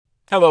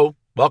Hello,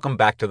 welcome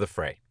back to The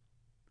Fray.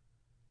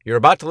 You're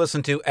about to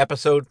listen to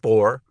Episode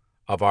 4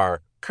 of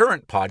our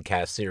current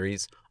podcast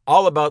series,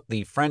 all about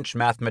the French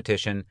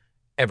mathematician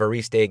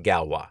Evariste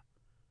Galois.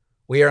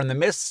 We are in the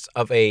midst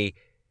of a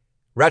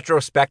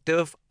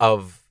retrospective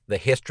of the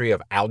history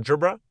of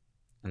algebra,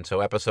 and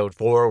so Episode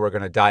 4, we're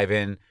going to dive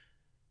in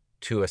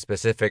to a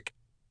specific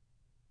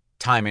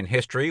time in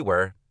history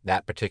where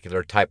that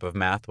particular type of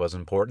math was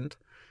important.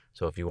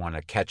 So if you want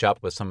to catch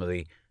up with some of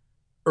the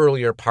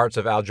earlier parts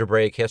of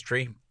algebraic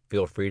history,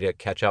 feel free to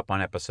catch up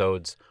on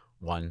episodes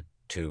 1,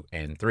 2,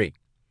 and 3.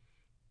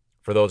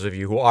 For those of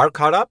you who are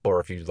caught up,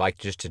 or if you'd like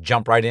just to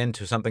jump right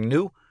into something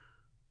new,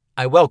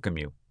 I welcome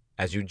you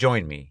as you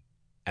join me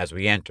as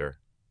we enter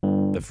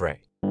the fray.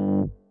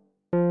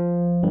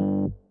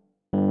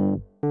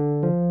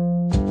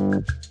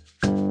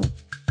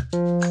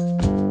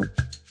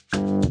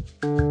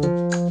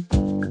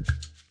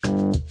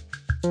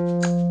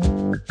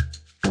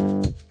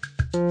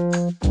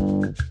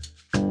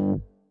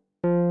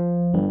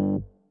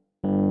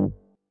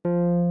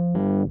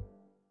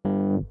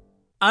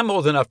 I'm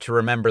old enough to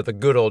remember the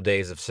good old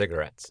days of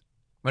cigarettes,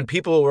 when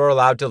people were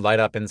allowed to light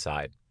up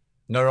inside,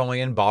 not only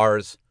in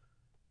bars,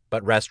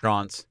 but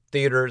restaurants,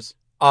 theaters,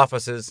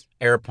 offices,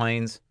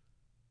 airplanes,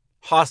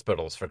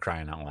 hospitals, for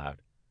crying out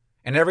loud.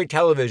 In every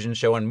television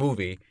show and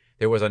movie,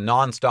 there was a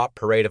non-stop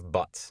parade of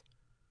butts.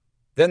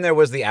 Then there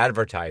was the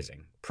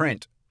advertising,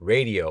 print,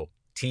 radio,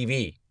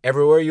 TV.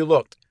 Everywhere you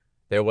looked,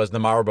 there was the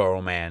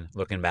Marlboro Man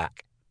looking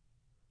back.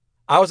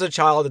 I was a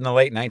child in the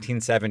late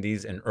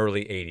 1970s and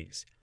early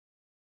 80s.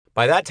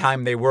 By that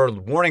time, there were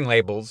warning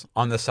labels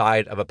on the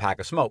side of a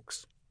pack of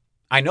smokes.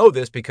 I know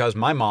this because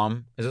my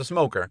mom is a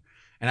smoker,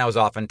 and I was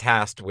often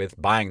tasked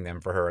with buying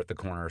them for her at the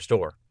corner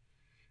store.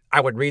 I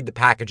would read the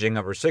packaging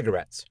of her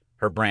cigarettes.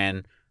 Her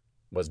brand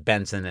was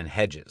Benson and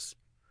Hedges.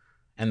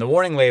 And the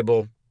warning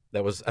label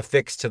that was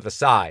affixed to the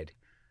side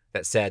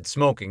that said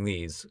smoking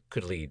these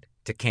could lead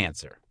to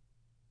cancer.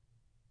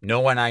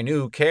 No one I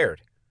knew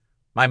cared.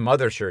 My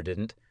mother sure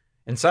didn't.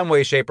 In some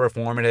way, shape, or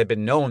form, it had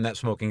been known that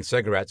smoking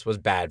cigarettes was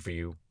bad for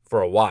you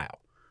for a while.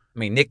 I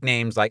mean,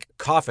 nicknames like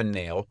coffin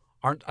nail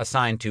aren't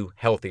assigned to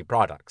healthy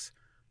products.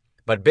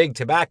 But big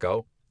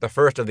tobacco, the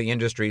first of the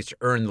industries to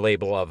earn the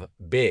label of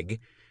big,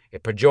 a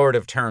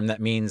pejorative term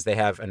that means they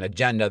have an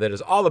agenda that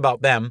is all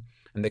about them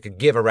and they could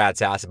give a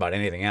rat's ass about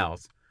anything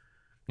else.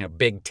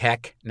 Big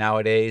tech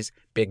nowadays,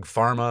 big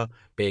pharma,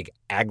 big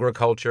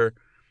agriculture.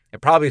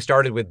 It probably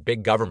started with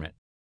big government,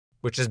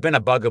 which has been a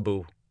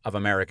bugaboo of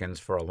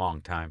Americans for a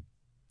long time.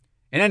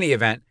 In any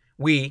event,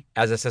 we,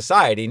 as a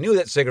society, knew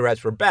that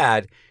cigarettes were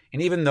bad,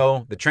 and even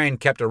though the train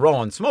kept a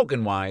rolling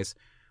smoking-wise,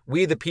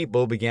 we the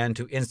people began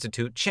to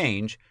institute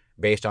change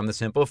based on the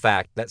simple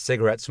fact that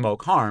cigarette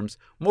smoke harms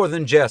more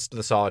than just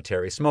the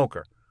solitary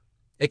smoker.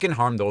 It can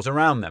harm those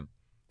around them,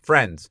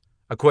 friends,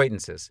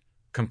 acquaintances,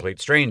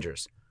 complete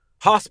strangers.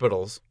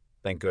 Hospitals,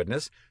 thank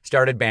goodness,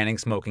 started banning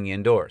smoking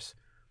indoors.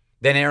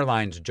 Then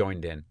airlines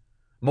joined in.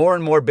 More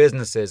and more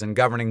businesses and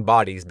governing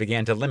bodies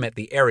began to limit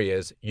the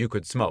areas you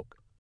could smoke.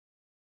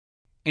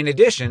 In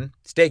addition,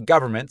 state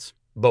governments,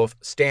 both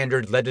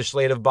standard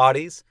legislative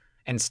bodies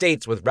and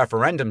states with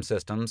referendum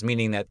systems,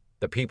 meaning that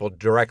the people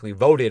directly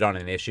voted on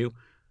an issue,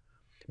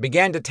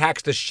 began to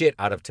tax the shit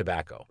out of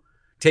tobacco,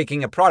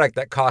 taking a product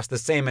that cost the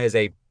same as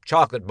a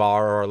chocolate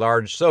bar or a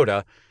large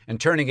soda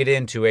and turning it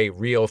into a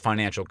real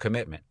financial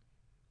commitment.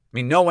 I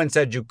mean, no one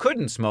said you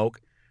couldn't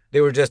smoke. They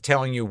were just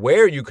telling you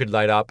where you could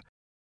light up,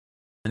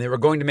 and they were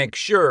going to make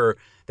sure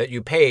that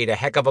you paid a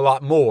heck of a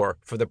lot more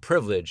for the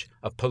privilege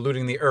of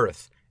polluting the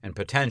earth and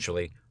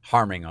potentially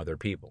harming other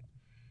people.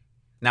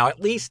 Now, at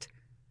least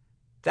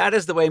that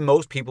is the way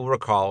most people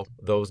recall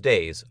those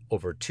days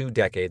over 2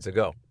 decades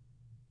ago.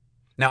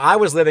 Now, I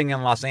was living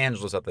in Los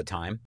Angeles at the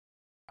time.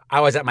 I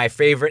was at my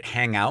favorite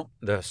hangout,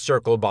 the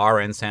Circle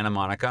Bar in Santa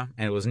Monica,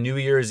 and it was New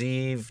Year's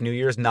Eve, New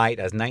Year's night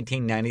as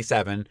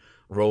 1997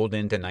 rolled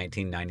into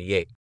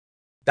 1998.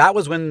 That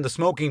was when the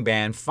smoking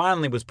ban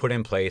finally was put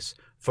in place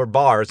for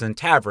bars and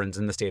taverns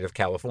in the state of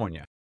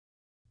California.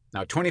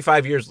 Now,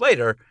 25 years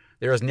later,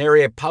 there is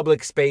nary a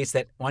public space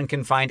that one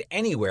can find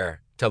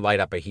anywhere to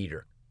light up a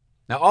heater.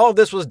 Now, all of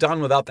this was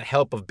done without the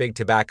help of big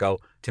tobacco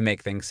to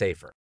make things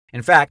safer.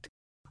 In fact,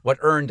 what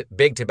earned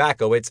big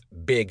tobacco its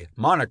big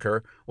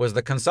moniker was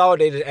the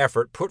consolidated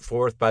effort put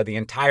forth by the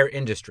entire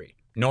industry,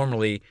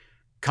 normally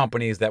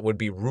companies that would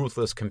be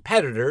ruthless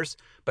competitors,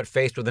 but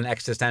faced with an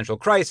existential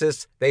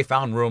crisis, they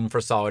found room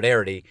for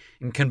solidarity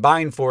and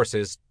combined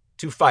forces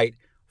to fight,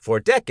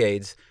 for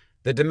decades,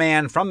 the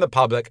demand from the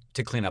public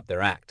to clean up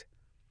their act.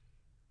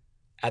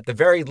 At the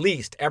very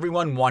least,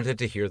 everyone wanted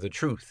to hear the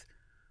truth,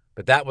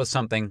 but that was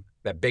something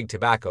that big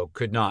tobacco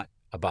could not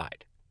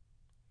abide.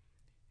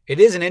 It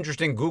is an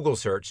interesting Google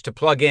search to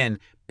plug in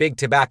big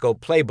tobacco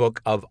playbook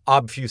of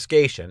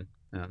obfuscation.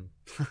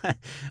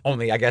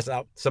 Only, I guess,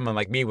 someone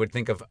like me would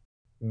think of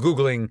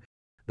Googling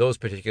those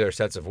particular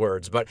sets of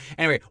words. But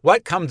anyway,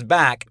 what comes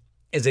back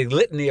is a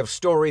litany of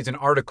stories and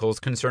articles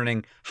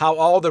concerning how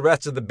all the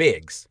rest of the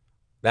bigs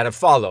that have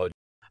followed,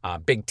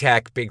 big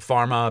tech, big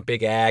pharma,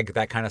 big ag,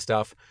 that kind of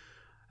stuff,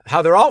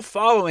 how they're all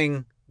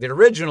following the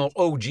original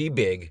OG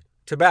big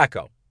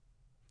tobacco.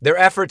 Their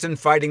efforts in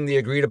fighting the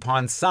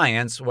agreed-upon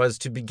science was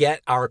to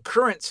beget our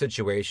current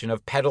situation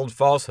of peddled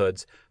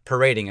falsehoods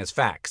parading as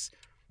facts.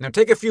 Now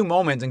take a few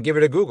moments and give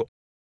it a Google.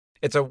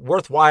 It's a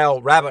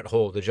worthwhile rabbit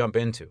hole to jump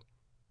into.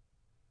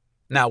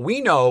 Now,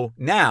 we know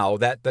now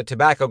that the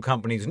tobacco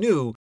companies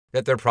knew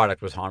that their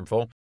product was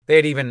harmful. They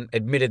had even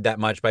admitted that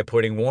much by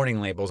putting warning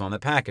labels on the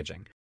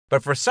packaging.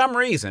 But for some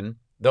reason,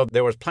 though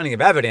there was plenty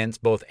of evidence,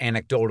 both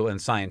anecdotal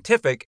and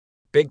scientific,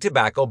 Big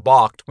Tobacco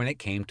balked when it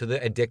came to the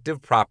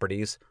addictive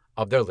properties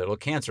of their little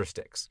cancer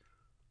sticks.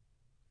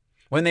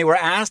 When they were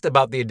asked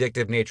about the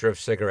addictive nature of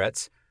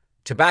cigarettes,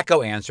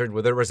 tobacco answered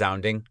with a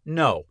resounding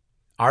no.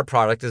 Our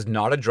product is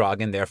not a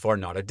drug and therefore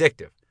not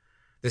addictive.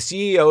 The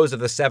CEOs of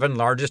the 7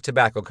 largest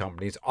tobacco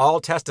companies all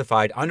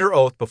testified under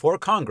oath before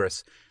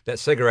Congress that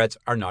cigarettes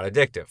are not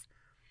addictive.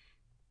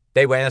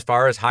 They went as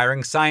far as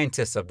hiring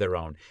scientists of their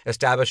own,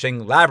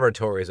 establishing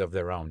laboratories of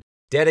their own,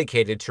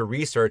 dedicated to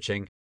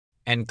researching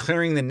and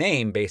clearing the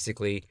name,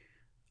 basically,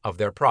 of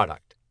their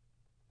product.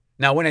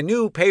 Now, when a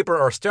new paper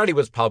or study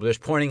was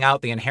published pointing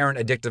out the inherent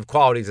addictive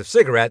qualities of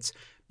cigarettes,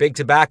 Big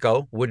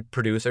Tobacco would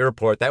produce a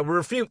report that would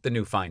refute the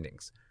new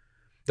findings.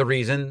 The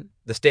reason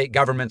the state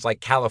governments like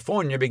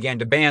California began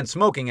to ban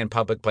smoking in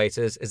public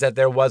places is that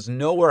there was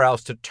nowhere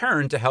else to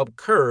turn to help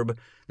curb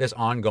this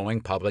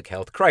ongoing public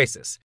health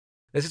crisis.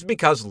 This is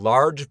because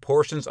large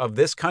portions of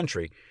this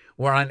country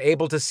were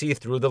unable to see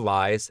through the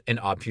lies and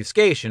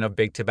obfuscation of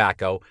Big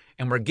Tobacco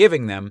and were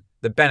giving them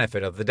the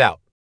benefit of the doubt.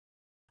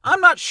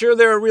 I'm not sure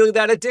they're really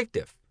that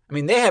addictive. I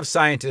mean, they have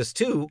scientists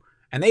too,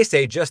 and they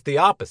say just the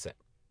opposite.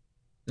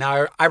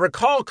 Now, I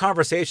recall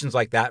conversations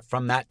like that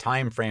from that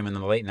time frame in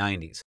the late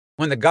 90s,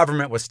 when the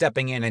government was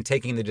stepping in and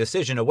taking the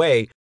decision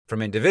away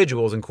from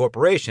individuals and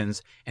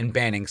corporations and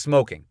banning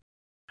smoking.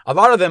 A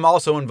lot of them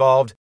also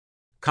involved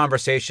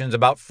conversations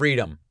about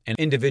freedom and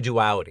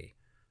individuality.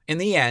 In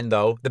the end,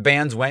 though, the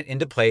bans went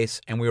into place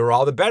and we were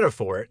all the better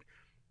for it,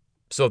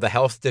 so the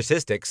health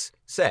statistics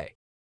say.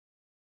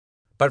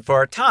 But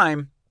for a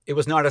time, it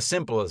was not as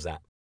simple as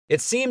that. It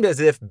seemed as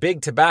if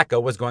Big Tobacco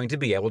was going to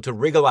be able to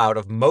wriggle out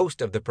of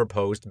most of the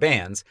proposed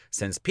bans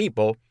since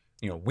people,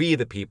 we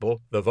the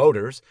people, the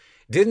voters,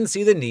 didn't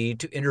see the need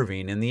to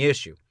intervene in the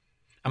issue.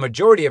 A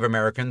majority of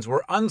Americans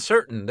were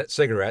uncertain that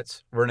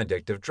cigarettes were an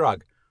addictive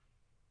drug.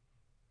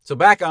 So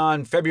back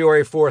on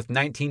February 4th,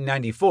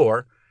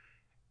 1994,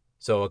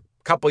 so a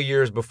couple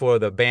years before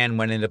the ban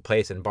went into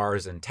place in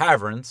bars and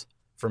taverns,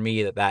 for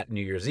me that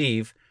New Year's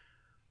Eve,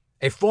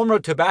 a former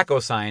tobacco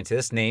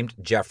scientist named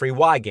Jeffrey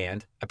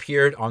Wigand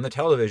appeared on the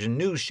television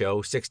news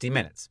show 60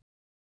 Minutes.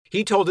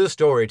 He told his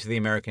story to the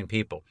American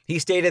people. He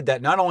stated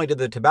that not only did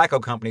the tobacco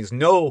companies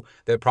know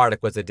their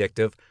product was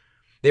addictive,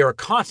 they were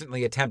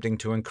constantly attempting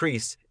to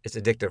increase its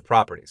addictive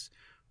properties.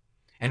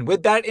 And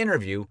with that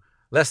interview,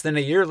 less than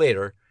a year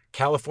later,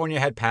 California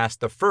had passed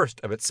the first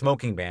of its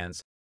smoking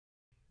bans.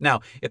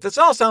 Now, if this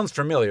all sounds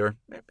familiar,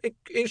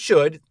 it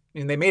should.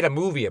 They made a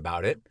movie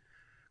about it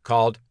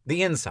called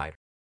The Insider,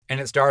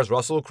 and it stars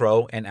Russell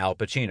Crowe and Al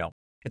Pacino.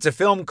 It's a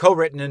film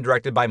co-written and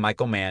directed by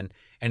Michael Mann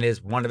and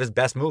is one of his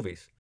best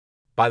movies.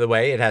 By the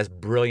way, it has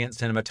brilliant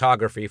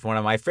cinematography from one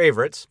of my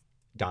favorites,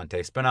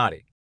 Dante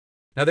Spinati.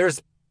 Now,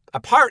 there's a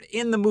part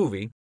in the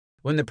movie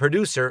when the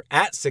producer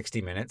at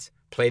 60 Minutes,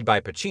 played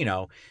by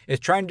Pacino, is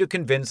trying to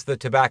convince the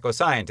tobacco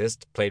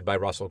scientist, played by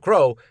Russell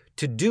Crowe,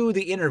 to do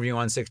the interview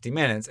on 60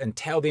 Minutes and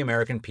tell the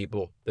American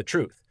people the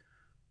truth.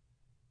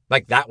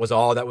 Like that was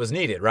all that was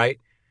needed, right?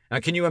 Now,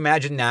 can you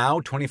imagine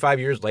now, 25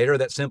 years later,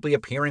 that simply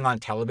appearing on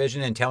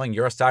television and telling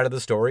your side of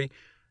the story,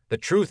 the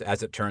truth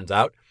as it turns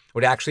out,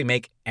 would actually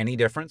make any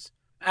difference?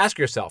 Ask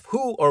yourself,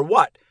 who or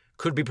what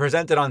could be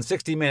presented on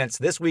 60 Minutes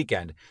this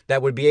weekend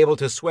that would be able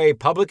to sway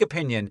public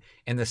opinion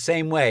in the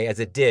same way as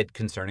it did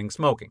concerning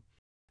smoking?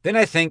 Then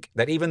I think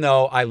that even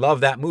though I love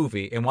that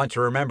movie and want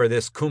to remember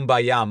this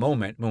kumbaya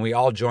moment when we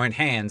all joined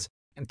hands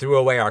and threw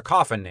away our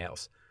coffin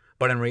nails,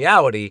 but in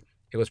reality,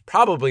 it was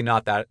probably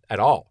not that at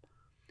all.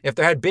 If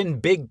there had been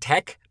big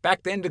tech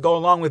back then to go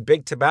along with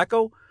big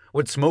tobacco,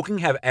 would smoking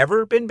have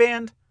ever been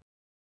banned?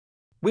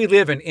 We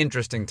live in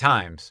interesting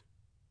times.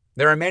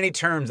 There are many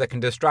terms that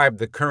can describe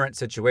the current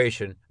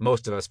situation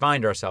most of us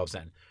find ourselves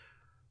in.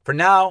 For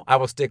now, I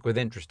will stick with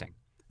interesting.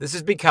 This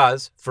is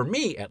because, for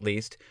me at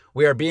least,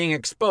 we are being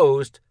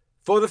exposed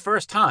for the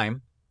first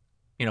time,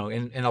 in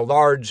a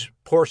large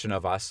portion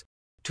of us,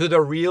 to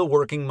the real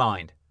working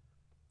mind,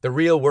 the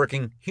real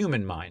working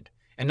human mind,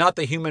 and not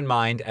the human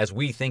mind as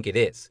we think it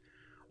is.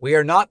 We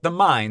are not the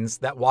minds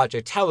that watch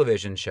a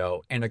television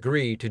show and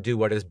agree to do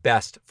what is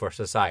best for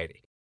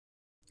society.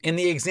 In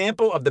the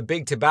example of the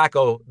big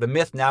tobacco, the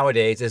myth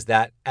nowadays is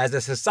that, as a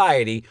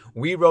society,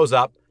 we rose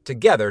up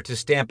together to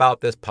stamp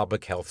out this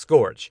public health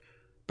scourge.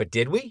 But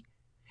did we?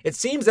 It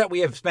seems that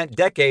we have spent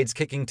decades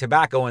kicking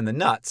tobacco in the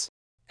nuts,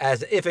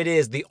 as if it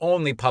is the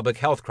only public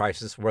health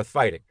crisis worth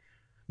fighting.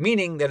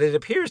 Meaning that it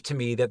appears to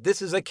me that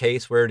this is a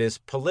case where it is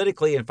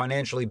politically and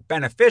financially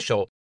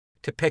beneficial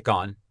to pick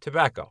on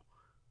tobacco.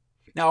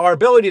 Now, our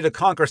ability to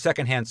conquer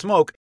secondhand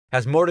smoke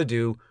has more to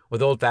do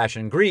with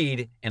old-fashioned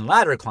greed and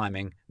ladder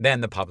climbing than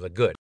the public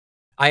good.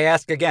 I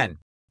ask again,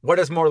 what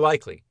is more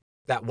likely?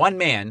 That one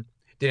man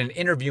did an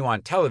interview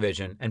on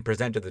television and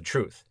presented the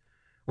truth,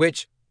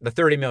 which the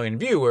 30 million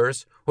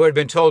viewers who had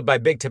been told by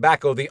Big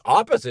Tobacco the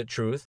opposite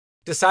truth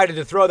decided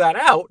to throw that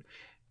out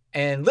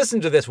and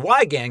listen to this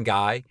Wygan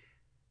guy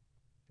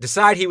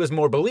decide he was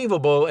more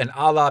believable, and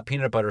a la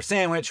peanut butter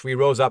sandwich, we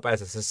rose up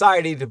as a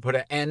society to put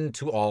an end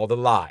to all the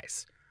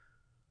lies.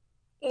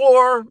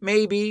 Or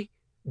maybe,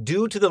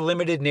 due to the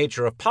limited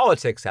nature of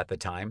politics at the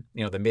time,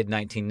 the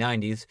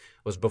mid-1990s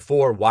was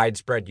before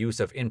widespread use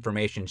of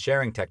information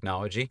sharing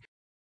technology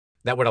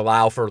that would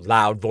allow for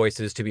loud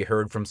voices to be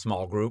heard from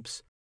small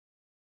groups.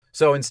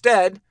 So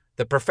instead,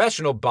 the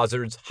professional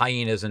buzzards,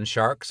 hyenas, and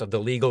sharks of the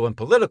legal and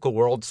political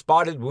world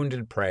spotted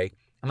wounded prey,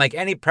 and like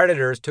any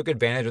predators took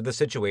advantage of the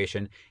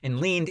situation and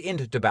leaned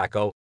into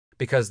tobacco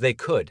because they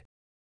could.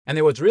 And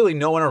there was really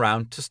no one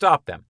around to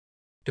stop them.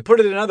 To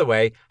put it another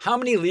way, how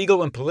many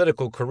legal and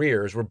political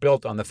careers were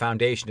built on the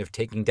foundation of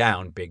taking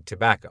down Big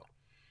Tobacco?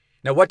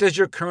 Now, what does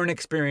your current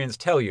experience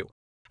tell you?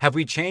 Have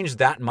we changed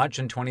that much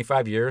in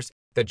 25 years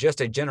that just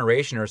a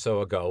generation or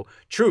so ago,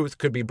 truth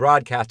could be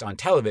broadcast on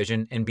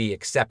television and be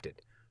accepted?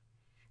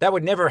 That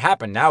would never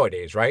happen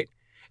nowadays, right?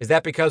 Is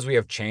that because we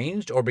have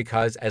changed, or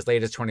because, as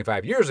late as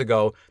 25 years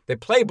ago, the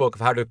playbook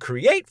of how to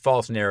create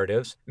false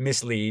narratives,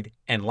 mislead,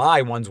 and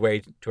lie one's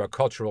way to a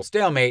cultural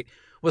stalemate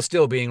was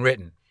still being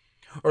written?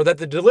 Or that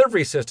the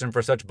delivery system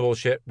for such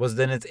bullshit was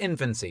in its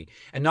infancy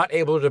and not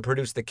able to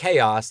produce the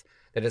chaos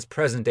that its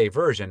present-day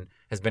version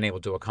has been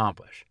able to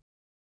accomplish?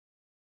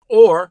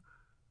 Or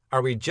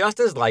are we just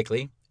as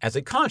likely, as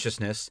a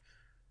consciousness,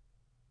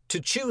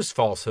 to choose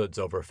falsehoods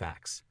over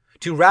facts,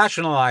 to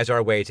rationalize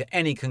our way to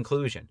any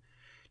conclusion,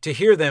 to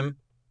hear them,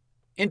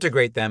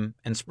 integrate them,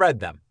 and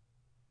spread them?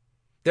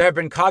 There have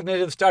been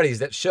cognitive studies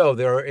that show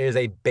there is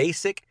a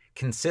basic,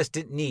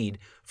 consistent need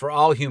for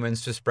all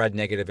humans to spread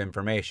negative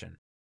information.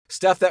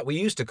 Stuff that we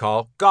used to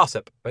call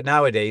gossip, but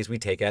nowadays we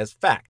take as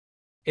fact.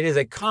 It is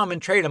a common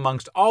trait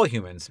amongst all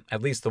humans,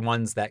 at least the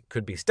ones that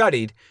could be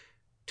studied,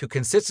 to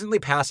consistently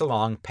pass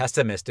along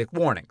pessimistic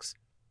warnings.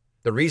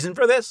 The reason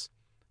for this,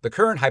 the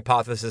current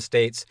hypothesis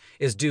states,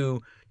 is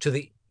due to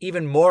the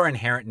even more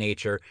inherent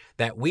nature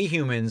that we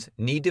humans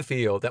need to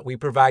feel that we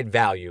provide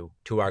value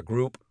to our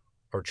group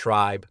or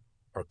tribe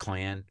or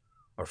clan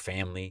or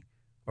family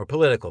or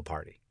political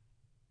party.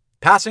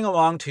 Passing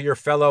along to your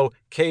fellow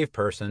cave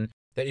person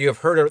that you have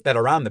heard that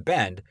around the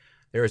bend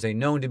there is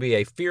known to be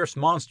a fierce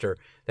monster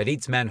that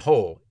eats men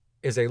whole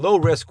is a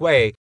low-risk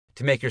way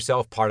to make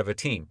yourself part of a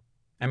team.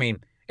 I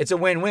mean, it's a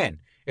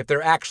win-win. If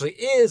there actually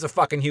is a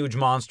fucking huge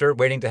monster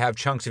waiting to have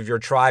chunks of your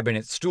tribe in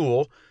its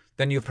stool,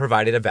 then you've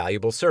provided a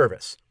valuable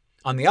service.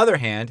 On the other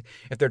hand,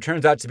 if there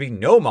turns out to be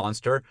no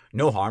monster,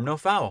 no harm, no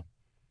foul.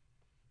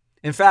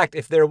 In fact,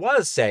 if there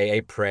was, say,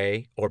 a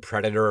prey or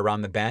predator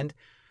around the bend,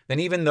 then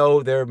even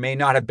though there may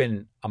not have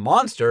been a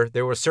monster,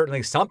 there was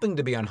certainly something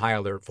to be on high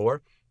alert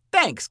for.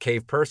 Thanks,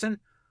 cave person.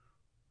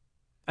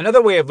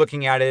 Another way of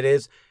looking at it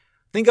is,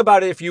 think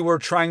about it if you were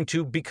trying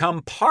to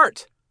become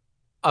part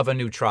of a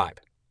new tribe.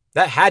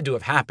 That had to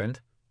have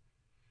happened.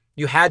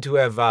 You had to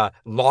have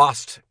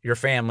lost your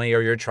family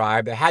or your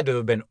tribe. There had to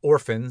have been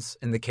orphans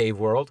in the cave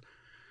world.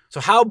 So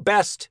how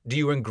best do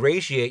you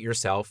ingratiate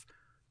yourself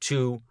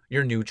to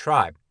your new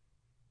tribe?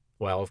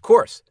 Well, of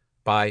course,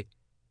 by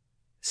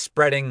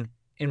spreading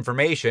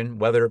information,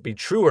 whether it be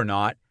true or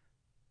not,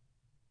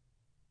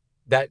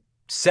 that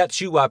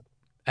sets you up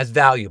as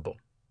valuable,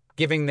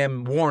 giving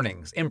them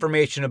warnings,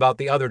 information about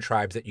the other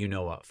tribes that you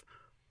know of.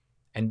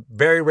 And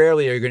very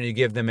rarely are you going to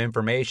give them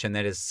information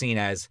that is seen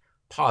as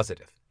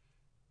positive.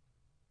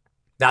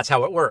 That's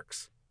how it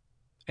works.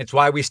 It's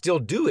why we still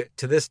do it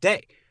to this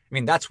day. I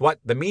mean, that's what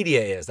the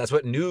media is. That's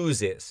what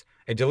news is.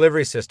 A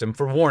delivery system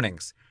for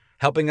warnings,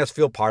 helping us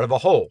feel part of a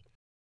whole.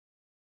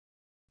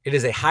 It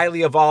is a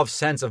highly evolved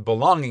sense of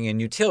belonging and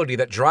utility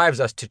that drives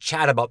us to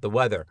chat about the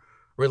weather,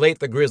 relate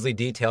the grisly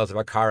details of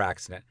a car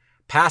accident,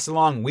 pass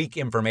along weak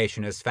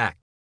information as fact.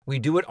 We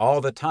do it all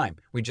the time.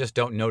 We just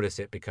don't notice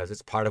it because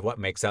it's part of what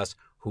makes us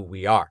who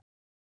we are.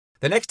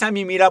 The next time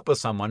you meet up with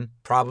someone,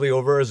 probably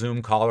over a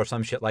Zoom call or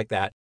some shit like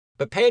that,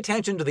 but pay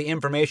attention to the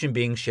information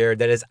being shared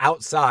that is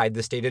outside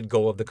the stated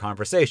goal of the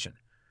conversation.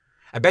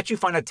 I bet you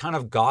find a ton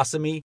of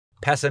gossipy,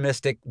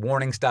 pessimistic,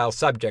 warning-style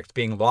subjects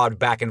being lobbed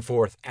back and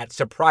forth at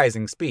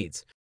surprising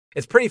speeds.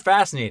 It's pretty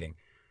fascinating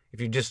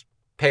if you just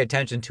pay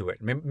attention to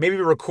it. Maybe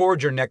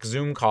record your next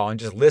Zoom call and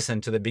just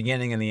listen to the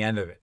beginning and the end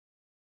of it.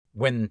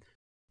 When,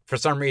 for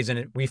some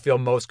reason, we feel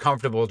most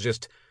comfortable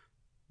just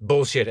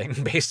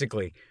bullshitting,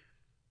 basically.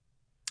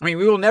 I mean,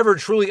 we will never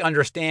truly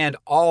understand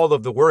all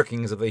of the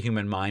workings of the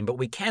human mind, but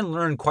we can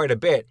learn quite a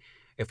bit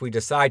if we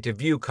decide to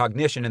view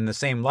cognition in the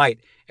same light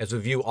as we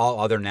view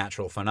all other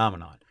natural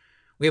phenomenon.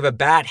 We have a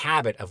bad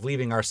habit of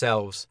leaving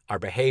ourselves, our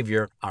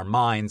behavior, our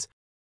minds,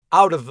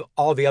 out of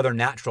all the other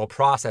natural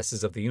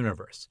processes of the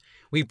universe.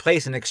 We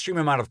place an extreme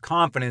amount of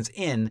confidence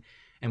in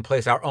and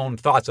place our own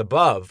thoughts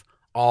above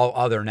all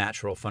other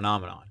natural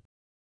phenomenon.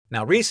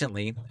 Now,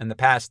 recently, in the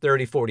past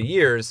 30, 40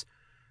 years,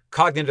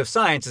 Cognitive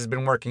science has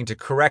been working to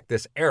correct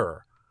this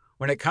error.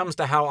 When it comes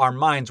to how our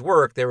minds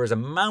work, there is a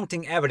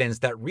mounting evidence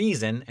that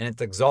reason and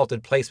its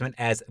exalted placement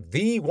as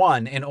the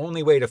one and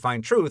only way to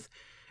find truth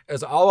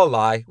is all a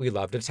lie we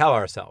love to tell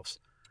ourselves.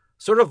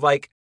 Sort of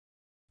like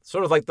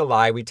the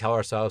lie we tell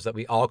ourselves that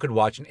we all could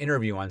watch an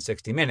interview on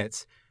 60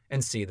 Minutes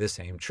and see the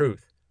same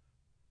truth.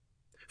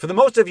 For the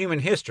most of human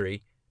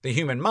history, the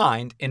human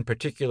mind, in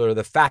particular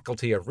the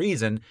faculty of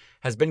reason,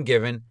 has been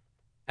given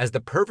as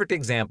the perfect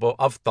example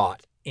of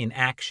thought in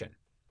action,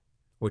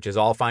 which is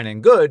all fine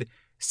and good,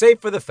 save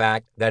for the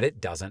fact that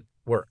it doesn't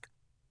work.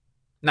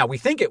 Now, we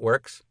think it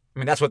works.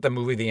 That's what the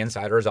movie The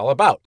Insider is all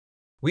about.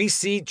 We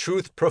see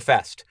truth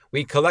professed.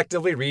 We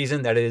collectively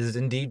reason that it is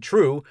indeed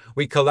true.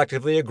 We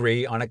collectively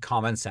agree on a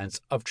common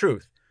sense of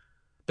truth.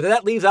 But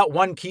that leaves out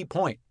one key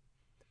point.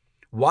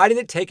 Why did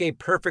it take a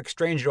perfect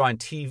stranger on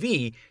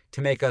TV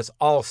to make us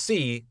all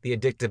see the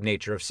addictive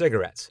nature of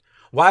cigarettes?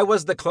 Why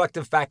was the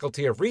collective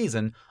faculty of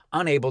reason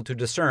unable to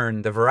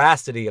discern the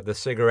veracity of the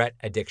cigarette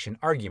addiction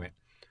argument?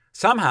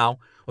 Somehow,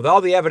 with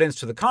all the evidence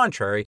to the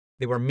contrary,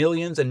 there were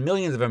millions and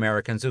millions of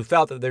Americans who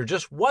felt that there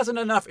just wasn't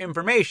enough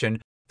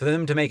information for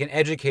them to make an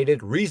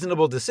educated,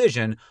 reasonable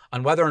decision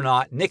on whether or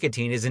not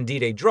nicotine is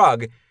indeed a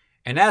drug,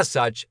 and as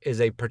such is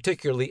a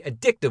particularly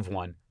addictive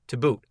one to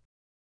boot.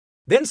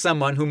 Then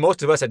someone who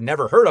most of us had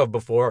never heard of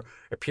before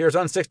appears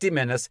on 60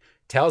 Minutes,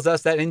 tells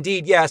us that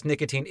indeed, yes,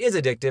 nicotine is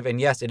addictive, and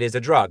yes, it is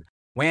a drug.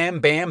 Wham,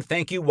 bam,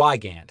 thank you,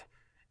 Wygand.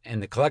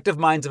 And the collective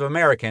minds of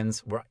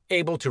Americans were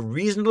able to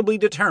reasonably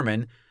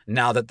determine,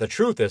 now that the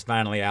truth is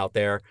finally out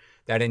there,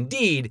 that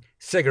indeed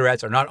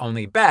cigarettes are not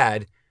only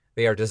bad,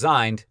 they are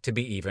designed to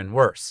be even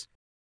worse.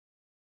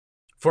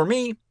 For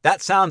me,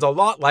 that sounds a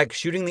lot like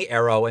shooting the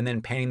arrow and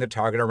then painting the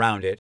target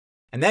around it,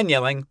 and then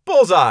yelling,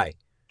 bullseye!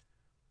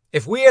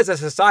 If we as a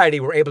society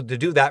were able to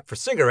do that for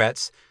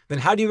cigarettes, then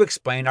how do you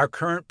explain our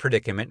current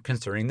predicament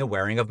concerning the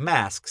wearing of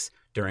masks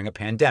during a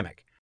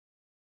pandemic?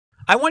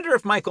 I wonder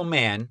if Michael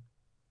Mann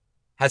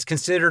has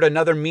considered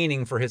another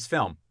meaning for his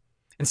film.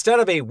 Instead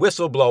of a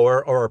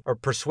whistleblower or a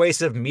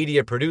persuasive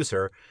media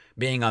producer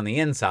being on the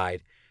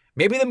inside,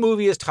 maybe the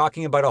movie is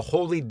talking about a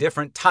wholly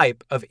different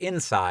type of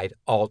inside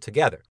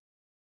altogether.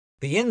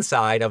 The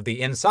inside of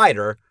the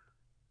insider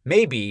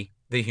may be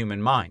the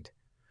human mind.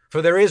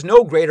 For there is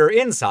no greater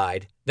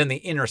inside than the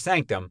inner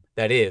sanctum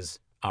that is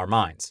our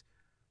minds.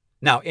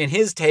 Now, in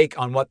his take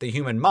on what the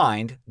human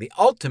mind, the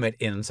ultimate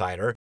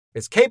insider,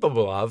 is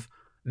capable of,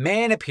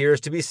 man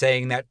appears to be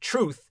saying that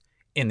truth,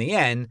 in the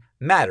end,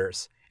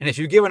 matters. And if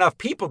you give enough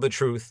people the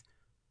truth,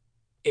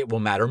 it will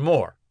matter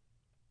more.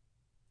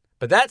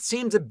 But that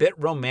seems a bit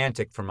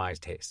romantic for my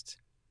tastes.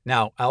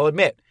 Now, I'll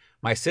admit,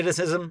 my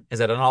cynicism is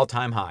at an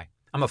all-time high.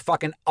 I'm a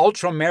fucking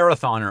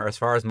ultra-marathoner as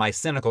far as my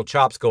cynical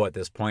chops go at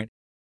this point,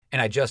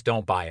 and I just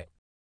don't buy it.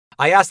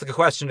 I ask the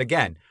question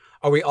again,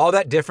 are we all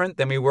that different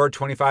than we were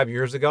 25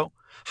 years ago?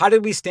 How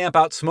did we stamp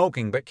out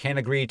smoking but can't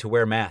agree to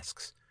wear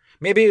masks?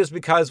 Maybe it was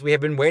because we have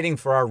been waiting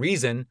for our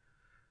reason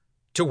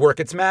to work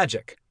its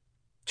magic,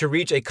 to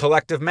reach a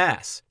collective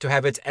mass, to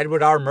have its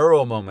Edward R.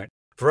 Murrow moment,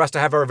 for us to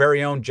have our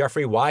very own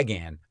Jeffrey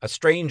Wygand, a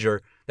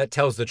stranger that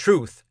tells the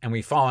truth and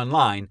we fall in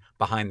line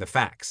behind the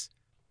facts.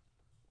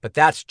 But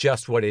that's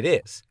just what it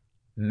is.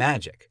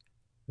 Magic.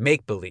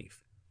 Make-believe.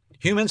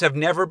 Humans have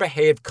never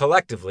behaved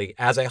collectively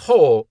as a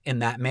whole in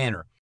that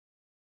manner.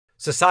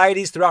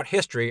 Societies throughout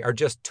history are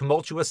just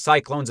tumultuous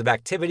cyclones of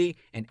activity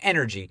and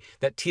energy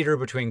that teeter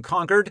between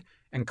conquered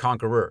and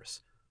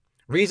conquerors.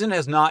 Reason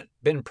has not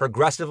been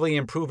progressively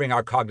improving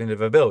our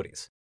cognitive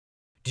abilities.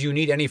 Do you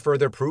need any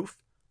further proof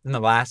than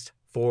the last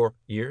 4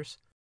 years?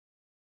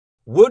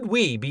 Would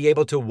we be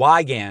able to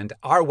Wygand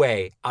our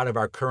way out of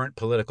our current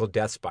political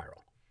death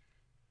spiral?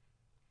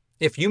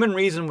 If human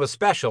reason was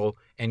special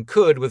and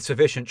could, with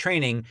sufficient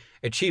training,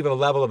 achieve a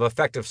level of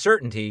effective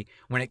certainty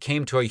when it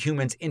came to a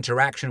human's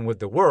interaction with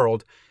the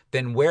world,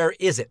 then where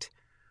is it?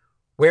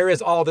 Where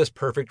is all this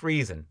perfect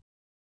reason?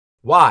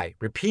 Why,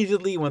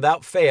 repeatedly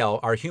without fail,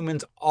 are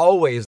humans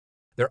always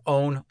their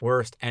own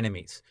worst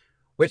enemies?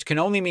 Which can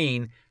only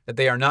mean that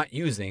they are not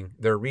using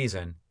their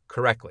reason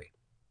correctly.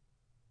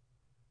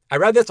 I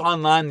read this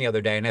online the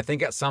other day, and I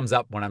think it sums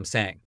up what I'm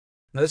saying.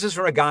 Now, this is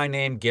from a guy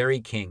named Gary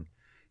King.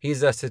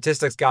 He's a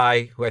statistics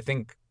guy who I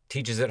think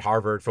teaches at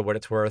Harvard for what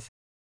it's worth.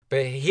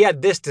 But he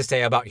had this to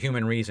say about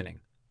human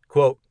reasoning.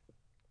 Quote,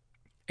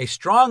 a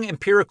strong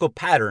empirical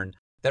pattern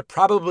that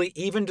probably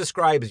even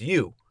describes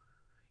you.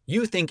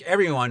 You think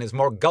everyone is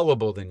more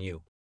gullible than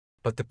you,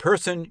 but the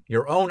person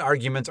your own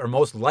arguments are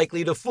most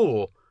likely to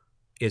fool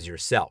is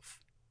yourself.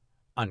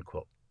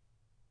 Unquote.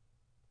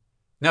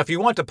 Now, if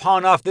you want to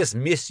pawn off this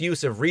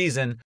misuse of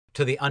reason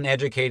to the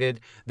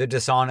uneducated, the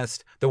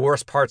dishonest, the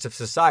worst parts of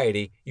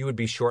society, you would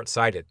be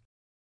short-sighted.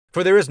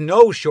 For there is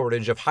no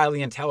shortage of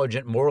highly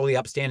intelligent, morally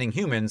upstanding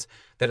humans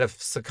that have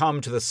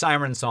succumbed to the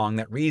siren song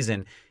that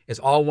reason is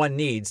all one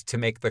needs to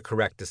make the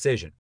correct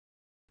decision.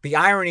 The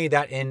irony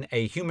that in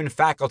a human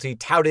faculty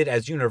touted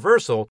as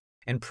universal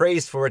and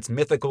praised for its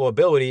mythical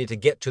ability to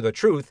get to the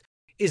truth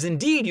is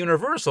indeed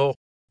universal,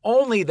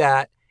 only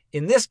that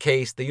In this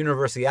case, the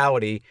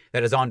universality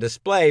that is on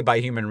display by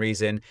human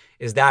reason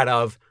is that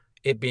of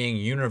it being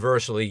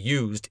universally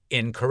used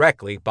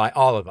incorrectly by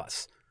all of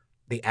us,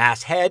 the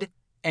ass head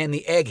and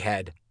the egg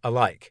head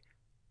alike.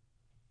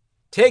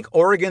 Take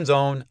Oregon's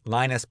own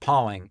Linus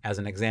Pauling as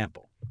an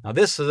example. Now,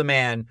 this is a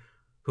man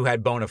who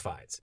had bona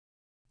fides,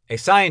 a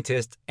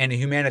scientist and a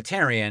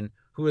humanitarian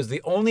who is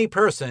the only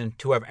person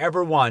to have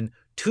ever won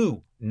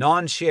 2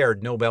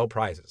 non-shared Nobel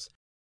Prizes,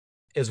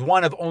 is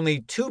one of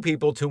only 2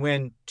 people to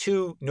win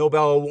 2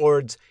 Nobel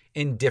Awards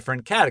in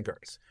different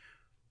categories.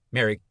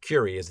 Marie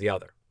Curie is the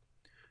other.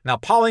 Now,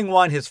 Pauling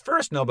won his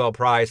first Nobel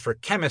Prize for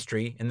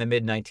chemistry in the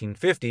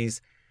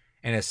mid-1950s,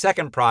 and his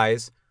second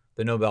prize,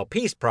 the Nobel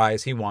Peace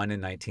Prize, he won in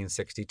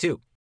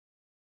 1962.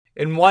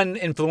 In one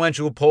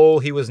influential poll,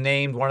 he was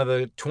named one of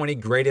the 20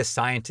 greatest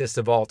scientists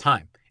of all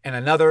time. In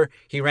another,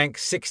 he ranked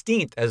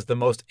 16th as the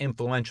most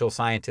influential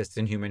scientist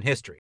in human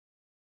history.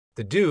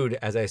 The dude,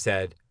 as I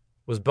said,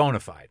 was bona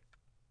fide.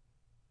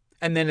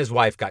 And then his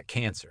wife got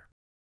cancer.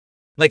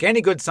 Like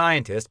any good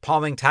scientist,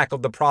 Pauling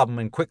tackled the problem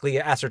and quickly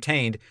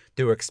ascertained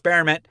through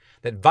experiment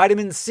that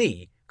vitamin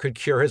C could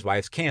cure his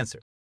wife's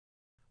cancer.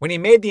 When he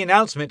made the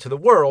announcement to the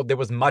world, there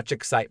was much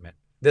excitement.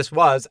 This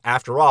was,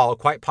 after all,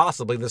 quite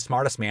possibly the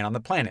smartest man on the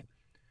planet.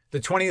 The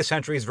 20th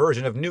century's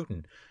version of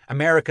Newton,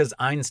 America's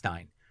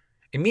Einstein.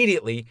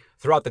 Immediately,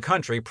 throughout the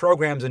country,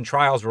 programs and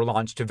trials were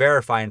launched to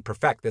verify and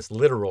perfect this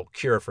literal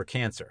cure for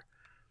cancer.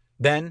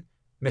 Then,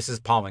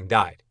 Mrs. Pauling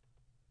died,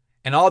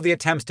 and all the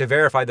attempts to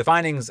verify the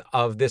findings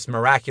of this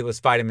miraculous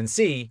vitamin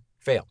C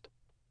failed.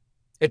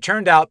 It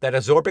turned out that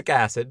ascorbic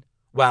acid,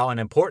 while an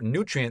important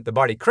nutrient the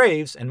body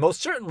craves and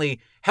most certainly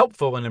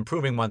helpful in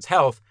improving one's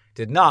health,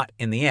 did not,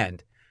 in the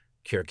end,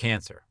 cure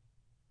cancer.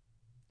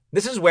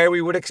 This is where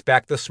we would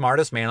expect the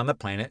smartest man on the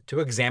planet to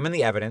examine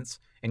the evidence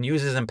and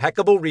use his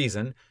impeccable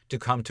reason to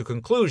come to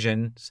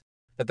conclusions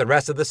that the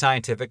rest of the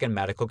scientific and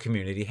medical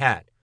community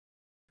had.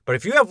 But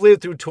if you have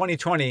lived through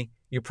 2020,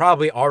 you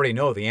probably already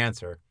know the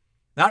answer.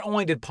 Not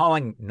only did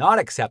Pauling not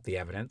accept the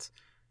evidence,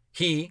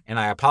 he, and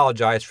I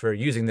apologize for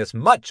using this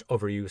much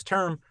overused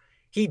term,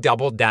 he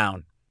doubled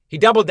down. He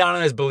doubled down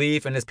on his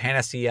belief in his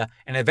panacea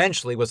and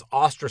eventually was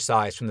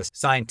ostracized from the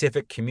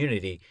scientific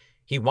community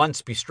he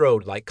once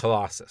bestrode like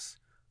Colossus.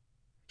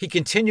 He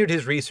continued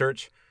his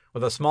research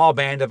with a small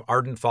band of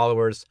ardent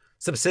followers,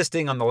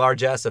 subsisting on the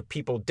largesse of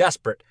people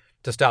desperate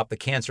to stop the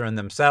cancer in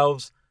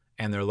themselves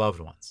and their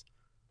loved ones.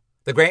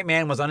 The great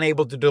man was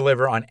unable to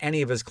deliver on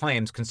any of his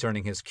claims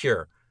concerning his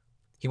cure.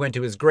 He went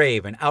to his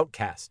grave an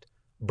outcast,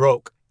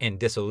 broke and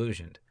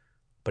disillusioned,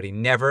 but he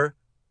never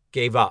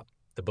gave up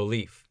the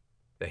belief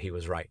that he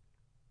was right.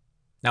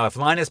 Now, if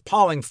Linus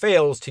Pauling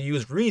fails to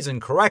use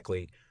reason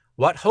correctly,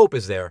 what hope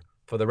is there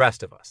for the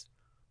rest of us?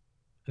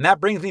 And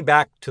that brings me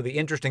back to the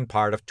interesting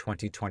part of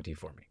 2020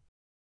 for me.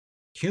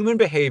 Human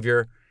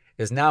behavior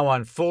is now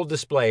on full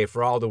display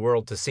for all the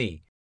world to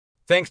see,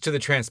 thanks to the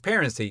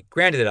transparency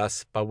granted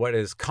us by what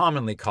is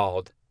commonly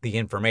called the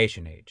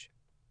information age.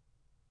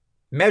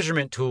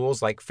 Measurement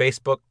tools like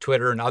Facebook,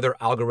 Twitter, and other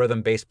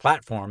algorithm-based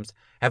platforms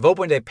have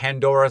opened a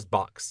Pandora's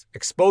box,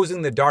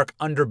 exposing the dark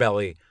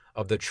underbelly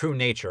of the true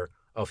nature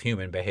of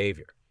human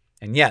behavior.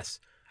 And yes,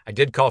 I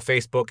did call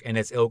Facebook and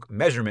its ilk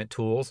measurement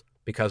tools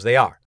because they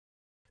are.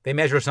 They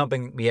measure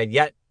something we had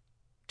yet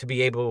to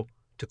be able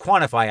to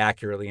quantify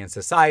accurately in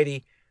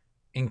society: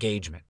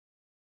 engagement.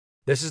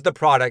 This is the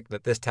product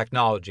that this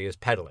technology is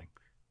peddling.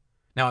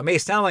 Now, it may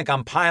sound like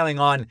I'm piling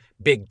on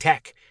big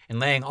tech and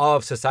laying all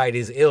of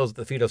society's ills at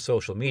the feet of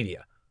social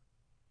media,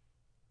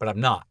 but I'm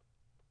not.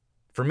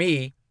 For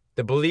me,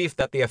 the belief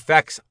that the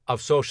effects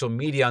of social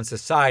media on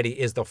society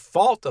is the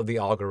fault of the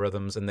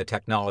algorithms and the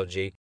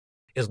technology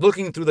is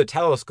looking through the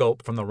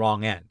telescope from the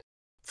wrong end.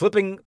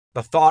 Flipping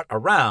the thought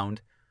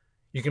around,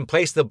 you can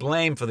place the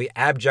blame for the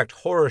abject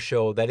horror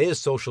show that is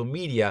social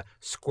media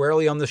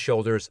squarely on the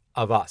shoulders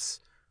of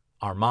us,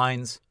 our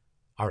minds,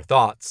 our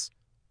thoughts,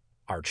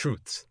 our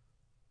truths.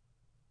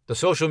 The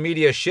social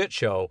media shit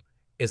show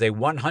is a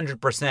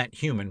 100%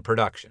 human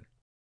production.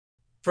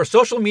 For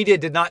social media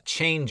did not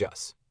change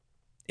us.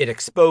 It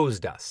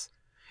exposed us.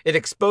 It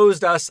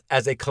exposed us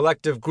as a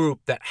collective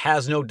group that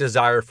has no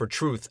desire for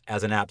truth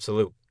as an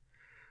absolute.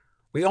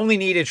 We only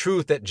need a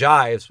truth that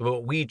jives with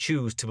what we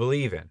choose to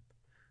believe in.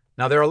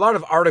 Now, there are a lot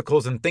of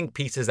articles and think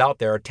pieces out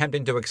there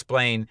attempting to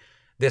explain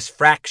this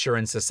fracture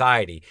in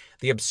society,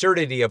 the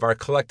absurdity of our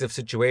collective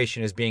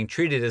situation as being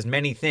treated as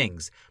many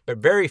things, but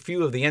very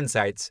few of the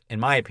insights, in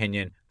my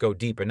opinion, go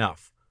deep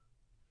enough.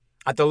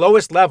 At the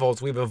lowest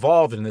levels, we've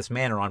evolved in this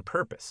manner on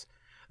purpose.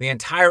 The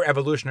entire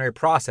evolutionary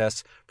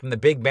process from the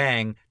Big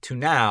Bang to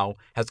now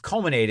has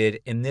culminated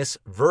in this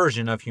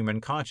version of human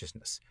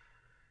consciousness.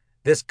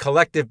 This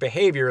collective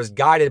behavior is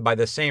guided by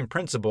the same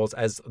principles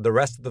as the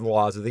rest of the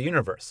laws of the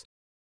universe.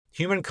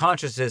 Human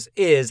consciousness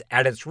is,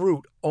 at its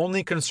root,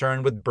 only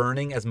concerned with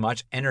burning as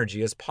much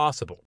energy as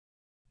possible.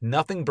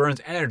 Nothing burns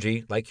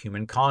energy like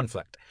human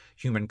conflict.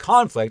 Human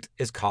conflict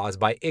is caused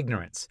by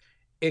ignorance.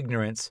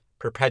 Ignorance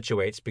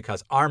perpetuates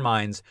because our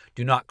minds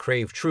do not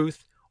crave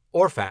truth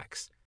or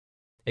facts.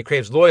 It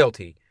craves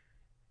loyalty.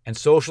 and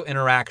social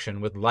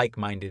interaction with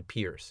like-minded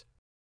peers.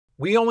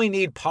 We only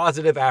need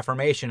positive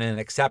affirmation and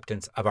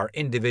acceptance of our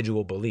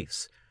individual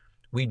beliefs.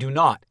 We do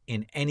not,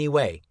 in any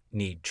way,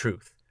 need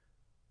truth.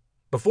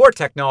 Before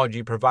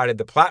technology provided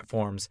the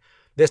platforms,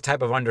 this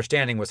type of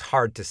understanding was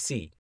hard to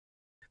see.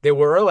 There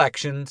were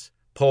elections,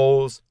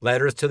 polls,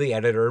 letters to the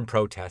editor, and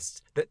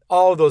protests, that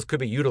all of those could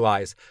be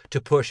utilized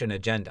to push an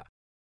agenda.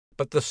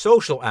 But the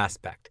social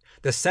aspect,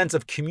 the sense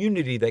of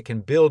community that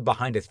can build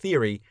behind a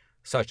theory,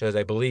 such as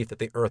a belief that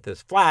the earth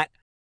is flat,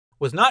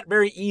 was not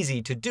very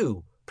easy to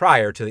do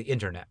prior to the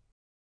internet.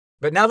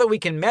 But now that we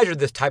can measure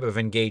this type of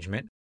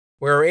engagement,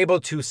 we are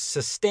able to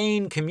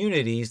sustain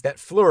communities that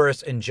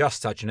flourish in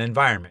just such an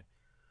environment.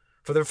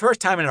 For the first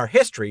time in our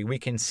history, we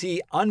can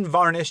see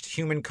unvarnished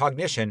human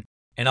cognition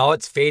in all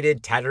its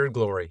faded, tattered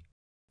glory.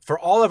 For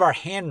all of our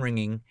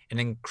hand-wringing and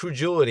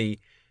incredulity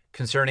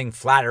concerning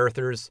flat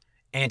earthers,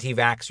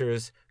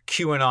 anti-vaxxers,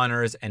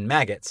 QAnoners, and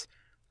maggots,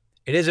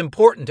 it is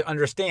important to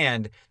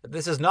understand that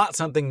this is not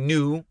something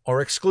new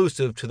or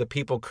exclusive to the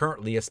people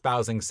currently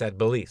espousing said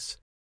beliefs.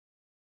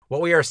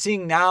 What we are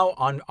seeing now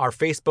on our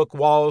Facebook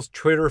walls,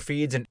 Twitter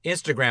feeds, and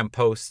Instagram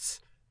posts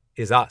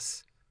is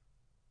us.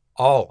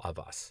 All of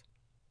us.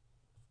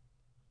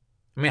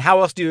 I mean,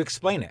 how else do you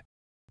explain it?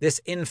 This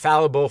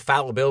infallible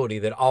fallibility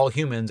that all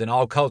humans in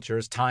all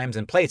cultures, times,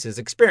 and places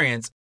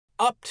experience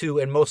up to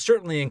and most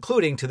certainly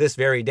including to this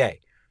very day,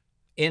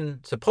 in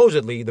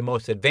supposedly the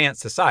most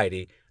advanced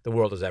society the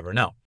world has ever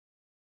known.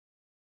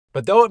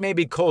 But though it may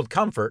be cold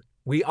comfort,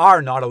 we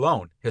are not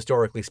alone,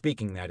 historically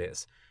speaking, that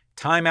is.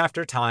 Time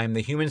after time,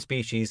 the human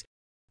species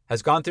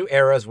has gone through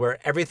eras where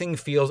everything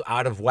feels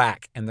out of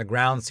whack and the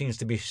ground seems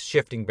to be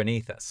shifting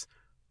beneath us.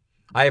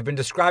 I have been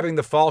describing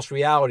the false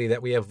reality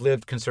that we have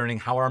lived concerning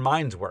how our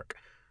minds work.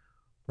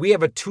 We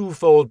have a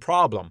twofold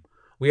problem.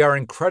 We are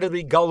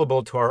incredibly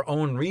gullible to our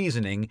own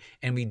reasoning,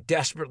 and we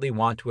desperately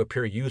want to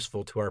appear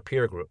useful to our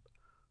peer group.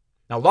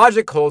 Now,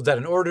 logic holds that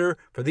in order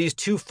for these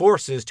two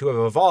forces to have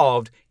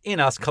evolved in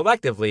us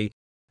collectively,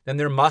 then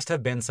there must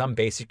have been some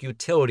basic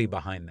utility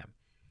behind them.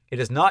 It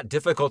is not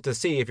difficult to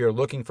see if you're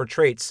looking for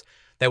traits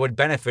that would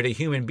benefit a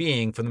human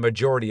being from the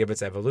majority of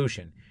its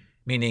evolution,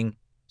 meaning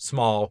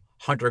small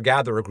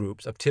hunter-gatherer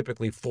groups of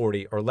typically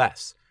 40 or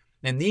less.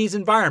 In these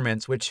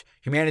environments, which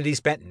humanity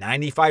spent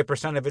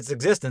 95% of its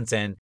existence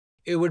in,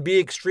 it would be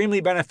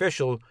extremely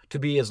beneficial to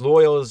be as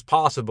loyal as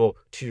possible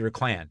to your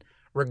clan,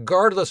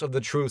 regardless of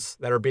the truths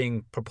that are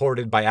being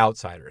purported by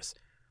outsiders.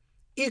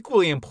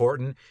 Equally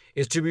important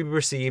is to be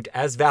perceived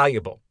as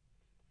valuable.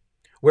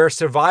 Where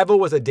survival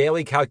was a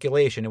daily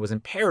calculation, it was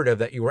imperative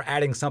that you were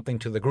adding something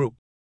to the group.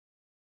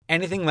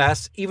 Anything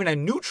less, even a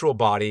neutral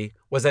body,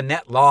 was a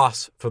net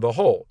loss for the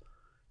whole.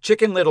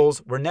 Chicken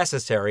Littles were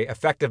necessary,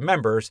 effective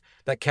members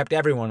that kept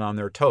everyone on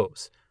their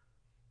toes.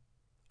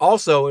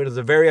 Also, it is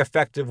a very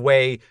effective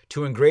way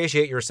to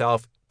ingratiate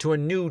yourself to a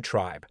new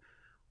tribe,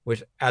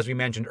 which, as we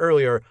mentioned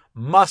earlier,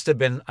 must have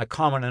been a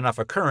common enough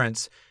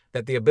occurrence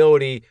that the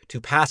ability to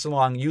pass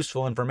along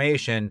useful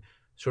information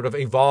sort of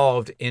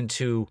evolved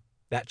into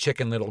that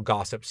Chicken Little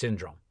gossip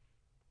syndrome.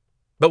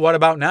 But what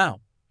about now?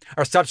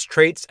 Are such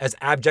traits as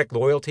abject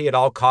loyalty at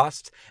all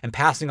costs and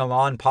passing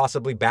along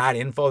possibly bad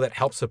info that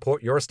helps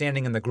support your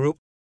standing in the group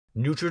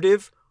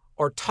nutritive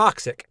or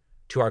toxic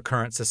to our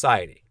current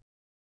society?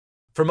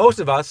 For most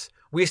of us,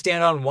 we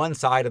stand on one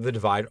side of the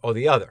divide or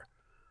the other,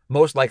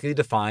 most likely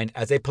defined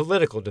as a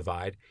political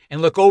divide,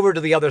 and look over to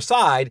the other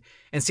side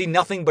and see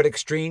nothing but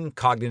extreme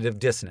cognitive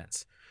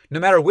dissonance. No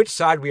matter which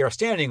side we are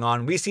standing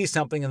on, we see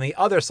something on the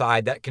other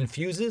side that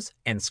confuses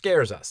and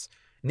scares us.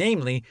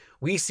 Namely,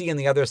 we see on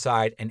the other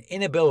side an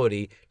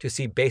inability to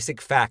see basic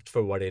fact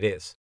for what it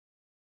is.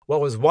 What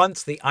was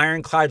once the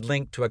ironclad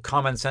link to a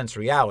common sense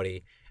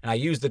reality, and I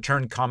use the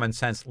term common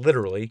sense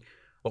literally,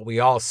 what we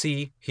all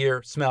see,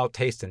 hear, smell,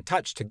 taste, and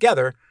touch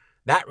together,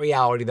 that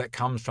reality that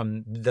comes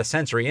from the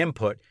sensory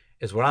input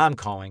is what I'm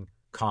calling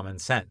common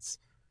sense.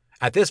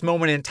 At this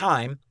moment in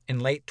time, in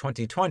late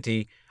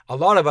 2020, a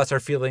lot of us are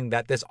feeling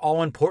that this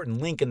all-important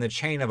link in the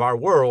chain of our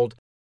world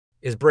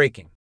is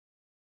breaking.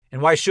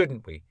 And why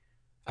shouldn't we?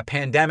 A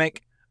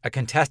pandemic, a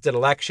contested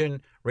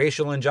election,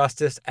 racial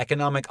injustice,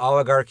 economic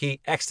oligarchy,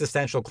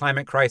 existential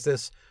climate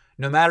crisis.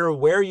 No matter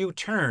where you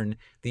turn,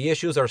 the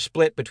issues are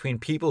split between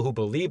people who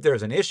believe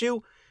there's an issue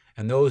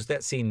and those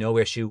that see no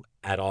issue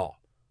at all.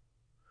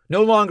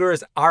 No longer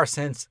is our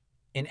sense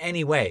in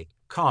any way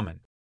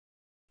common.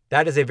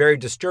 That is a very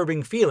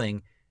disturbing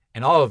feeling,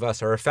 and all of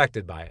us are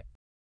affected by it.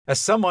 As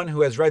someone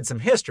who has read some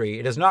history,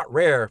 it is not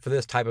rare for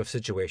this type of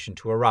situation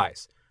to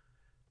arise.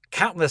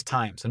 Countless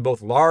times, in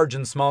both large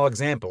and small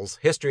examples,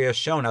 history has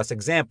shown us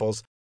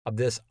examples of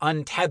this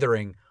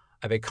untethering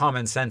of a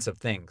common sense of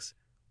things.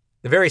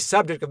 The very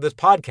subject of this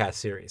podcast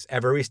series,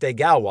 Evariste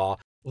Galois,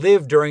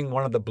 lived during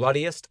one of the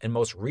bloodiest and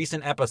most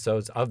recent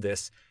episodes of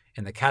this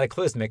in the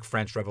cataclysmic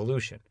French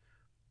Revolution.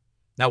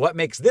 Now, what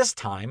makes this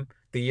time,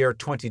 the year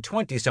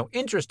 2020, so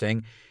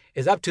interesting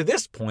is up to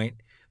this point,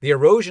 the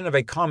erosion of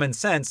a common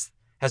sense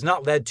has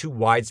not led to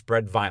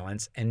widespread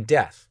violence and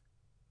death.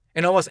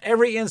 In almost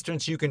every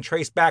instance you can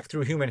trace back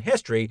through human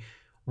history,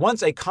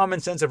 once a common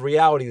sense of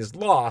reality is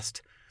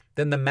lost,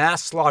 then the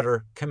mass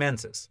slaughter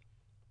commences.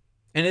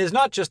 And it is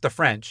not just the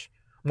French.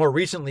 More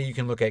recently, you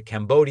can look at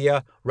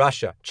Cambodia,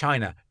 Russia,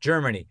 China,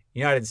 Germany,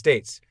 United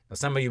States. Now,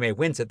 some of you may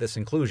wince at this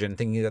inclusion,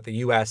 thinking that the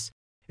U.S.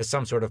 is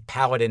some sort of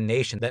paladin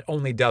nation that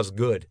only does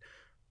good.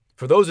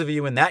 For those of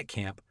you in that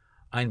camp,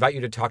 I invite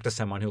you to talk to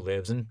someone who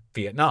lives in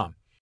Vietnam.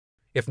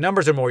 If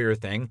numbers are more your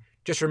thing,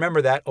 just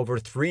remember that over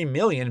 3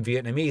 million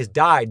Vietnamese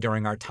died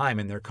during our time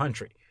in their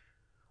country.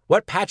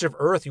 What patch of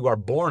earth you are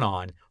born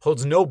on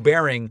holds no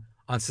bearing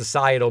on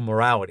societal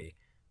morality.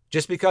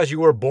 Just because you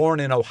were born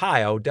in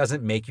Ohio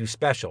doesn't make you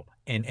special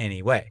in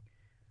any way.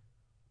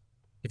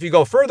 If you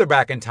go further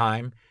back in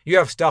time, you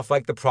have stuff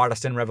like the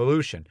Protestant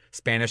Revolution,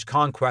 Spanish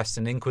conquests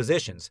and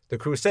inquisitions, the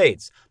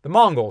Crusades, the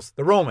Mongols,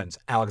 the Romans,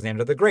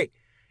 Alexander the Great,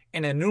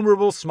 and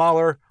innumerable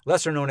smaller,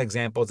 lesser-known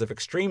examples of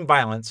extreme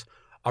violence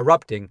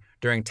erupting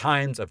during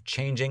times of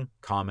changing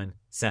common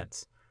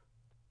sense.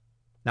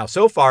 Now,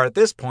 so far at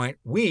this point,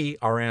 we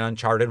are in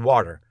uncharted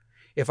water.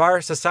 If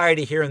our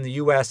society here in the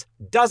U.S.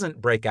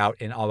 doesn't break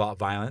out in all-out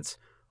violence,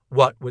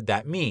 what would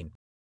that mean?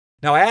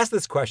 Now, I ask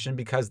this question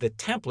because the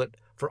template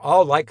for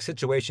all like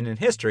situation in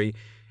history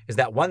is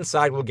that one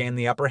side will gain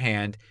the upper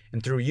hand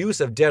and through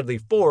use of deadly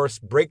force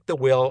break the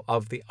will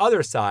of the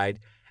other side,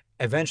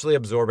 eventually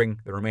absorbing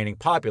the remaining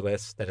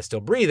populace that is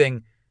still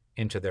breathing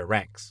into their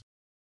ranks.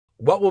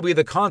 What will be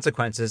the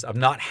consequences of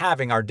not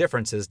having our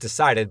differences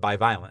decided by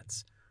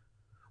violence?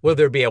 Will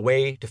there be a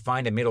way to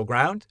find a middle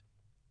ground?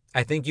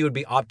 I think you would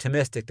be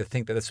optimistic to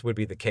think that this would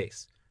be the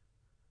case.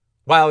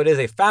 While it is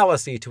a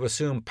fallacy to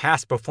assume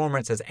past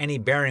performance has any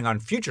bearing on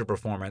future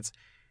performance,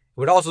 it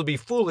would also be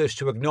foolish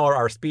to ignore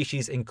our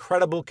species'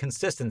 incredible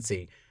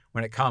consistency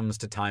when it comes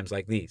to times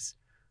like these.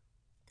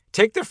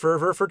 Take the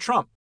fervor for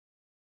Trump.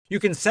 You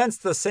can sense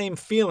the same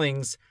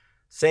feelings,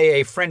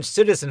 say, a French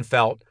citizen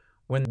felt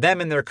when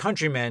them and their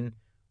countrymen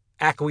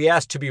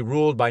acquiesced to be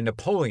ruled by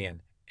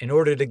Napoleon in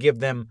order to give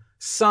them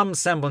some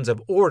semblance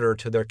of order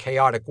to their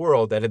chaotic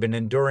world that had been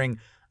enduring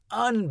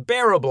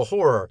unbearable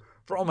horror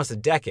for almost a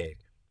decade.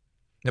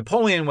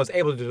 Napoleon was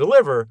able to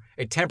deliver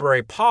a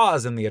temporary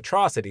pause in the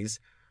atrocities,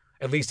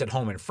 at least at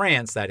home in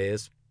France, that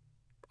is,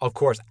 of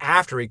course,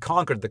 after he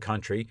conquered the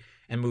country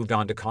and moved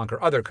on to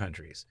conquer other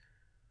countries.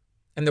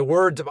 In the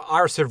words of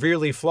our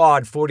severely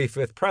flawed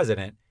 45th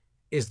president,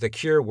 is the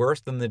cure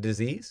worse than the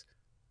disease?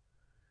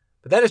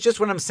 But that is just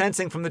what I'm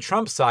sensing from the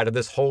Trump side of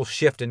this whole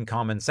shift in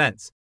common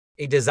sense.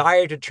 A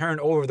desire to turn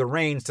over the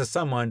reins to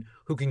someone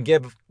who can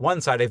give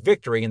one side a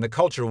victory in the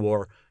culture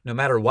war, no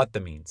matter what the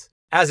means.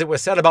 As it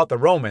was said about the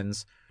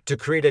Romans, to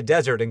create a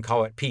desert and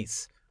call it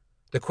peace.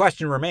 The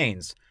question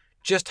remains,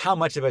 just how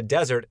much of a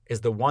desert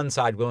is the one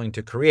side willing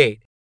to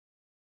create?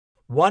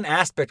 One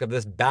aspect of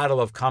this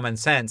battle of common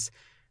sense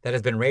that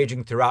has been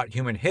raging throughout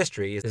human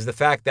history is the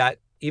fact that,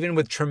 even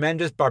with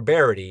tremendous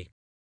barbarity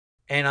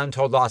and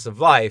untold loss of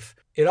life,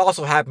 it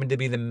also happened to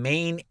be the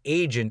main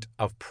agent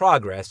of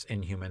progress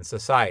in human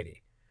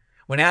society.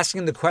 When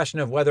asking the question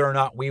of whether or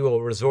not we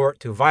will resort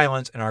to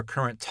violence in our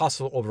current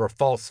tussle over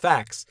false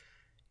facts,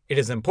 it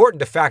is important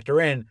to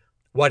factor in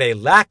what a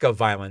lack of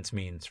violence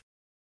means.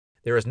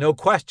 There is no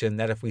question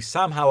that if we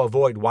somehow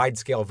avoid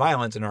wide-scale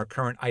violence in our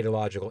current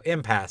ideological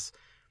impasse,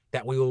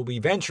 that we will be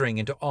venturing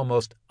into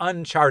almost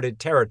uncharted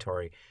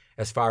territory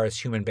as far as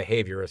human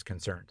behavior is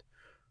concerned.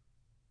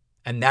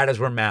 And that is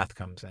where math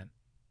comes in.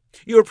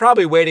 You were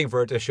probably waiting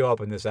for it to show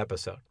up in this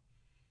episode.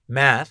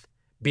 Math,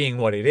 being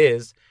what it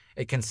is,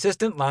 a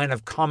consistent line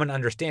of common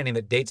understanding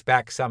that dates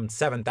back some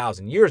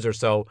 7,000 years or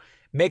so,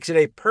 makes it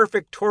a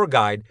perfect tour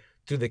guide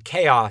through the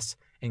chaos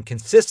and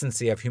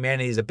consistency of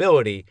humanity's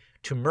ability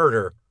to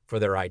murder for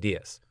their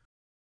ideas.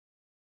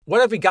 What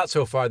have we got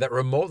so far that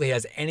remotely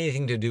has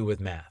anything to do with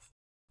math?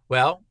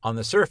 Well, on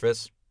the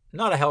surface,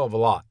 not a hell of a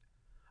lot.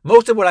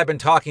 Most of what I've been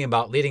talking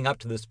about leading up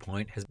to this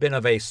point has been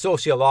of a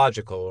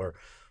sociological or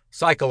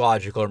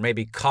psychological or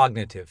maybe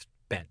cognitive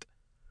bent.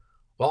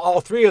 While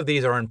all three of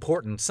these are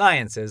important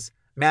sciences,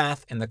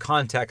 math, in the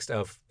context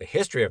of the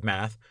history of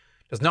math,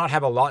 does not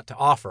have a lot to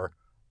offer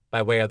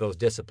by way of those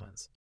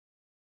disciplines.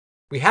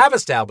 We have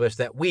established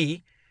that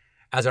we,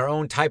 as our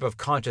own type of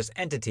conscious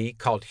entity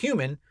called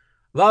human,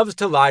 loves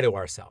to lie to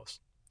ourselves.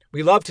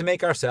 We love to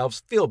make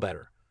ourselves feel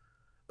better.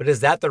 But is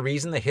that the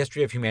reason the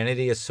history of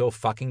humanity is so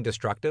fucking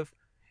destructive?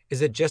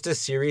 Is it just a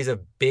series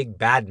of big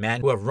bad men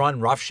who have run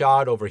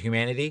roughshod over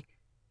humanity?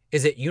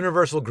 Is it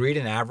universal greed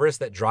and avarice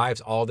that drives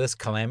all this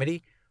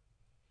calamity?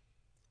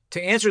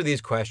 To answer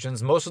these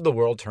questions, most of the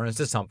world turns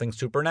to something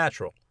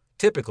supernatural,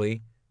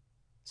 typically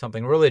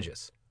something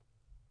religious.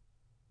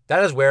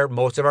 That is where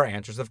most of our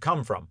answers have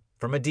come from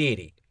a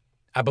deity,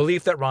 a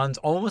belief that runs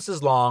almost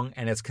as long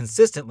and as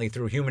consistently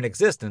through human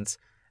existence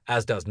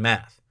as does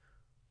math.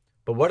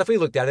 But what if we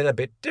looked at it a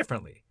bit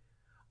differently?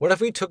 What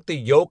if we took the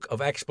yoke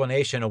of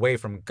explanation away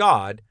from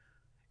God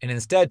and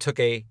instead took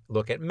a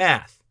look at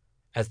math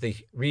as the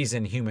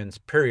reason humans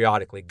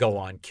periodically go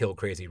on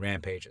kill-crazy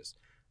rampages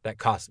that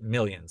cost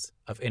millions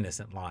of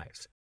innocent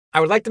lives? I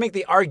would like to make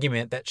the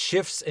argument that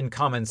shifts in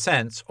common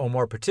sense, or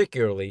more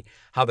particularly,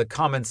 how the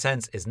common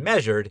sense is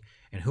measured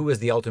and who is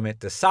the ultimate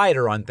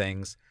decider on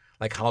things,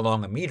 like how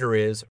long a meter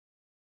is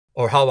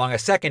or how long a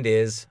second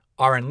is,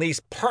 are at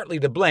least partly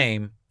to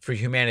blame for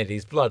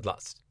humanity's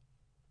bloodlust.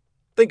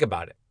 Think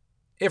about it.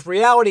 If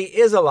reality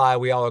is a lie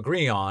we all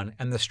agree on,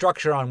 and the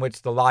structure on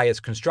which the lie is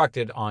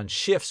constructed on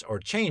shifts or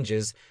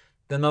changes,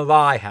 then the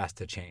lie has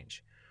to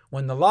change.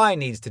 When the lie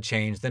needs to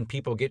change, then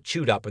people get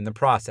chewed up in the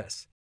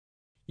process.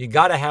 You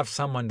gotta have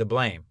someone to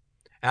blame.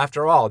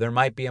 After all, there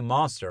might be a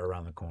monster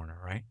around the corner,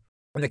 right?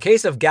 In the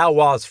case of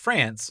Galois,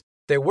 France,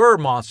 there were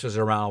monsters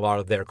around a lot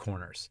of their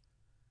corners.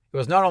 It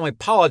was not only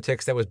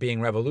politics that was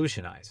being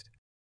revolutionized.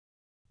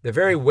 The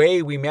very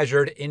way we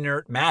measured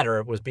inert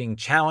matter was being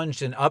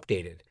challenged and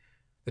updated.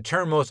 The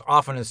term most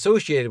often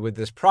associated with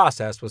this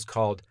process was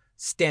called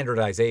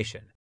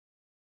standardization.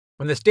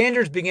 When the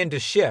standards begin to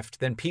shift,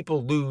 then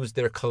people lose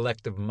their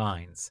collective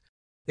minds.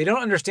 They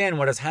don't understand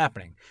what is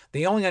happening.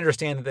 They only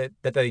understand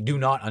that they do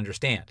not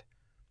understand.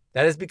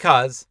 That is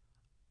because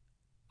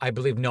I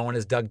believe no one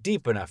has dug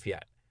deep enough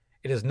yet.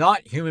 It is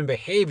not human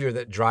behavior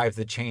that drives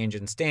the change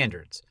in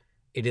standards.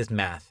 It is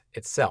math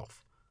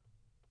itself.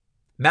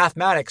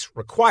 Mathematics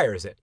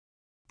requires it.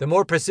 The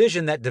more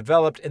precision that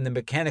developed in the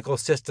mechanical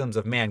systems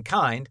of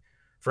mankind,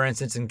 for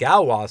instance in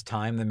Galois'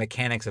 time, the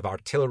mechanics of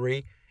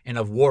artillery and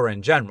of war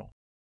in general.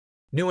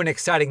 New and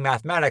exciting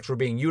mathematics were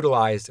being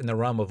utilized in the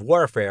realm of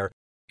warfare,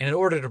 and in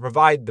order to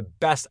provide the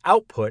best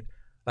output,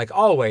 like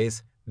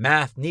always,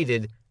 math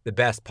needed the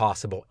best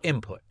possible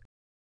input.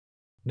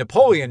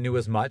 Napoleon knew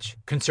as much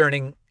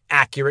concerning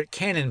accurate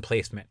cannon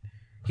placement.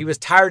 He was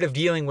tired of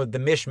dealing with the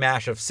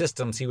mishmash of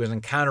systems he was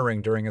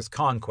encountering during his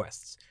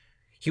conquests.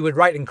 He would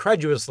write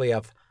incredulously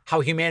of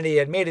how humanity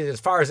had made it as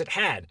far as it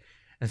had,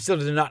 and still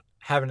did not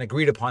have an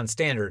agreed-upon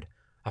standard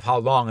of how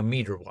long a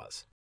meter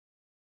was.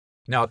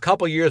 Now, a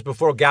couple years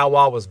before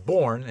Galois was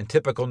born, in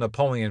typical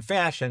Napoleon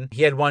fashion,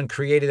 he had one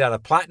created out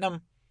of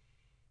platinum,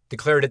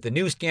 declared it the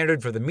new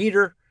standard for the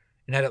meter,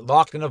 and had it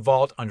locked in a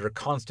vault under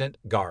constant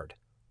guard.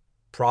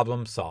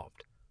 Problem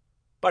solved.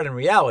 But in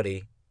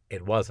reality,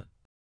 it wasn't.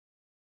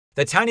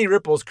 The tiny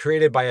ripples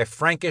created by a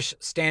Frankish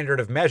standard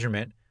of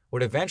measurement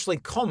would eventually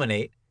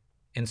culminate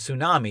in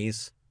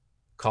tsunamis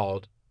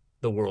called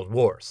the World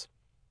Wars.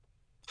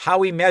 How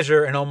we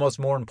measure, and almost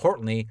more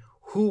importantly,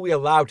 who we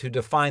allow to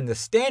define the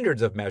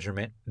standards of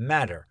measurement,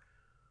 matter.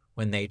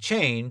 When they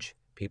change,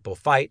 people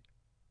fight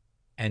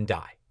and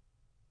die.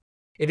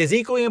 It is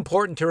equally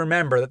important to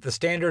remember that the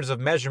standards of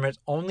measurement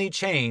only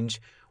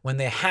change when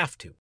they have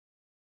to,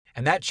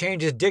 and that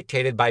change is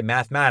dictated by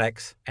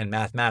mathematics and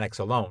mathematics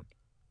alone.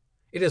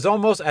 It is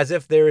almost as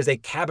if there is a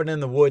cabin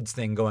in the woods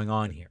thing going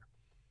on here.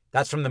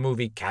 That's from the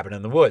movie Cabin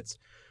in the Woods.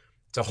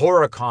 It's a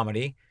horror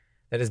comedy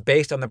that is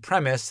based on the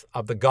premise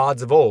of the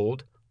gods of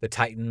old, the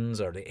Titans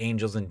or the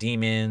angels and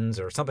demons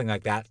or something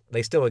like that.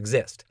 They still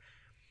exist.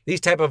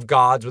 These type of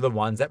gods were the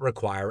ones that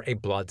require a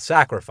blood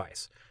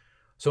sacrifice.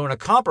 So in a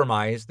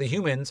compromise, the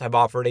humans have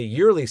offered a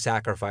yearly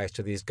sacrifice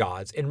to these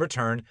gods in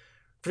return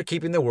for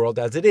keeping the world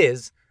as it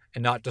is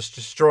and not just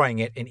destroying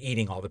it and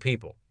eating all the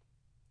people.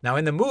 Now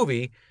in the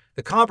movie,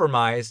 the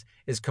compromise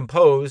is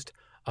composed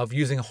of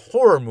using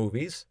horror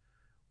movies,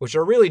 which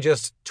are really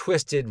just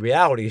twisted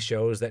reality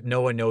shows that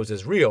no one knows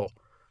is real.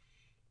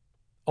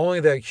 Only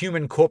the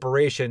human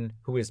corporation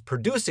who is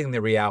producing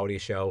the reality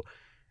show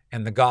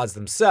and the gods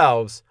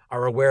themselves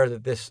are aware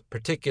that this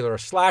particular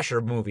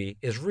slasher movie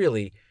is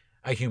really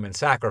a human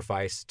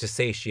sacrifice to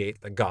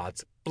satiate the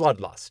gods'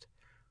 bloodlust.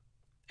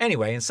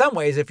 Anyway, in some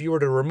ways, if you were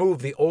to remove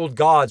the old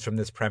gods from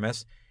this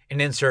premise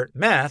and insert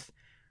math,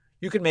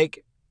 you could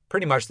make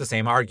pretty much the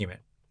same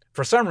argument.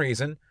 For some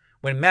reason,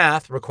 when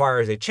math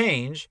requires a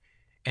change,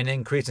 an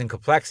increase in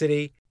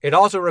complexity, it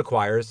also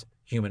requires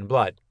human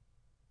blood.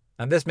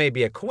 Now, this may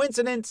be a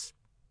coincidence,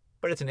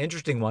 but it's an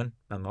interesting one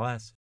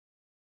nonetheless.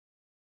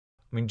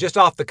 Just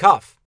off the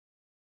cuff.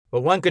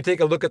 But one could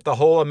take a look at the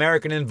whole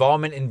American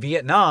involvement in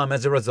Vietnam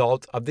as a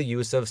result of the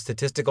use of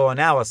statistical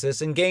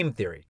analysis and game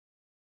theory.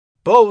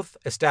 Both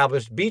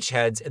established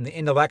beachheads in the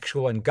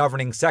intellectual and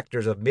governing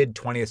sectors of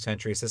mid-20th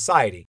century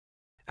society,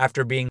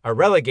 after being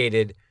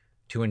relegated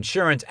to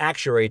insurance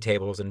actuary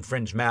tables and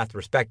fringe math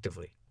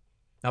respectively.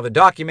 Now, the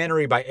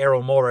documentary by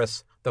Errol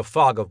Morris, The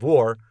Fog of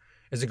War,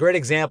 is a great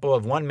example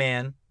of one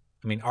man,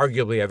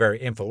 arguably a very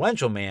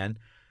influential man,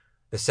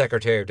 the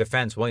Secretary of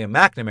Defense William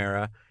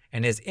McNamara,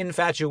 and his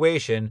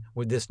infatuation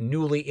with this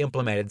newly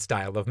implemented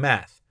style of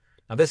math.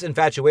 Now, this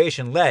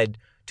infatuation led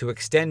to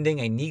extending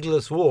a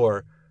needless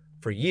war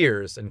for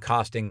years and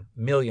costing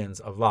millions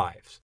of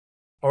lives.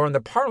 Or in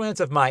the parlance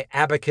of my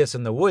abacus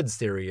in the woods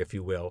theory, if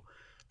you will,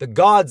 the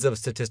gods of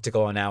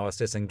statistical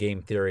analysis and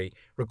game theory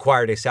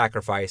required a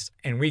sacrifice,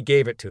 and we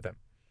gave it to them.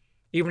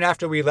 Even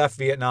after we left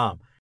Vietnam,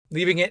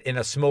 leaving it in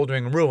a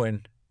smoldering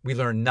ruin, we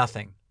learned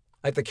nothing.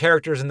 Like the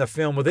characters in the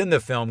film within the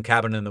film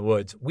Cabin in the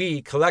Woods,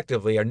 we,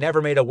 collectively, are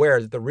never made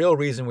aware that the real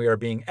reason we are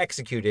being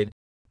executed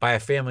by a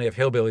family of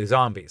hillbilly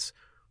zombies.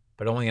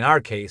 But only in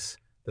our case,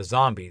 the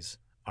zombies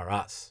are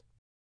us.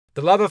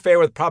 The love affair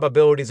with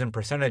probabilities and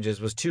percentages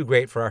was too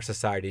great for our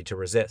society to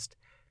resist.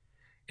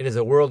 It is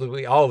a world that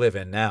we all live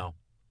in now.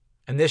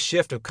 And this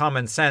shift of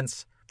common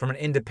sense from an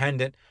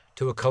independent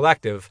to a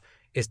collective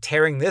is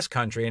tearing this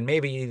country and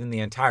maybe even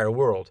the entire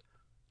world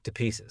to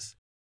pieces.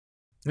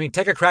 I mean,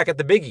 take a crack at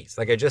the biggies,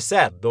 like I just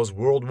said, those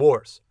world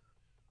wars.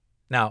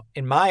 Now,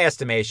 in my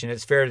estimation,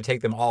 it's fair to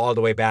take them all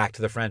the way back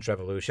to the French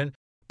Revolution,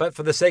 but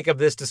for the sake of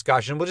this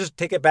discussion, we'll just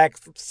take it back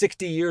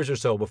 60 years or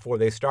so before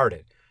they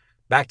started,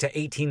 back to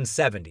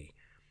 1870.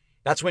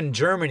 That's when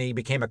Germany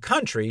became a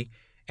country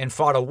and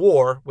fought a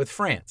war with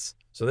France.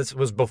 So this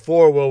was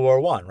before World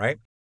War I, right?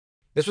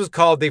 This was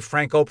called the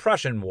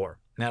Franco-Prussian War.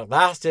 Now, it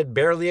lasted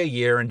barely a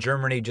year, and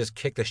Germany just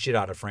kicked the shit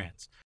out of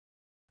France.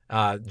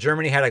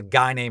 Germany had a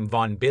guy named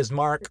von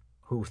Bismarck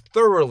who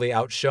thoroughly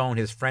outshone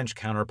his French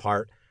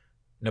counterpart,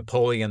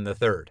 Napoleon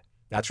III.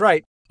 That's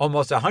right,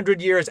 almost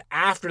 100 years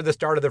after the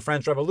start of the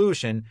French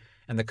Revolution,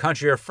 and the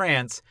country of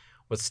France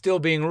was still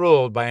being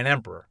ruled by an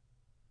emperor.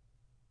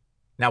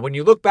 Now, when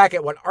you look back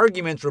at what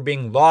arguments were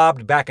being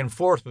lobbed back and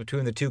forth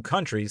between the two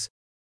countries,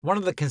 one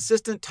of the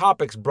consistent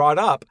topics brought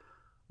up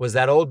was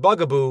that old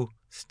bugaboo,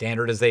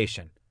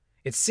 standardization.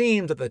 It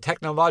seemed that the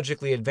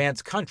technologically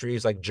advanced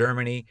countries like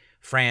Germany,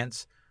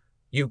 France,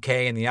 UK,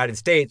 and the United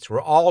States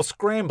were all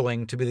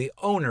scrambling to be the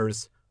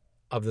owners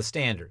of the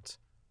standards.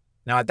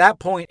 Now, at that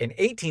point in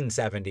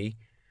 1870,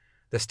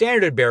 the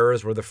standard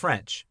bearers were the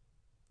French.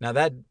 Now,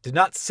 that did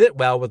not sit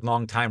well with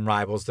longtime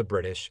rivals, the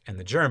British and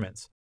the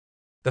Germans.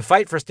 The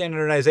fight for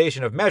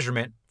standardization of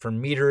measurement,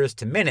 from meters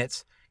to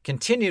minutes,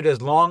 continued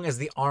as long as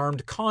the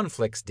armed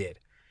conflicts did.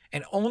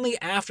 And only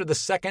after the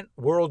Second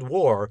World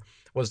War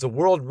was the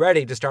world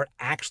ready to start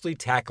actually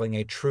tackling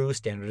a true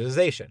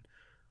standardization.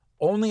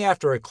 Only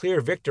after a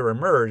clear victor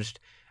emerged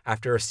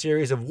after a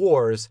series of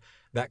wars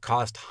that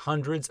cost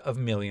hundreds of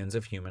millions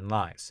of human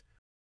lives.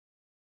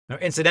 Now,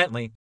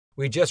 incidentally,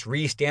 we just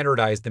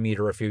re-standardized the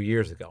meter a few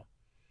years ago.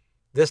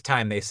 This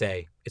time they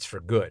say it's for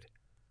good.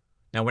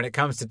 Now, when it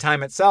comes to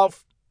time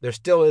itself, there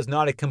still is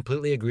not a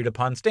completely agreed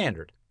upon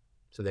standard.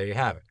 So there you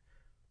have it.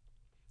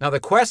 Now, the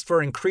quest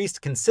for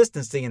increased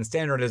consistency and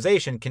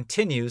standardization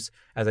continues,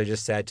 as I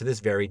just said, to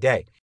this very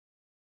day.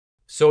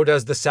 So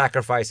does the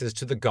sacrifices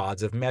to the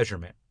gods of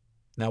measurement.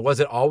 Now, was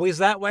it always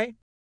that way?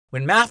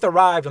 When math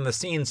arrived on the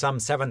scene some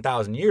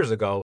 7,000 years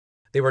ago,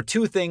 there were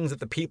two things that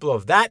the people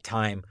of that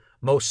time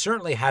most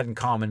certainly had in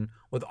common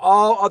with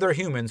all other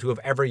humans who have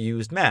ever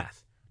used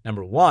math.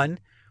 Number one,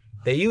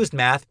 they used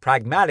math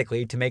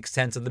pragmatically to make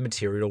sense of the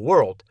material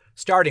world,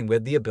 starting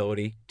with the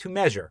ability to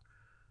measure.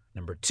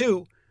 Number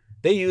two,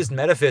 they used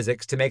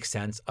metaphysics to make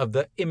sense of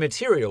the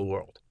immaterial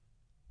world.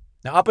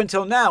 Now, up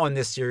until now in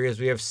this series,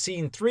 we have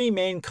seen three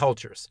main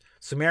cultures: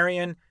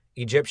 Sumerian,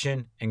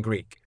 Egyptian, and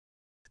Greek.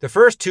 The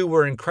first two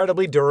were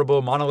incredibly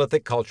durable,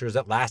 monolithic cultures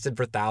that lasted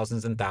for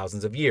thousands and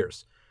thousands of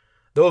years.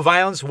 Though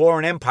violence, war,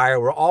 and empire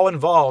were all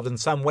involved in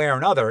some way or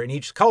another in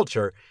each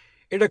culture,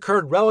 it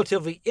occurred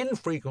relatively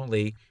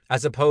infrequently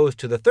as opposed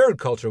to the third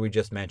culture we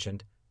just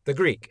mentioned, the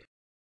Greek.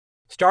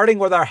 Starting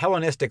with our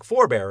Hellenistic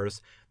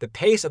forebears, the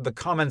pace of the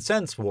common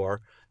sense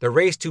war, the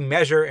race to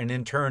measure and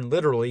in turn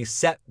literally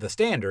set the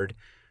standard,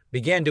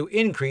 began to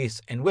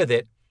increase, and with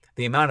it,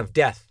 the amount of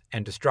death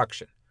and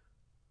destruction.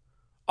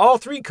 All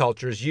three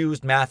cultures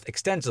used math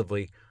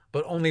extensively,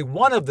 but only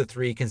one of the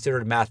three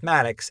considered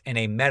mathematics in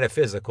a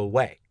metaphysical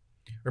way.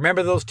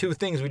 Remember those two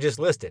things we just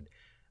listed.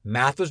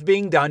 Math was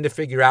being done to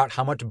figure out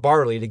how much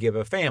barley to give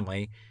a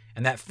family,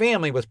 and that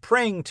family was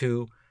praying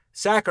to,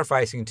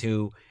 sacrificing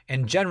to,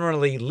 and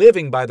generally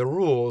living by the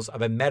rules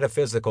of a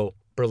metaphysical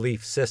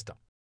belief system.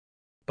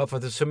 But for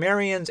the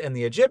Sumerians and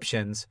the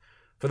Egyptians,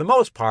 for the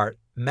most part,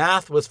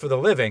 math was for the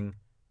living,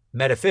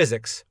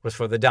 metaphysics was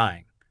for the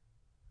dying.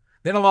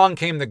 Then along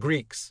came the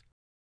Greeks.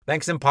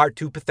 Thanks in part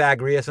to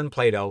Pythagoras and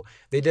Plato,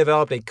 they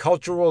developed a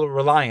cultural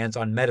reliance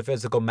on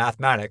metaphysical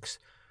mathematics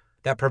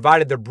that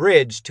provided the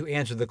bridge to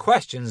answer the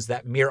questions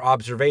that mere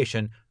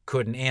observation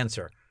couldn't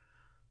answer.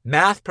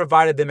 Math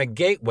provided them a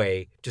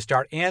gateway to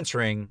start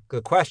answering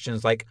the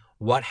questions like,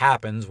 what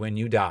happens when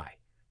you die?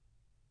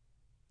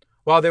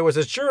 While there was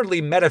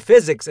assuredly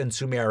metaphysics in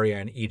Sumeria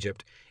and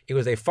Egypt, it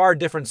was a far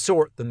different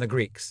sort than the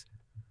Greeks.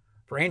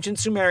 For ancient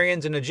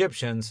Sumerians and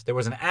Egyptians, there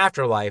was an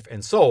afterlife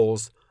and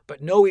souls,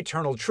 but no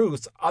eternal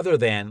truths other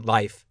than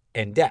life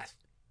and death,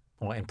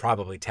 and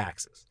probably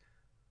taxes.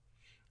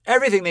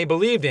 Everything they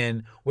believed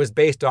in was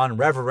based on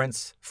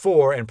reverence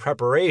for and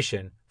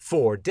preparation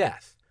for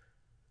death.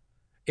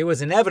 It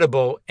was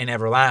inevitable and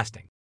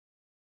everlasting.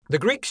 The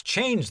Greeks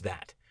changed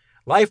that.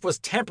 Life was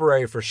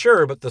temporary for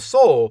sure, but the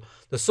soul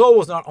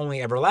was not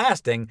only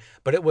everlasting,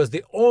 but it was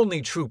the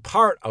only true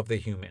part of the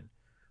human.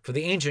 For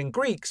the ancient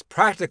Greeks,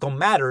 practical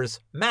matters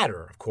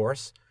matter, of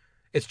course.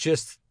 It's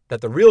just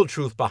that the real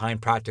truth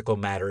behind practical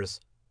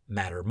matters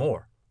matter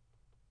more.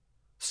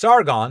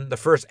 Sargon, the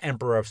first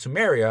emperor of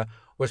Sumeria,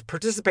 was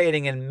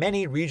participating in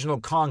many regional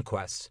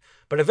conquests,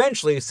 but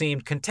eventually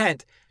seemed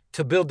content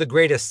to build the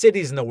greatest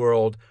cities in the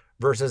world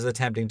versus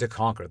attempting to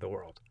conquer the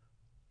world.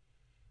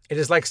 It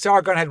is like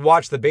Sargon had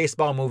watched the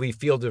baseball movie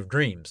Field of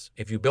Dreams.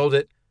 If you build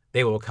it,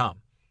 they will come.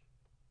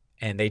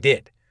 And they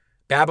did.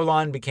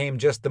 Babylon became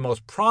just the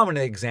most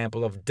prominent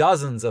example of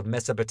dozens of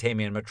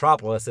Mesopotamian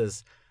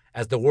metropolises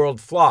as the world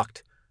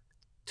flocked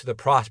to the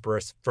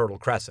prosperous Fertile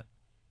Crescent.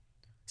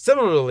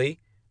 Similarly,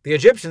 the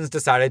Egyptians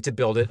decided to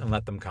build it and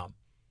let them come.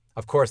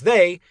 Of course,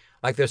 they,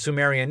 like their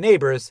Sumerian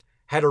neighbors,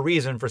 had a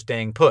reason for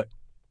staying put: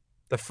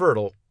 the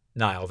fertile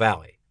Nile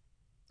Valley.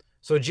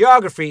 So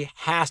geography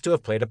has to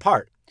have played a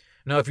part.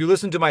 Now, if you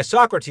listen to my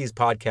Socrates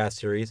podcast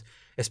series,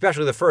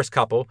 especially the first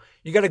couple,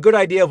 you get a good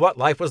idea of what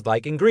life was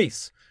like in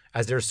Greece,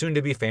 as their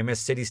soon-to-be famous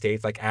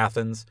city-states like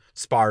Athens,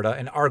 Sparta,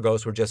 and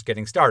Argos were just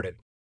getting started.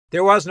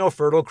 There was no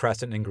Fertile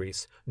Crescent in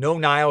Greece, no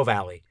Nile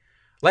Valley.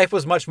 Life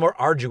was much more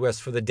arduous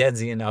for the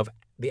Denzian of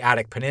the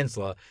Attic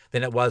Peninsula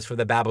than it was for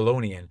the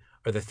Babylonian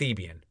or the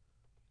Theban.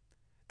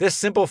 This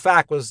simple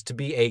fact was to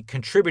be a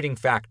contributing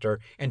factor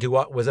into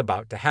what was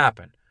about to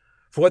happen.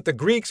 For what the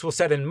Greeks will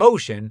set in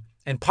motion,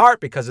 in part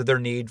because of their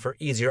need for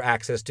easier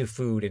access to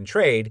food and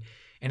trade,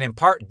 and in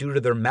part due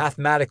to their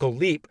mathematical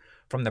leap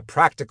from the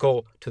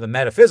practical to the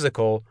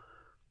metaphysical,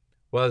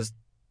 was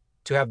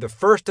to have the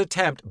first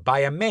attempt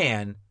by a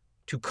man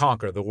to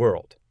conquer the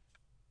world.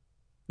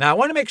 Now, I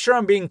want to make sure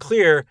I'm being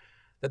clear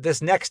that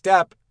this next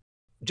step,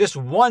 just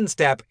one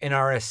step in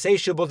our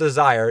insatiable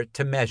desire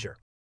to measure.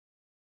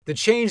 The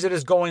change that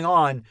is going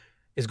on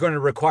is going to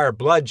require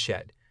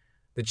bloodshed.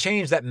 The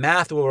change that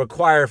math will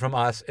require from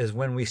us is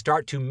when we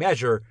start to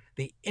measure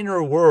the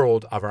inner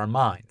world of our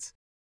minds.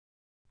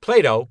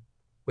 Plato,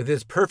 with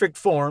his perfect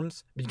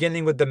forms,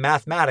 beginning with the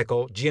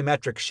mathematical,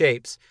 geometric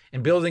shapes,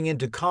 and building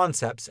into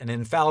concepts and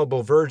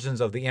infallible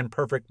versions of the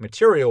imperfect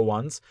material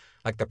ones,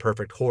 like the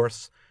perfect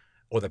horse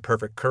or the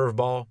perfect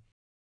curveball,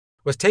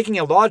 was taking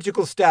a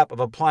logical step of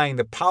applying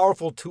the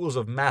powerful tools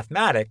of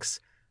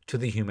mathematics to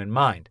the human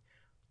mind.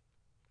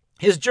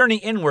 His journey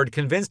inward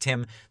convinced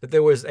him that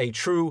there was a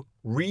true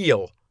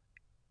real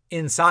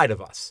inside of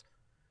us.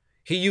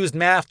 He used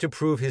math to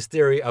prove his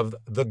theory of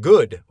the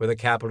good with a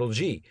capital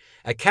G,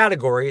 a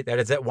category that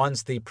is at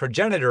once the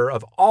progenitor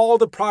of all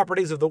the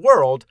properties of the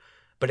world,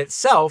 but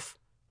itself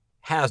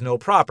has no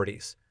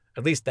properties,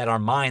 at least that our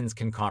minds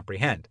can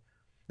comprehend.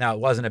 Now, it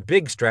wasn't a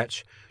big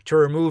stretch to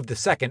remove the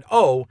second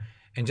O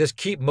and just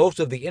keep most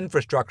of the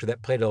infrastructure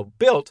that Plato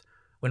built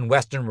when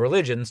Western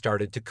religion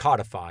started to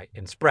codify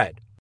and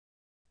spread.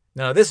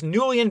 Now, this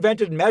newly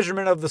invented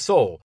measurement of the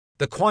soul,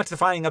 the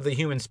quantifying of the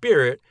human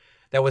spirit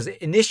that was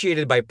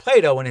initiated by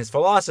Plato and his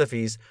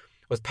philosophies,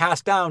 was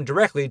passed down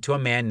directly to a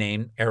man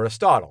named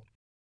Aristotle.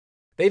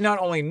 They not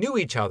only knew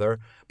each other,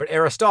 but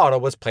Aristotle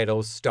was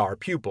Plato's star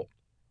pupil,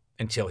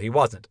 until he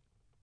wasn't.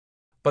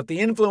 But the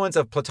influence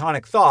of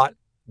Platonic thought,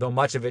 though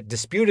much of it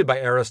disputed by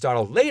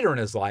Aristotle later in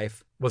his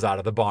life, was out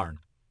of the barn.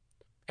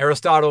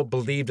 Aristotle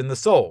believed in the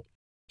soul.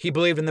 He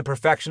believed in the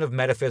perfection of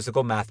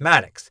metaphysical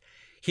mathematics.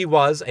 He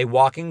was a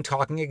walking,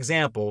 talking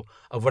example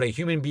of what a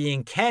human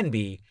being can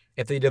be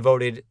if they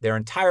devoted their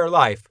entire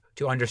life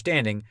to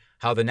understanding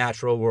how the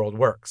natural world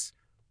works.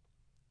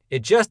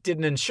 It just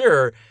didn't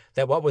ensure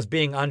that what was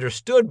being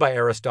understood by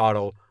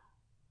Aristotle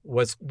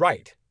was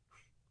right.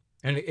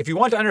 And if you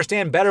want to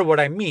understand better what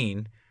I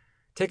mean,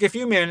 take a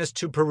few minutes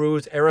to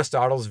peruse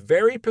Aristotle's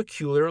very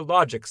peculiar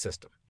logic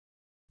system.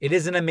 It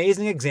is an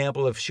amazing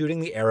example of shooting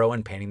the arrow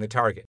and painting the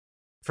target.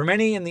 For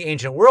many in the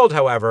ancient world,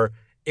 however,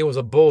 it was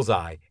a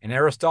bullseye, and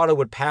Aristotle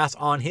would pass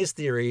on his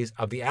theories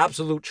of the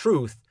absolute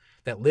truth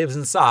that lives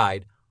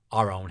inside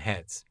our own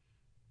heads.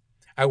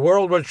 A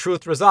world where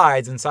truth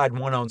resides inside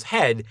one's own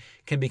head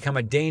can become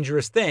a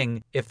dangerous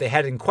thing if the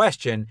head in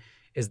question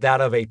is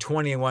that of a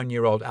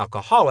 21-year-old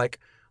alcoholic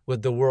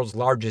with the world's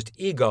largest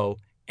ego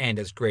and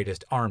its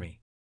greatest army.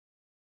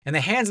 In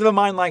the hands of a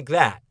mind like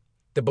that,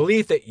 the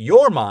belief that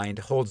your mind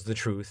holds the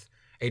truth,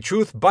 a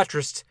truth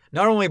buttressed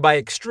not only by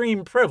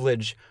extreme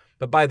privilege,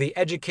 but by the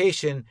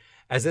education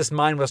as this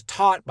mind was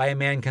taught by a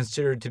man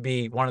considered to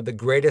be one of the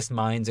greatest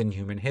minds in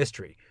human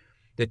history.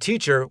 The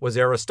teacher was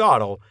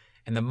Aristotle,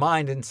 and the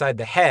mind inside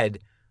the head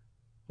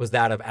was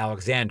that of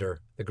Alexander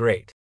the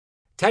Great.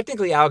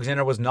 Technically,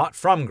 Alexander was not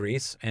from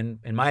Greece, and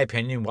in my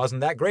opinion,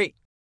 wasn't that great.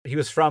 He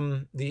was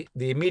from the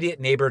immediate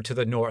neighbor to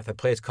the north, a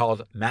place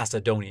called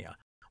Macedonia,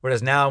 what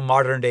is now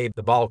modern-day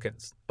the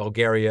Balkans,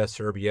 Bulgaria,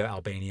 Serbia,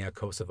 Albania,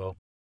 Kosovo.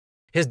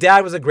 His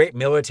dad was a great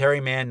military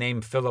man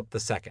named Philip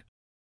II,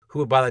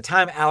 who by the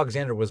time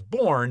Alexander was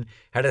born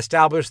had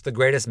established the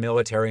greatest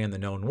military in the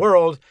known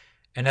world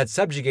and had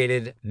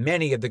subjugated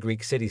many of the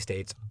Greek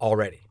city-states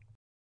already.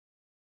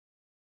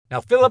 Now,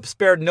 Philip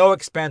spared no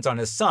expense on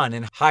his son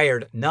and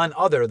hired none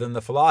other than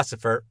the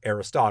philosopher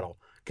Aristotle,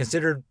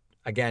 considered,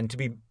 again, to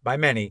be by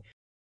many,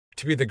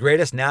 to be the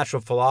greatest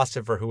natural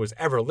philosopher who has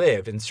ever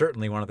lived and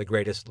certainly one of the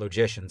greatest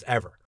logicians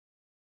ever.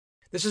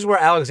 This is where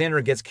Alexander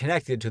gets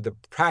connected to the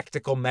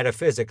practical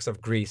metaphysics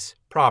of Greece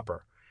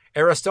proper.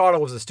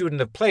 Aristotle was a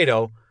student of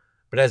Plato,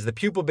 but as the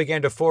pupil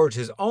began to forge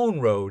his own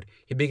road,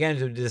 he began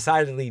to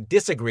decidedly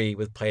disagree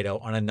with Plato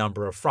on a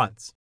number of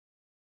fronts.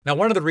 Now,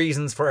 one of the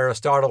reasons for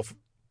Aristotle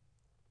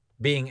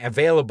being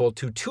available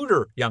to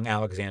tutor young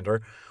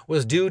Alexander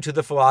was due to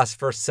the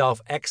philosopher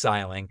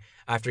self-exiling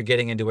after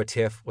getting into a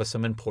tiff with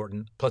some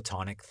important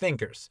Platonic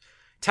thinkers.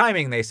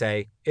 Timing, they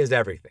say, is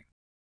everything.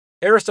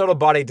 Aristotle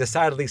brought a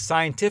decidedly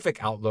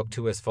scientific outlook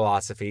to his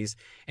philosophies,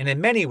 and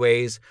in many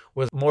ways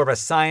was more of a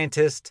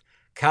scientist,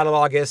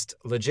 catalogist,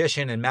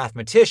 logician, and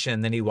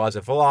mathematician than he was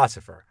a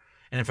philosopher.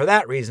 And for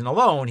that reason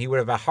alone, he would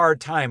have a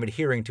hard time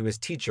adhering to his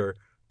teacher,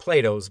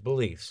 Plato's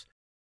beliefs.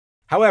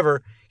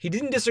 However, he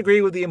didn't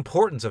disagree with the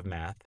importance of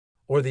math,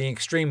 or the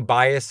extreme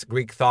bias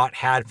Greek thought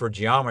had for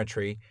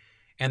geometry,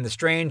 and the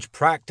strange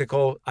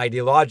practical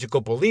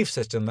ideological belief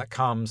system that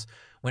comes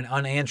when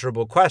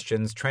unanswerable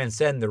questions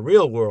transcend the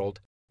real world,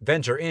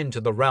 venture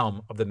into the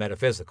realm of the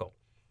metaphysical.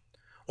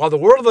 While the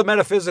world of the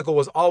metaphysical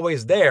was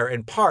always there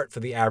in part for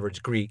the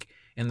average Greek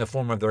in the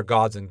form of their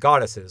gods and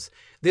goddesses,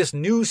 this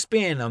new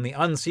spin on the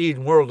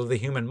unseen world of the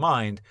human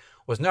mind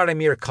was not a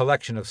mere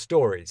collection of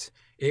stories.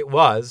 It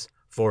was,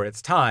 for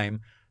its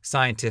time,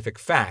 scientific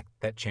fact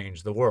that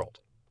changed the world.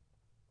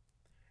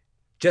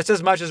 Just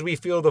as much as we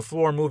feel the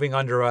floor moving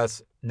under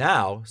us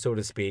now, so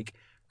to speak,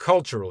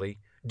 culturally,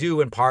 due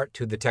in part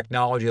to the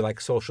technology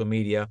like social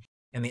media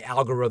and the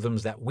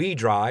algorithms that we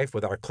drive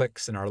with our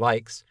clicks and our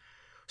likes,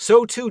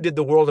 so too did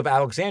the world of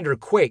Alexander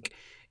quake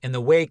in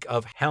the wake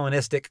of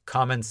Hellenistic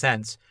common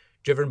sense,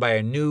 driven by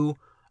a new,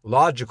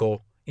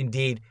 logical,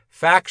 indeed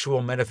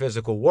factual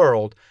metaphysical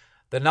world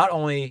that not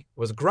only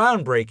was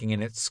groundbreaking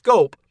in its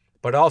scope,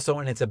 but also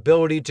in its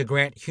ability to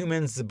grant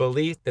humans the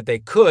belief that they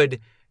could,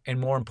 and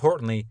more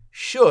importantly,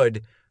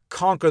 should,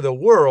 conquer the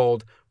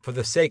world for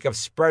the sake of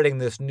spreading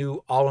this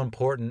new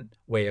all-important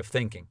way of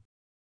thinking,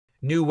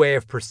 new way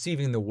of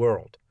perceiving the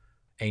world,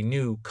 a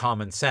new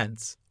common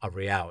sense of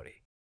reality.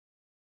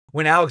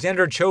 When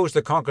Alexander chose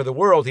to conquer the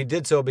world, he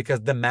did so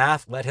because the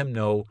math let him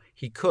know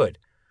he could.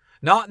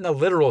 Not in the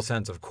literal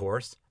sense, of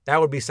course.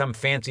 That would be some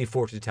fancy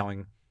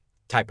fortune-telling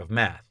type of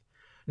math.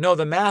 No,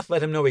 the math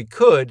let him know he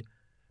could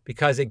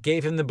because it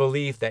gave him the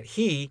belief that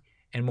he,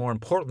 and more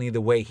importantly,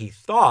 the way he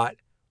thought,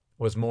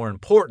 was more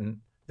important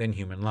than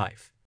human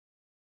life.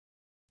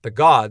 The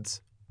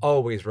gods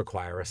always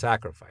require a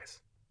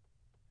sacrifice.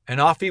 And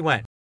off he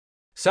went,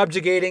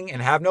 subjugating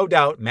and, have no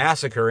doubt,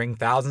 massacring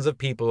thousands of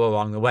people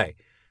along the way,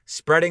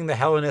 spreading the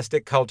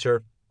Hellenistic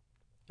culture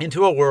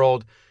into a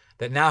world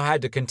that now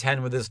had to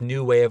contend with this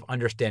new way of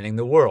understanding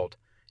the world,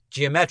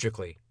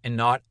 geometrically and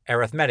not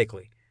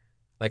arithmetically.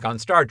 Like on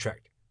Star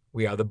Trek,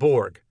 we are the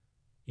Borg.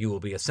 You will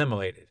be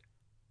assimilated.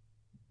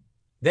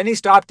 Then he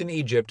stopped in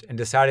Egypt and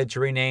decided to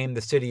rename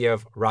the city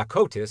of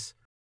Rakotis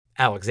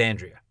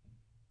Alexandria.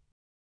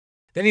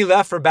 Then he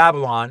left for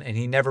Babylon and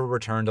he never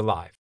returned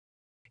alive.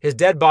 His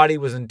dead body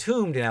was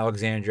entombed in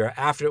Alexandria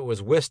after it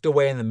was whisked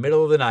away in the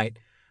middle of the night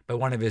by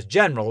one of his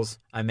generals,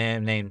 a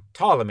man named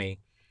Ptolemy,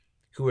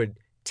 who would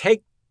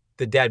take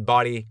the dead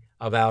body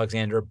of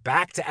Alexander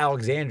back to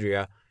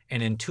Alexandria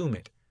and entomb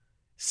it,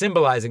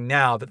 symbolizing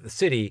now that the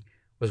city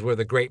was where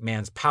the great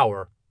man's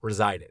power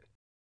resided.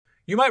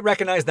 You might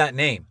recognize that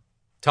name,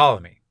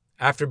 Ptolemy.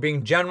 After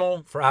being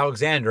general for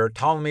Alexander,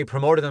 Ptolemy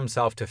promoted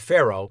himself to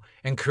pharaoh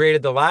and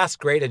created the last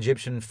great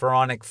Egyptian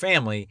pharaonic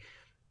family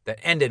that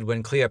ended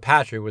when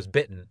Cleopatra was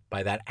bitten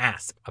by that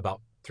asp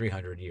about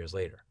 300 years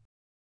later.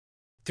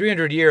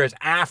 300 years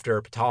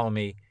after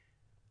Ptolemy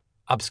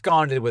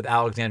absconded with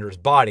Alexander's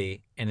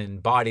body and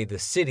embodied the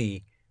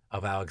city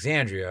of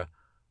Alexandria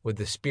with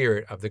the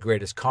spirit of the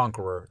greatest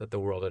conqueror that the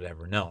world had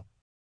ever known.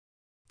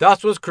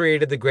 Thus was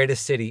created the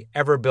greatest city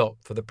ever built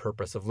for the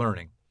purpose of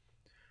learning.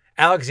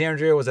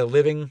 Alexandria was a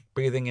living,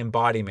 breathing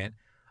embodiment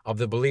of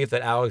the belief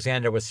that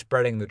Alexander was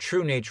spreading the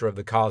true nature of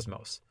the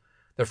cosmos,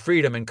 the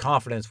freedom and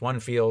confidence one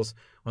feels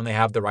when they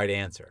have the right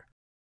answer.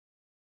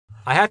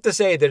 I have to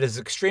say that it is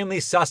extremely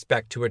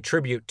suspect to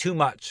attribute too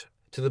much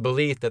to the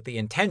belief that the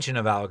intention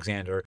of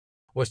Alexander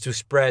was to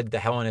spread the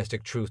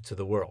Hellenistic truth to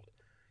the world.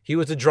 He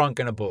was a drunk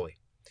and a bully.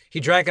 He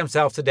drank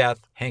himself to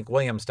death, Hank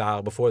Williams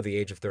style, before the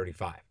age of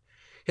 35.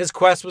 His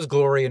quest was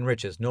glory and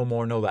riches, no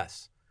more, no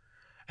less.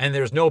 And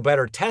there's no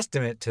better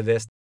testament to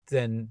this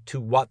than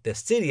to what the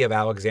city of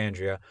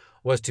Alexandria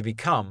was to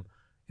become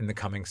in the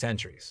coming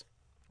centuries.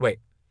 Wait,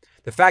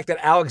 the fact that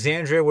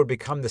Alexandria would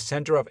become the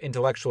center of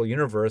intellectual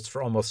universe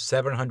for almost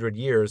 700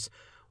 years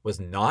was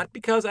not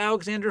because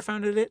Alexander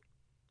founded it?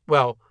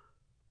 Well,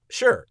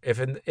 sure,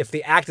 if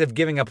the act of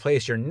giving a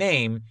place your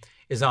name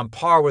is on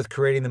par with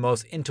creating the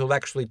most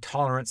intellectually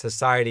tolerant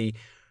society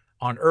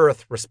on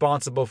earth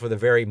responsible for the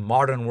very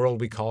modern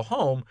world we call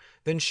home,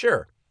 then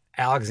sure,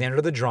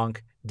 Alexander the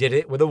Drunk did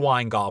it with a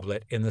wine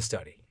goblet in the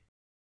study.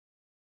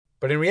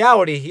 But in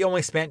reality, he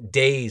only spent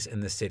days in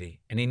the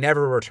city, and he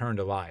never returned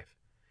alive.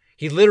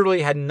 He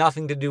literally had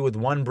nothing to do with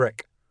one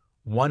brick,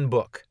 one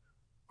book,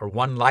 or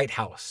one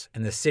lighthouse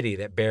in the city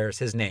that bears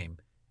his name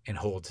and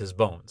holds his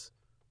bones.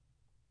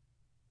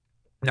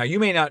 Now, you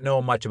may not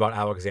know much about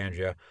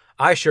Alexandria.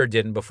 I sure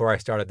didn't before I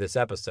started this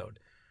episode.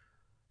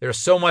 There's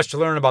so much to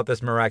learn about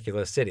this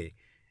miraculous city.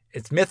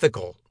 It's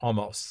mythical,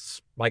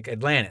 almost, like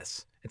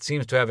Atlantis. It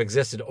seems to have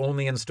existed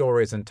only in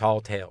stories and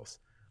tall tales.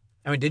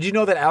 I mean, did you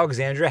know that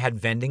Alexandria had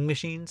vending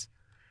machines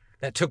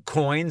that took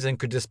coins and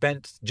could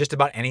dispense just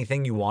about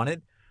anything you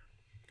wanted?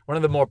 One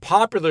of the more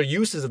popular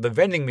uses of the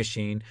vending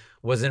machine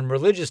was in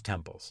religious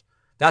temples.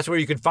 That's where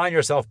you could find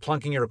yourself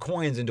plunking your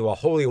coins into a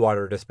holy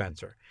water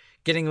dispenser,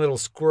 getting a little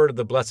squirt of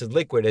the blessed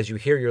liquid as you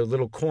hear your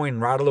little coin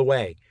rattle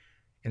away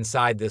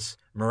inside this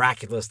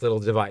miraculous little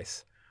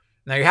device.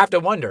 Now you have to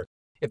wonder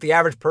if the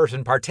average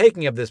person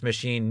partaking of this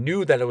machine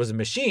knew that it was a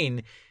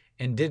machine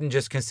and didn't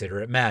just consider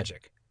it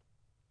magic.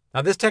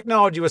 Now this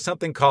technology was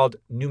something called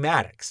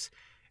pneumatics,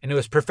 and it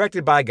was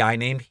perfected by a guy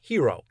named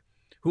Hero,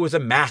 who was a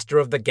master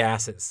of the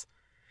gases.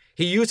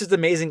 He used his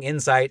amazing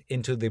insight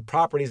into the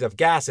properties of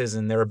gases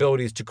and their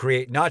abilities to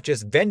create not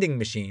just vending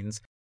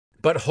machines,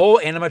 but whole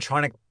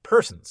animatronic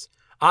persons,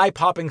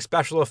 eye-popping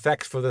special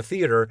effects for the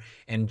theater,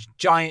 and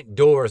giant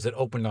doors that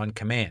opened on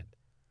command.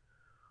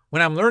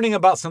 When I'm learning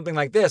about something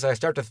like this, I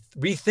start to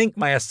rethink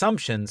my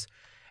assumptions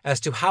as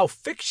to how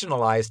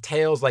fictionalized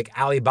tales like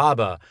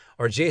Alibaba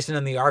or Jason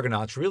and the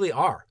Argonauts really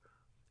are.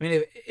 I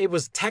mean, it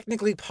was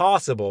technically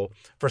possible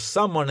for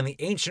someone in the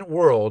ancient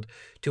world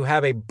to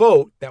have a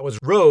boat that was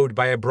rowed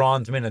by a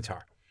bronze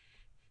minotaur.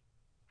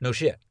 No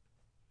shit.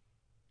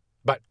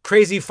 But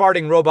crazy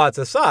farting robots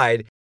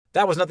aside,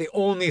 that was not the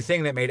only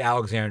thing that made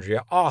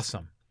Alexandria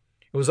awesome.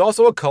 It was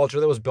also a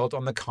culture that was built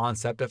on the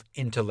concept of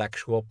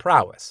intellectual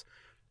prowess.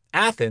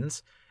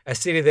 Athens, a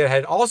city that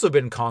had also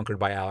been conquered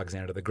by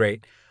Alexander the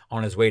Great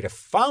on his way to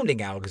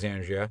founding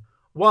Alexandria,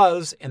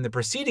 was, in the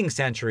preceding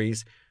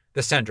centuries,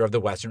 the center of the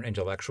Western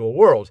intellectual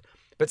world,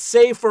 but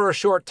save for a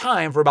short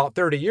time, for about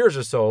 30 years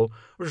or so,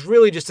 was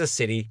really just a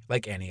city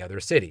like any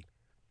other city.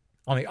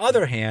 On the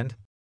other hand,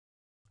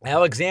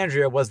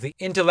 Alexandria was the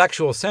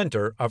intellectual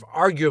center of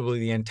arguably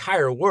the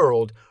entire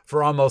world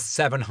for almost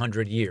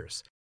 700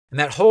 years. And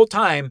that whole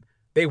time,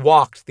 they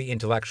walked the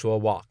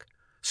intellectual walk.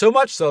 So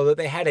much so that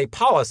they had a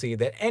policy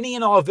that any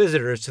and all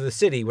visitors to the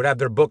city would have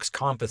their books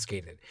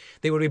confiscated.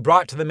 They would be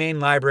brought to the main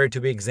library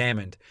to be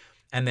examined,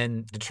 and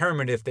then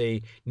determined if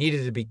they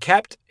needed to be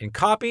kept and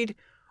copied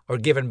or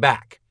given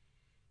back.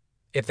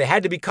 If they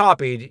had to be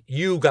copied,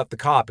 you got the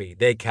copy,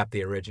 they kept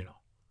the original.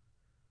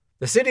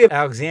 The city of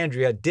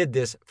Alexandria did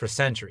this for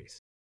centuries.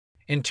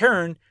 In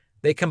turn,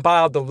 they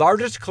compiled the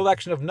largest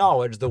collection of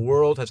knowledge the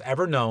world has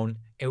ever known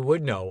and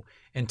would know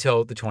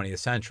until the 20th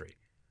century.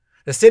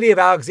 The city of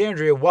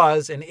Alexandria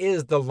was and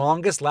is the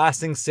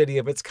longest-lasting city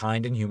of its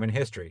kind in human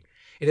history.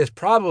 It is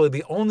probably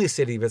the only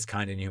city of its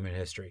kind in human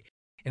history.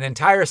 An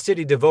entire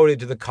city devoted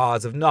to the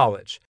cause of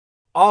knowledge.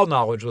 All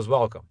knowledge was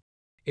welcome.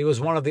 It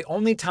was one of the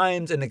only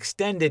times in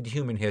extended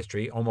human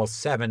history, almost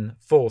 7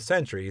 full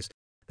centuries,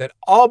 that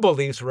all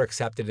beliefs were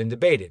accepted and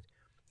debated.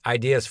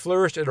 Ideas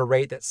flourished at a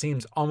rate that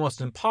seems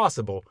almost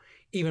impossible,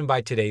 even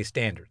by today's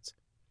standards.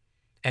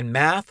 And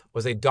math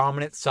was a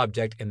dominant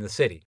subject in the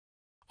city.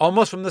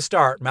 Almost from the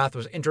start, math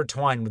was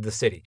intertwined with the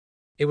city.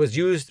 It was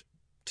used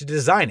to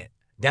design it,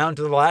 down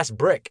to the last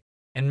brick.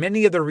 And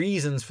many of the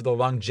reasons for the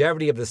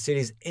longevity of the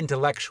city's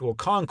intellectual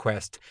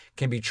conquest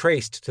can be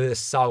traced to this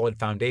solid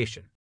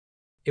foundation.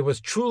 It was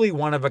truly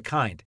one of a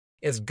kind.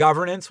 Its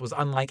governance was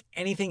unlike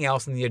anything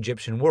else in the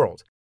Egyptian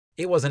world.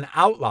 It was an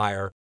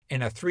outlier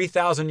in a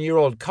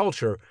 3,000-year-old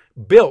culture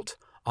built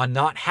on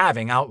not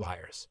having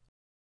outliers.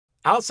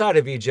 Outside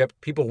of Egypt,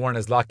 people weren't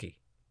as lucky.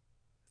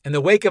 In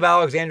the wake of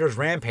Alexander's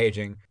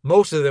rampaging,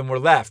 most of them were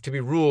left to be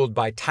ruled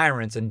by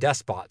tyrants and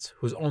despots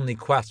whose only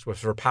quest was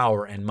for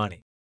power and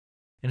money.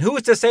 And who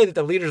is to say that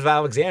the leaders of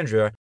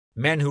Alexandria,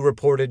 men who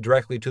reported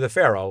directly to the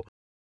pharaoh,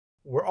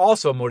 were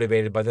also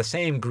motivated by the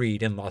same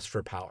greed and lust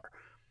for power?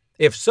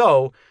 If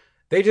so,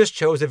 they just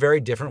chose a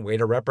very different way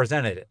to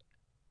represent it,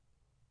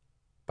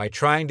 by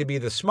trying to be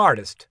the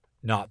smartest,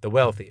 not the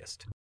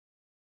wealthiest.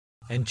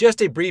 And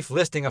just a brief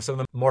listing of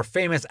some of the more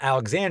famous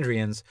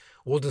Alexandrians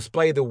will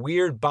display the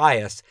weird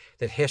bias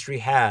that history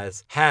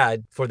has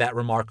had for that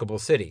remarkable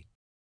city.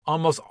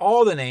 Almost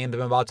all the names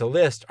I'm about to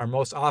list are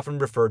most often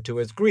referred to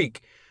as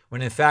Greek,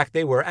 when in fact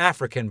they were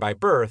African by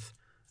birth,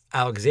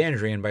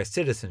 Alexandrian by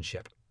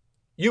citizenship.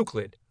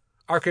 Euclid,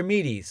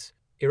 Archimedes,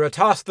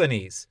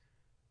 Eratosthenes,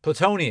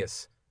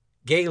 Plotinus,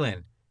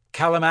 Galen,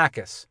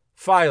 Callimachus,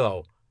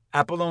 Philo,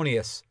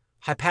 Apollonius,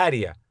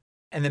 Hypatia,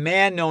 and the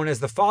man known as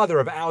the father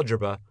of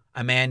algebra,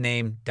 a man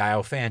named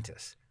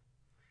Diophantus.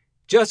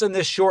 Just in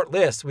this short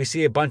list, we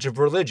see a bunch of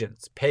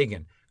religions,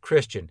 pagan,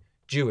 Christian,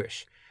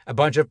 Jewish, a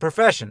bunch of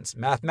professions,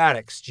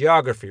 mathematics,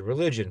 geography,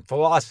 religion,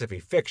 philosophy,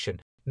 fiction,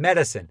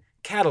 medicine,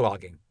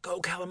 cataloging, go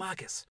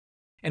Callimachus,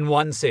 in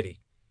one city.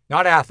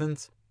 Not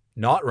Athens,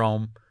 not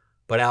Rome,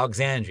 but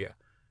Alexandria,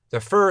 the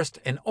first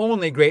and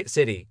only great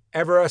city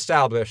ever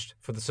established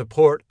for the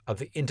support of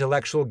the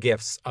intellectual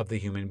gifts of the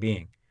human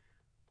being.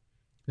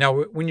 Now,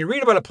 when you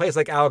read about a place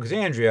like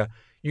Alexandria,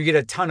 you get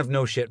a ton of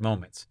no-shit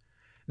moments.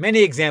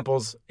 Many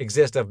examples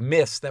exist of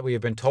myths that we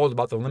have been told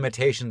about the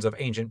limitations of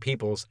ancient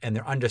peoples and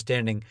their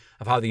understanding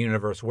of how the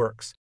universe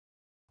works,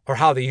 or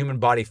how the human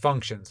body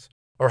functions,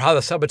 or how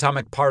the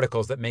subatomic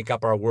particles that make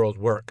up our world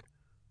work.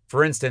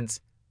 For instance,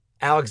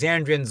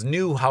 Alexandrians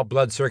knew how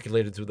blood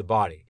circulated through the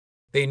body.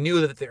 They knew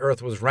that the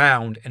earth was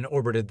round and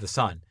orbited the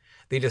sun.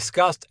 They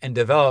discussed and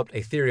developed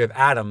a theory of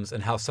atoms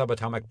and how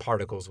subatomic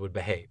particles would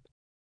behave.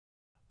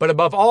 But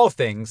above all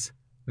things,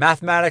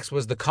 mathematics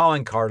was the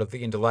calling card of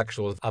the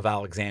intellectuals of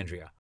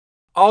Alexandria.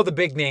 All the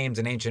big names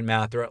in ancient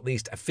math are at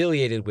least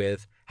affiliated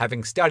with,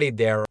 having studied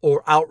there,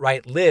 or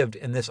outright lived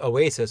in this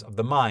oasis of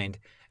the mind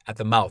at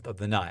the mouth of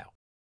the Nile.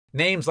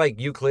 Names like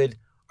Euclid,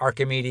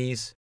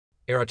 Archimedes,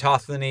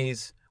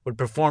 Eratosthenes would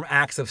perform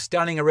acts of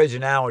stunning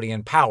originality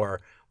and power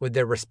with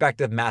their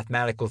respective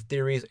mathematical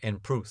theories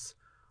and proofs,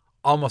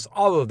 almost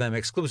all of them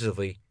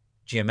exclusively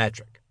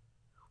geometric.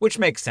 Which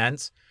makes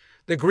sense.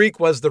 The Greek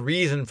was the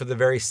reason for the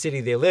very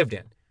city they lived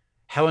in.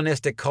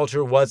 Hellenistic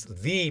culture was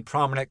the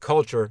prominent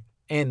culture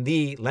and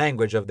the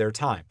language of their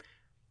time.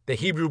 The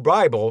Hebrew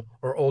Bible,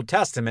 or Old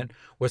Testament,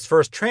 was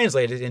first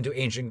translated into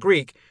ancient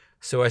Greek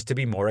so as to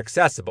be more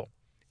accessible.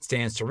 It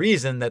stands to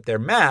reason that their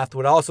math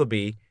would also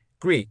be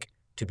Greek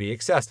to be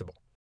accessible.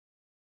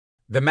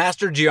 The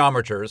master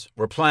geometers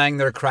were plying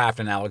their craft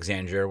in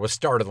Alexandria with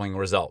startling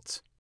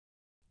results.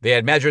 They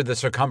had measured the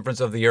circumference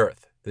of the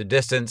earth, the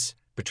distance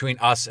between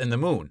us and the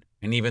moon,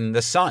 and even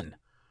the sun.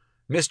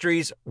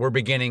 Mysteries were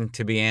beginning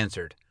to be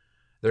answered.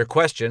 Their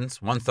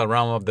questions, once the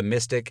realm of the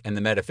mystic and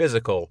the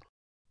metaphysical,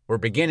 were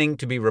beginning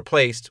to be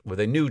replaced with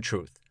a new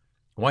truth,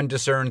 one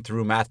discerned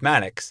through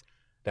mathematics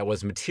that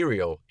was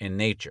material in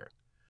nature.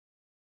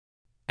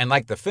 And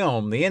like the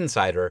film, The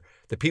Insider,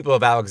 the people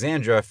of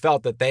Alexandria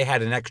felt that they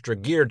had an extra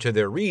gear to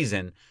their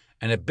reason,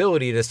 an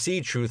ability to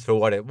see truth for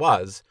what it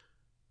was,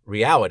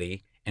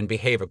 reality, and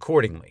behave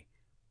accordingly.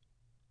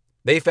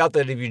 They felt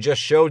that if you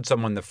just showed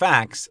someone the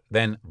facts,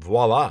 then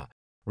voila,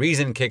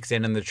 reason kicks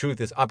in and the truth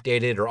is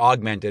updated or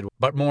augmented,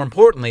 but more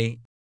importantly,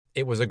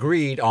 it was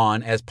agreed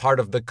on as part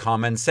of the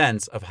common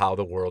sense of how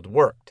the world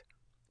worked.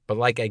 But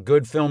like a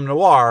good film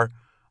noir,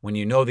 when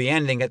you know the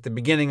ending at the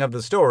beginning of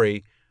the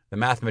story, the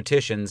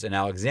mathematicians in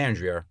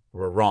Alexandria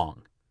were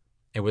wrong.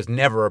 It was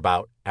never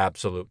about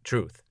absolute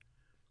truth.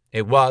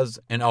 It was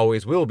and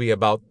always will be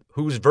about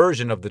whose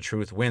version of the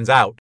truth wins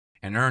out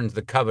and earns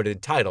the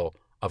coveted title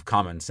of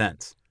common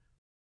sense.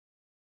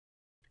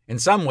 In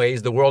some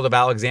ways, the world of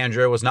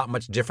Alexandria was not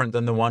much different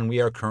than the one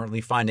we are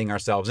currently finding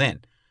ourselves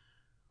in.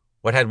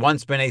 What had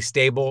once been a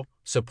stable,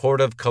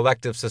 supportive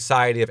collective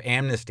society of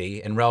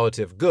amnesty and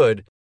relative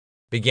good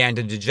began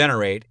to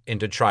degenerate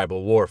into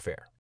tribal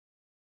warfare.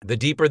 The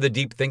deeper the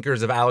deep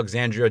thinkers of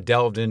Alexandria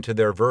delved into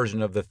their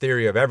version of the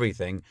theory of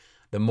everything,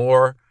 the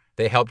more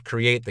they helped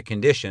create the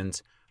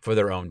conditions for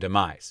their own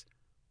demise.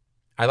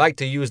 I like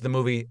to use the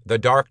movie The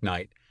Dark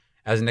Knight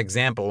as an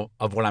example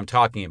of what I'm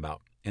talking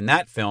about. In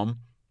that film,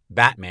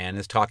 Batman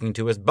is talking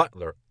to his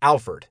butler,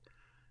 Alfred.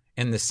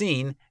 In the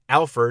scene,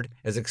 Alfred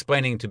is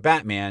explaining to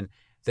Batman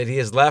that he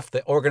has left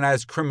the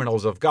organized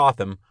criminals of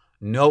Gotham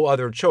no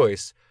other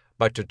choice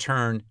but to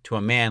turn to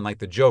a man like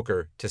the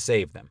Joker to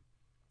save them.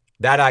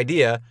 That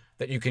idea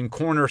that you can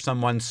corner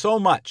someone so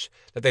much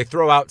that they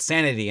throw out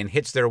sanity and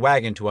hitch their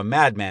wagon to a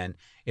madman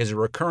is a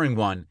recurring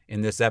one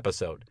in this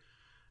episode.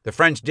 The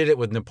French did it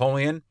with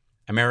Napoleon.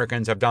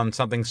 Americans have done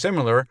something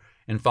similar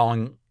in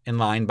falling in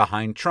line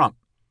behind Trump.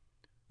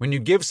 When you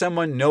give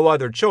someone no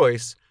other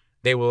choice,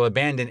 they will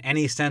abandon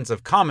any sense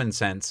of common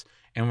sense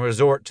and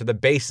resort to the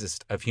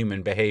basest of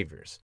human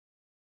behaviors.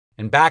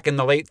 And back in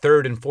the late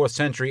 3rd and 4th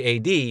century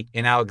AD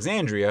in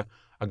Alexandria,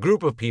 a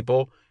group of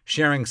people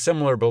sharing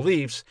similar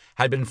beliefs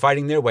had been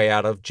fighting their way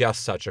out of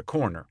just such a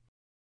corner.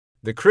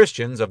 The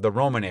Christians of the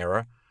Roman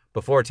era,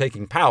 before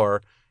taking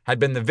power, had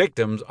been the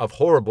victims of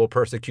horrible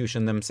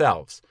persecution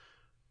themselves.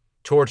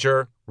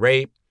 Torture,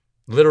 rape,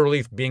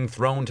 literally being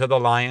thrown to the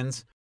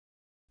lions.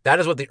 That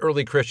is what the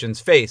early Christians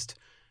faced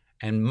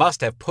and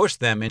must have pushed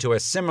them into a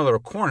similar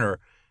corner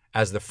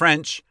as the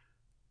French,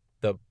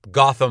 the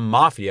Gotham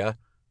Mafia,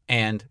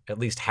 and at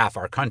least half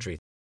our country.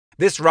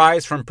 This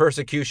rise from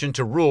persecution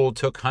to rule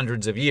took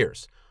hundreds of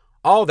years.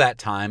 All that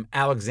time,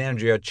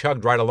 Alexandria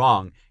chugged right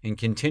along and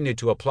continued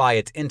to apply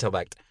its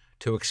intellect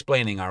to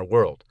explaining our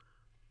world.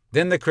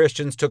 Then the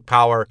Christians took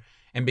power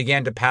and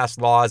began to pass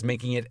laws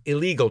making it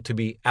illegal to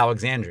be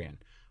Alexandrian.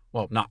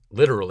 Well, not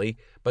literally,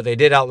 but they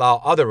did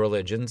outlaw other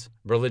religions,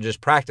 religious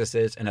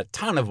practices, and a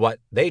ton of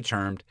what they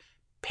termed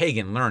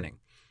pagan learning.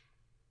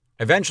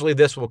 Eventually,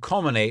 this will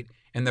culminate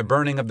in the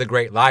burning of the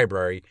Great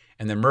Library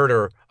and the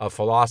murder of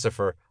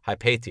philosopher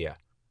Hypatia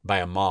by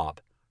a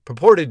mob,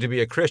 purported to be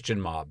a Christian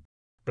mob.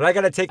 But I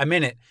got to take a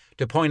minute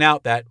to point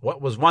out that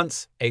what was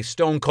once a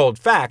stone-cold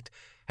fact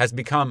has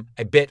become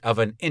a bit of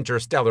an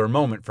interstellar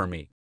moment for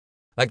me.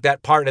 Like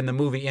that part in the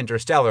movie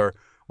Interstellar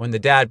when the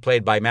dad,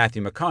 played by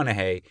Matthew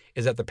McConaughey,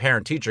 is at the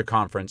parent-teacher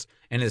conference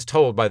and is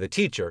told by the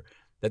teacher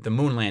that the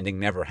moon landing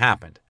never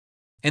happened.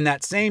 In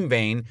that same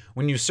vein,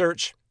 when you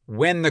search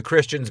when the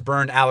Christians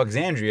burned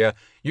Alexandria,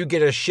 you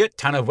get a shit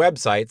ton of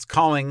websites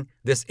calling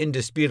this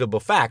indisputable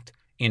fact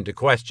into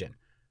question.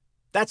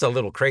 That's a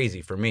little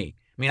crazy for me.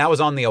 I mean, I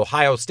was on the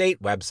Ohio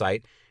State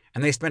website,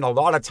 and they spent a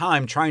lot of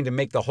time trying to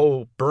make the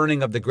whole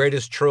burning of the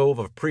greatest trove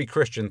of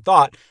pre-Christian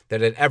thought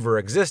that had ever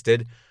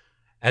existed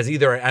as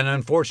either an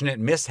unfortunate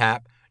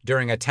mishap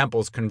during a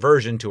temple's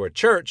conversion to a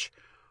church,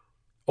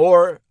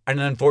 or an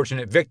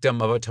unfortunate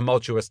victim of a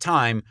tumultuous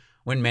time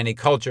when many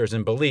cultures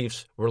and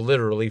beliefs were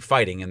literally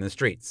fighting in the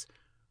streets.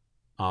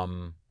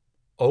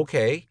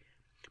 Okay.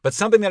 But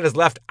something that is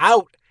left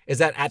out is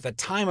that at the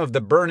time of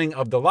the burning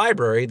of the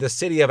library, the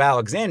city of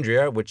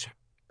Alexandria, which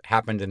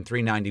happened in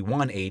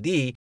 391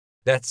 AD,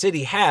 that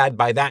city had,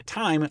 by that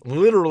time,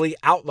 literally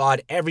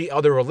outlawed every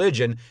other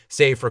religion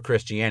save for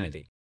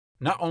Christianity.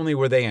 Not only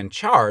were they in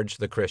charge,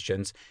 the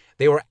Christians,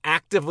 they were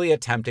actively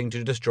attempting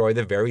to destroy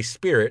the very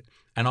spirit,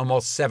 an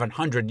almost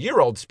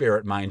 700-year-old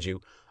spirit, mind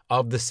you,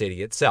 of the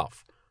city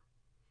itself.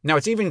 Now,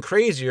 it's even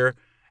crazier,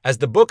 as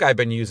the book I've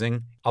been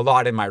using a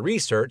lot in my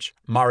research,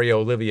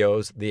 Mario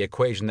Livio's The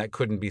Equation That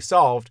Couldn't Be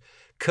Solved,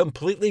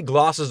 completely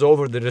glosses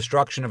over the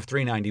destruction of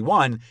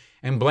 391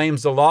 and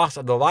blames the loss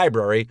of the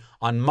library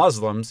on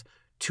Muslims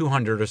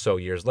 200 or so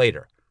years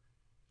later.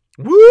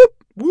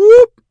 Whoop,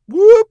 whoop,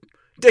 whoop,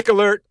 dick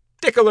alert,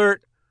 dick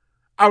alert.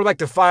 I would like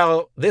to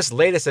file this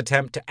latest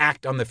attempt to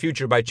act on the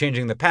future by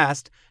changing the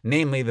past,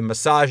 namely the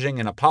massaging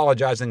and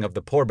apologizing of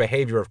the poor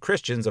behavior of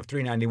Christians of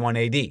 391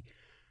 AD.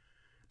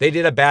 They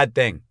did a bad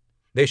thing.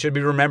 They should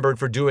be remembered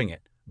for doing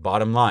it.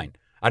 Bottom line,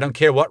 I don't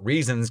care what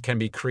reasons can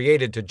be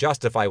created to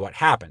justify what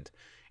happened.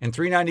 In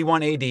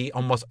 391 AD,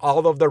 almost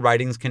all of the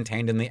writings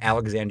contained in the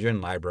Alexandrian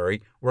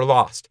library were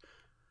lost.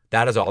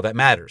 That is all that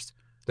matters.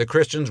 The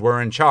Christians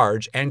were in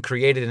charge and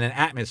created an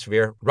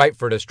atmosphere ripe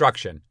for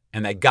destruction,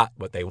 and they got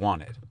what they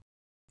wanted.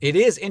 It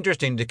is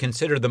interesting to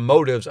consider the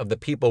motives of the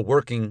people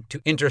working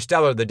to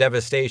interstellar the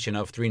devastation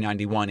of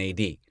 391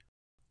 AD.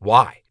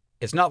 Why?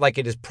 It's not like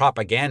it is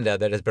propaganda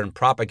that has been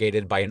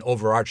propagated by an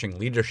overarching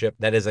leadership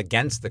that is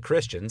against the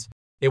Christians.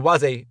 It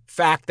was a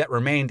fact that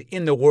remained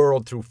in the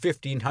world through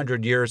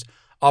 1,500 years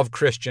of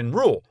Christian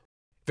rule.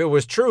 If it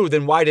was true,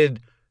 then why did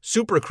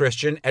super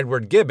Christian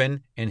Edward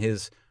Gibbon, in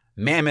his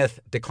mammoth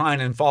Decline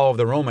and Fall of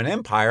the Roman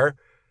Empire,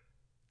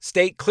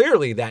 state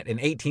clearly that in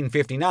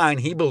 1859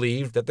 he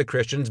believed that the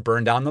Christians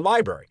burned down the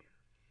library?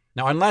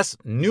 Now, unless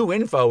new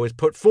info is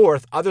put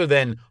forth other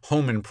than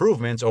home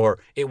improvements or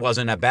it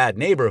wasn't a bad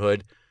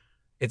neighborhood,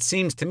 it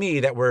seems to me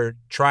that we're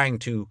trying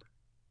to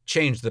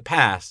change the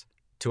past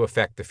to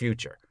affect the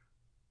future.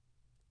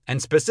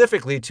 And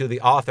specifically to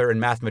the author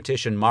and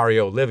mathematician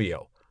Mario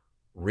Livio.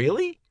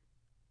 Really?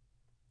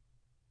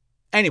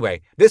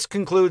 Anyway, this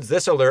concludes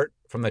this alert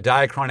from the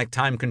Diachronic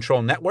Time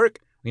Control Network.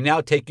 We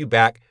now take you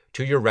back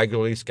to your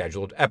regularly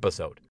scheduled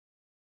episode.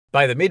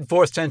 By the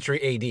mid-4th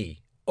century AD,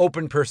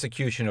 open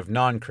persecution of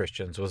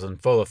non-Christians was in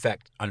full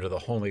effect under the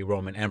Holy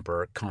Roman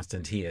Emperor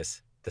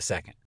Constantius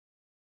II.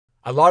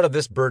 A lot of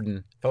this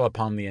burden fell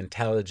upon the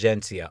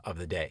intelligentsia of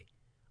the day.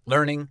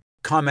 Learning,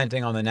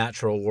 commenting on the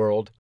natural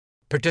world,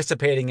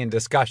 participating in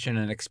discussion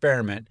and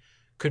experiment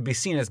could be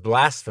seen as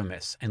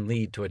blasphemous and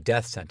lead to a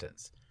death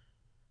sentence.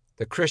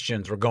 The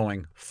Christians were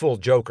going full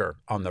Joker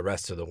on the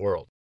rest of the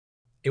world.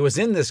 It was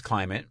in this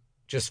climate,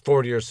 just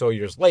 40 or so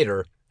years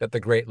later, that the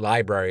great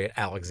library at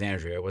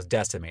Alexandria was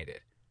decimated.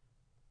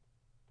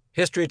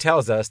 History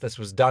tells us this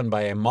was done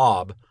by a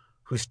mob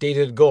whose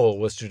stated goal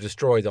was to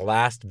destroy the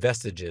last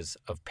vestiges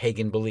of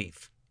pagan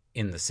belief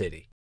in the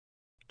city.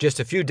 Just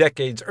a few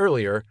decades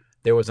earlier,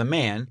 there was a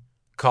man,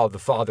 called the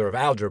father of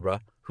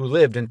algebra, who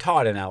lived and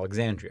taught in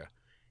Alexandria.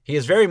 He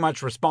is very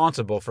much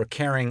responsible for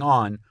carrying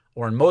on,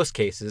 or in most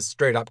cases,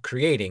 straight up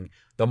creating,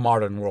 the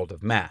modern world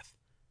of math.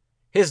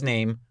 His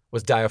name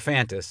was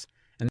Diophantus,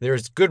 and there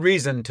is good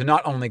reason to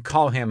not only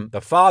call him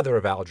the father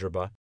of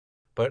algebra,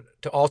 but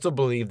to also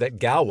believe that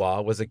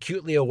Galois was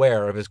acutely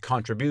aware of his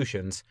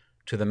contributions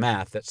to the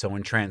math that so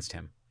entranced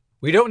him.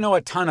 We don't know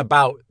a ton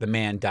about the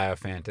man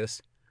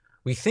Diophantus.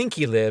 We think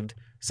he lived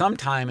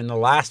sometime in the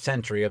last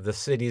century of the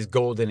city's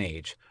golden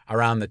age,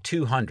 around the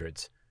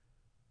 200s.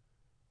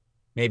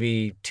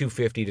 Maybe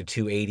 250 to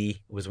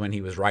 280 was when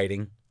he was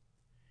writing.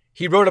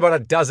 He wrote about a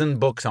dozen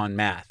books on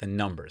math and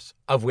numbers,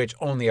 of which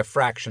only a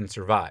fraction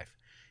survive.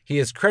 He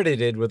is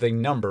credited with a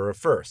number of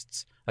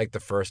firsts, like the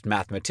first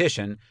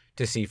mathematician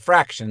to see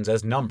fractions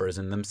as numbers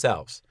in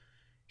themselves.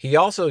 He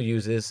also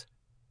uses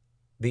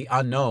the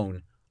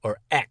unknown, or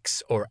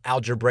X, or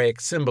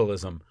algebraic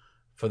symbolism,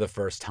 for the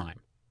first time.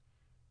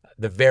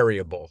 The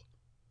variable.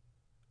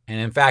 And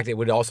in fact, it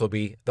would also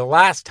be the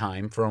last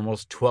time for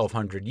almost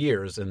 1,200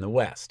 years in the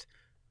West.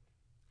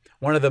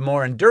 One of the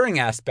more enduring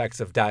aspects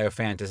of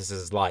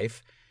Diophantus'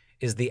 life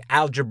is the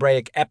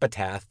algebraic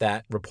epitaph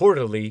that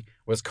reportedly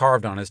was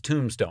carved on his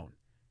tombstone.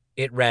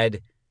 It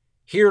read,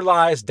 "Here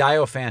lies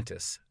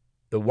Diophantus,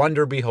 the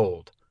wonder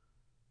behold.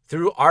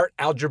 Through art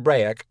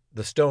algebraic,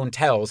 the stone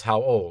tells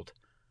how old.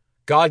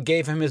 God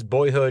gave him his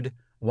boyhood,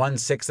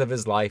 1/6 of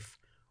his life,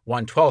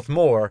 1/12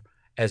 more,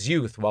 as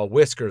youth while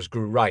whiskers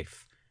grew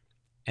rife.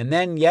 And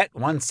then yet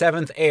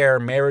 1/7 ere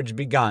marriage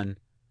begun.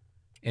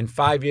 In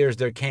 5 years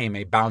there came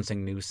a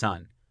bouncing new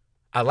son.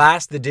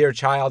 Alas, the dear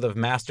child of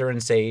master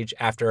and sage,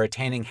 after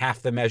attaining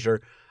half the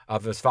measure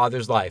of his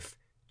father's life,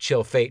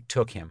 chill fate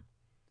took him.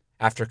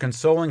 After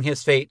consoling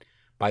his fate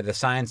by the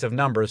science of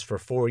numbers for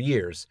 4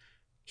 years,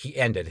 he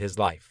ended his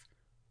life."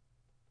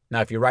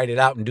 Now, if you write it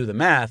out and do the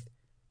math,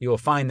 you will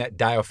find that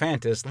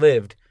Diophantus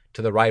lived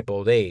to the ripe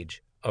old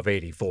age of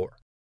 84.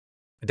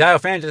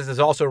 Diophantus is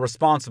also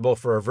responsible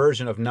for a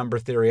version of number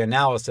theory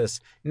analysis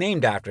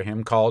named after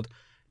him called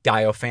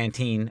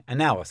Diophantine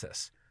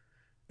analysis.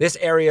 This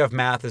area of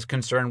math is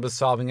concerned with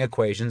solving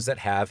equations that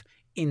have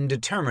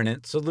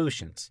indeterminate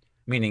solutions,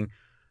 meaning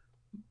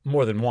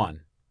more than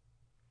one.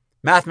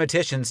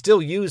 Mathematicians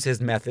still use his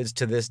methods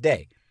to this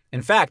day.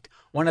 In fact,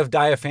 one of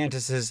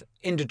Diophantus's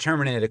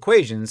indeterminate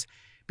equations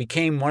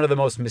became one of the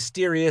most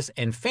mysterious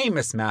and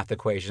famous math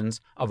equations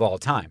of all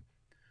time.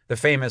 The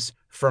famous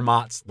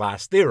Fermat's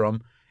last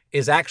theorem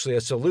is actually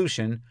a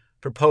solution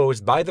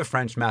proposed by the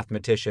French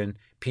mathematician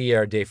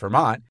Pierre de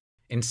Fermat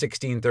in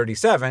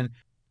 1637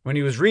 when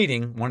he was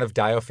reading one of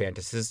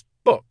Diophantus's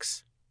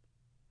books.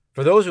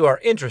 For those who are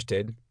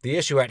interested, the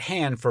issue at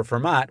hand for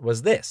Fermat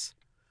was this: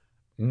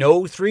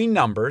 no three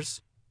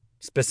numbers,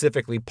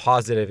 specifically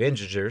positive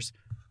integers,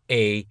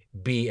 a,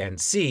 b,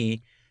 and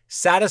c,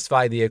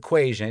 satisfy the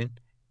equation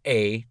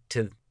a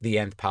to the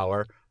nth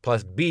power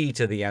plus b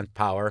to the nth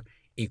power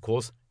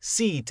equals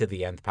c to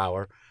the nth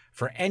power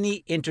for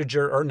any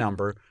integer or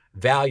number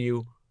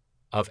value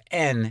of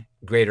n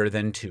greater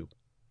than 2.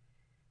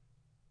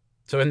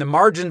 So in the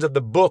margins of the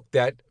book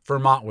that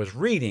Fermat was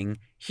reading,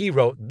 he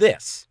wrote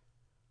this: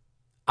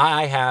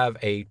 I have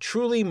a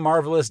truly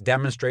marvelous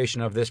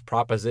demonstration of this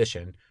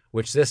proposition,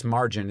 which this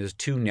margin is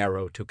too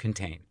narrow to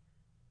contain.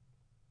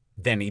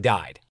 Then he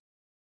died.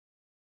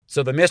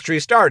 So the mystery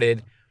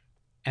started,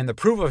 and the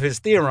proof of his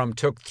theorem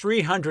took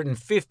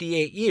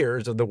 358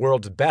 years of the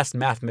world's best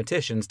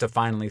mathematicians to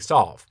finally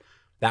solve.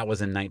 That was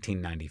in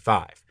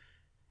 1995.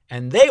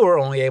 And they were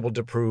only able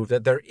to prove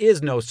that there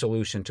is no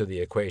solution to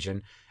the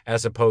equation,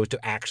 as opposed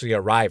to actually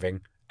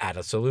arriving at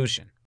a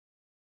solution.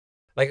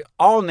 Like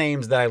all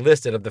names that I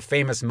listed of the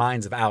famous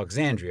minds of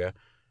Alexandria,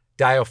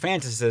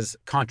 Diophantus's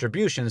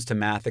contributions to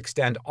math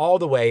extend all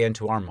the way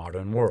into our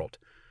modern world.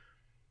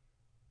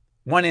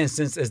 One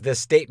instance is this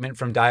statement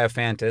from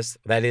Diophantus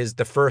that is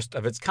the first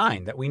of its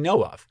kind that we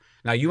know of.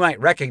 Now, you might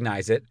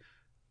recognize it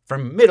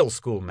from middle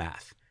school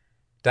math.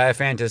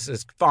 Diophantus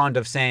is fond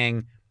of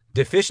saying,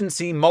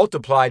 deficiency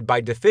multiplied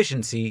by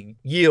deficiency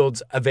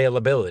yields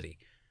availability.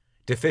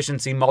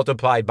 Deficiency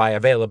multiplied by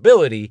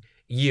availability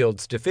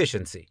yields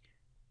deficiency.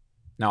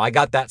 Now, I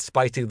got that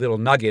spicy little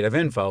nugget of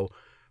info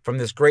from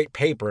this great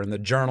paper in the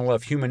Journal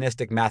of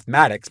Humanistic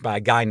Mathematics by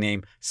a guy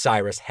named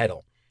Cyrus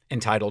Heddle,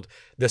 entitled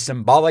The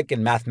Symbolic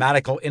and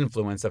Mathematical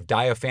Influence of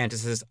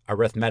Diophantus's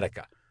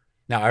Arithmetica.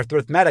 Now,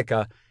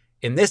 Arithmetica,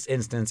 in this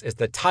instance, is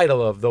the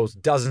title of those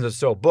dozens or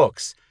so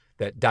books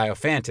that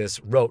Diophantus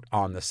wrote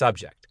on the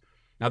subject.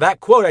 Now,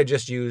 that quote I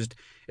just used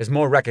is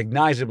more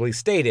recognizably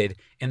stated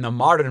in the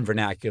modern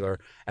vernacular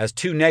as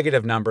two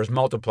negative numbers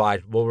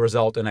multiplied will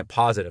result in a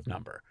positive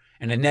number,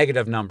 and a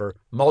negative number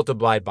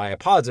multiplied by a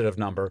positive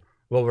number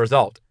will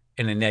result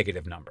in a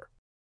negative number.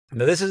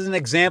 Now, this is an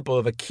example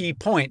of a key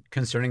point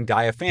concerning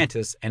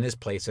Diophantus and his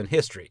place in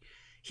history.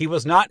 He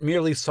was not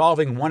merely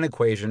solving one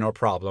equation or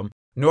problem,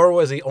 nor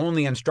was he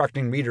only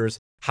instructing readers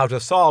how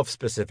to solve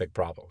specific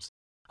problems.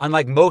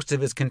 Unlike most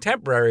of his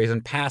contemporaries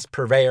and past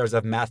purveyors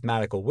of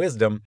mathematical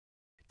wisdom,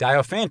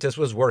 Diophantus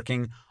was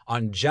working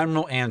on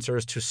general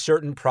answers to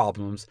certain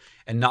problems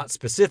and not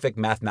specific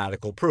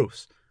mathematical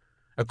proofs.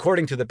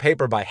 According to the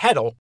paper by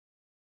Heddle,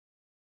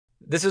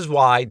 this is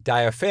why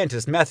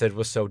Diophantus' method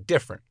was so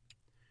different.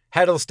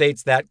 Heddle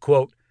states that,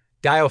 quote,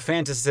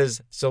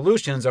 Diophantus's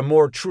solutions are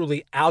more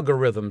truly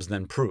algorithms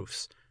than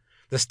proofs.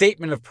 The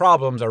statement of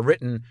problems are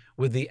written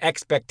with the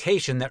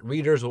expectation that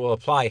readers will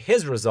apply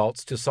his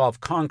results to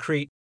solve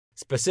concrete,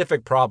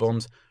 specific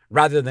problems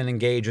rather than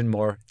engage in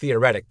more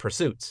theoretic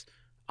pursuits,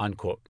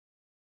 unquote.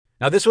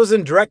 Now, this was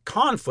in direct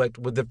conflict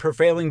with the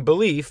prevailing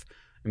belief,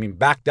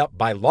 backed up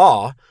by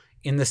law,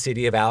 in the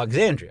city of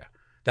Alexandria,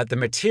 that the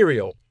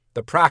material,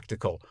 the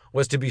practical,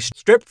 was to be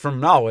stripped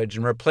from knowledge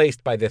and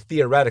replaced by the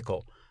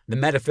theoretical, the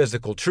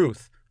metaphysical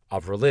truth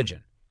of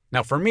religion.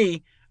 Now, for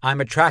me,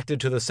 I'm attracted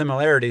to the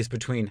similarities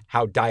between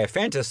how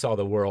Diophantus saw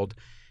the world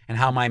and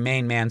how my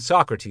main man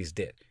Socrates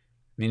did.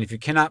 If you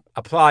cannot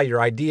apply your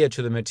idea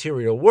to the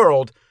material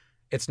world,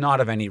 it's not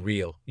of any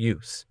real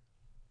use.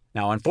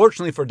 Now,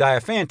 unfortunately for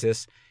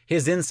Diophantus,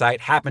 his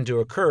insight happened to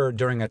occur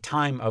during a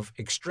time of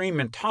extreme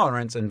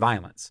intolerance and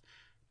violence.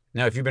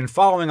 Now, if you've been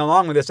following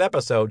along with this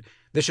episode,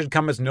 this should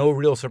come as no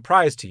real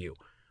surprise to you.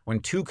 When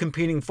two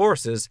competing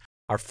forces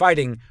are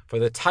fighting for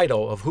the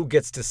title of who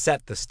gets to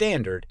set the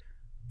standard,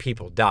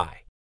 people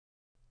die.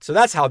 So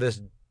that's how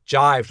this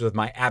jives with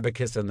my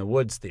abacus in the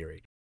woods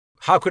theory.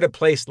 How could a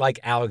place like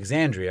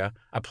Alexandria,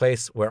 a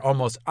place where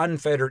almost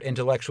unfettered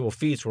intellectual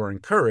feats were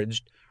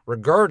encouraged,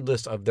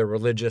 regardless of their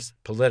religious,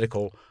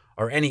 political,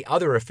 or any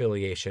other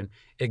affiliation,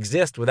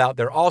 exist without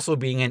there also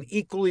being an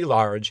equally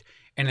large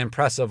and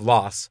impressive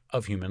loss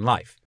of human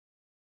life?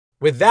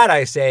 With that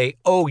I say,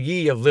 O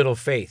ye of little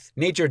faith,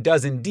 nature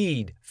does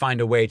indeed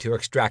find a way to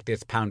extract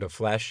its pound of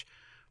flesh,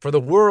 for the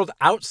world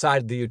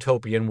outside the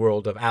utopian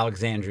world of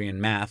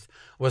Alexandrian math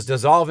was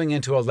dissolving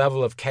into a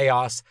level of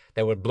chaos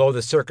that would blow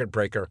the circuit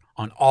breaker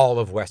on all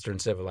of Western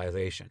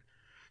civilization.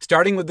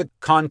 Starting with the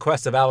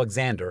conquest of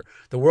Alexander,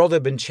 the world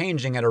had been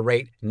changing at a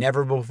rate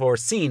never before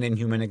seen in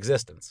human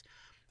existence.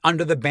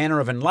 Under the banner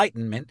of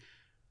Enlightenment,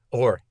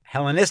 or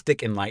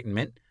Hellenistic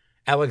Enlightenment,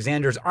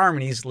 Alexander's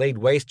armies laid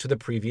waste to the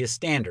previous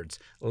standards,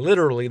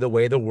 literally the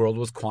way the world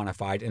was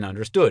quantified and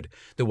understood,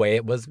 the way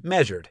it was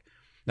measured.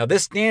 Now,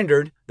 this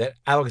standard that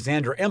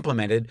Alexander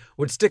implemented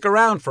would stick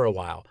around for a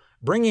while,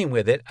 bringing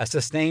with it a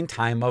sustained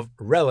time of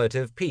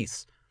relative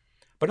peace.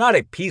 But not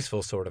a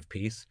peaceful sort of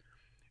peace.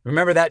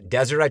 Remember that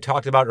desert I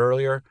talked about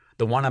earlier?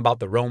 The one about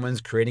the Romans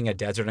creating a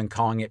desert and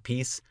calling it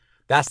peace?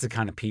 That's the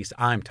kind of peace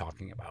I'm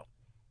talking about.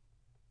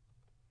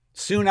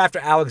 Soon after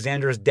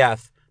Alexander's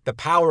death, the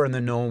power in the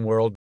known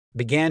world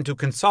began to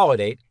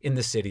consolidate in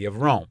the city of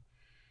Rome,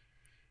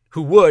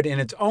 who would, in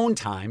its own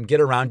time,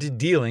 get around to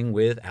dealing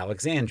with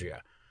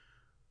Alexandria.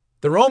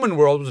 The Roman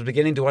world was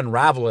beginning to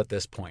unravel at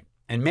this point,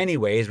 in many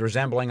ways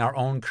resembling our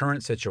own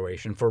current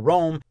situation, for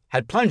Rome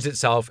had plunged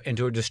itself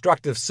into a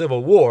destructive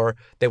civil war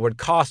that would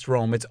cost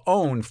Rome its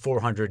own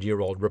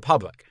 400-year-old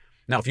republic.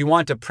 Now, if you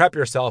want to prep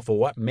yourself for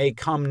what may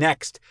come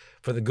next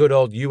for the good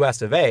old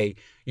US of A,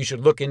 you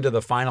should look into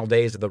the final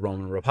days of the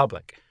Roman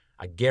Republic.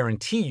 I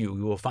guarantee you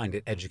will find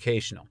it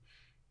educational.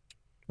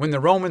 When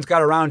the Romans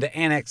got around to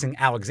annexing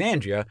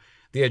Alexandria,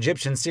 the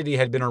Egyptian city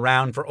had been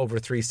around for over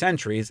 3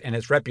 centuries, and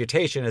its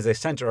reputation as a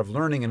center of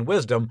learning and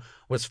wisdom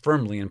was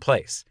firmly in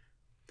place.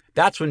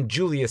 That's when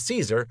Julius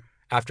Caesar,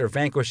 after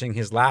vanquishing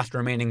his last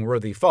remaining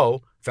worthy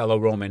foe, fellow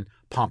Roman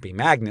Pompey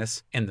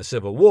Magnus, in the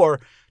Civil War,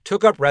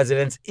 took up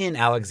residence in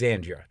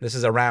Alexandria. This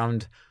is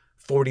around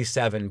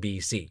 47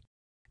 BC.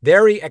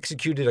 There he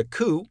executed a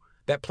coup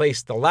that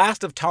placed the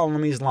last of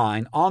Ptolemy's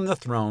line on the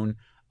throne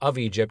of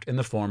Egypt in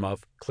the form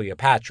of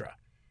Cleopatra.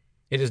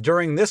 It is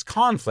during this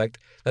conflict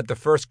that the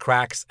first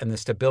cracks in the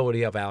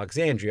stability of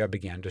Alexandria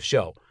began to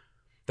show.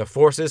 The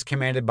forces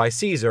commanded by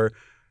Caesar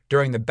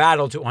during the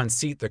battle to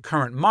unseat the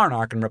current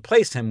monarch and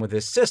replace him with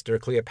his sister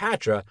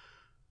Cleopatra,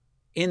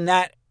 in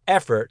that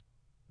effort,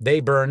 they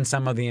burned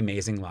some of the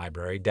amazing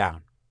library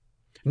down.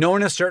 No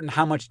one is certain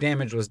how much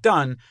damage was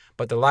done,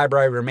 but the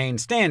library remained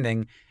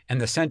standing,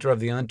 and the center of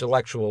the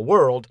intellectual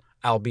world,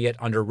 albeit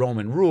under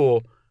Roman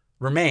rule,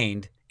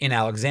 remained in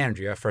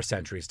Alexandria for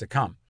centuries to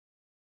come.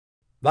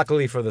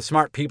 Luckily for the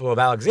smart people of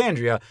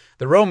Alexandria,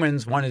 the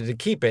Romans wanted to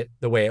keep it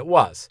the way it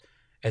was,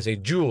 as a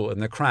jewel in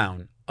the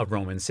crown of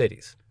Roman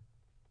cities.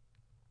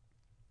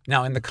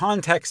 Now, in the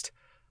context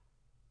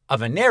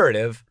of a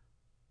narrative,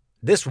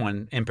 this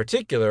one in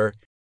particular,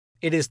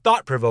 it is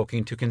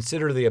thought-provoking to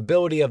consider the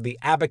ability of the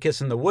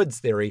abacus in the woods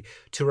theory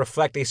to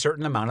reflect a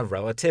certain amount of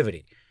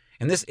relativity.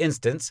 In this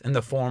instance, in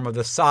the form of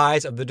the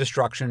size of the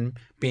destruction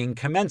being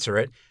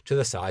commensurate to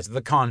the size of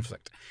the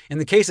conflict. In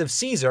the case of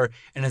Caesar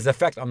and his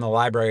effect on the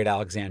library at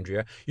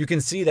Alexandria, you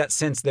can see that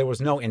since there was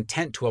no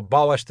intent to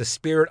abolish the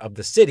spirit of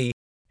the city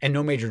and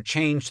no major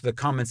change to the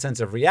common sense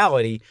of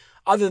reality,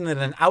 other than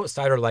an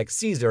outsider like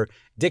Caesar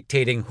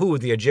dictating who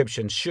the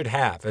Egyptians should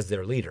have as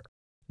their leader.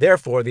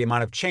 Therefore, the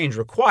amount of change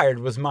required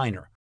was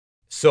minor.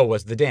 So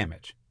was the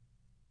damage.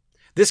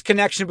 This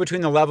connection between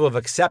the level of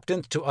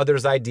acceptance to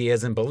others'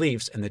 ideas and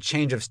beliefs and the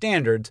change of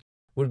standards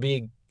would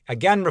be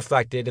again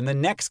reflected in the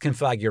next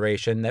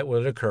conflagration that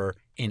would occur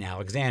in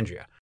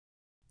Alexandria.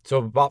 So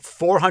about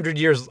 400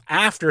 years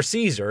after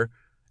Caesar,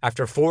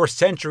 after 4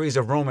 centuries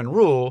of Roman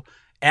rule,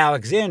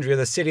 Alexandria,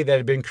 the city that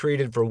had been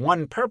created for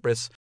one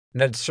purpose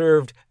and had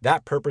served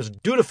that purpose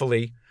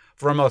dutifully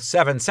for almost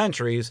 7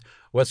 centuries,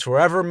 was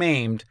forever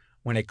maimed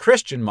when a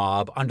Christian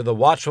mob, under the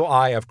watchful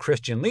eye of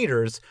Christian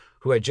leaders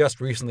who had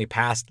just recently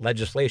passed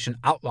legislation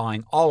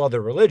outlawing all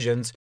other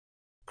religions,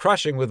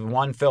 crushing with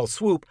one fell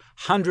swoop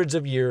hundreds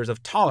of years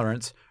of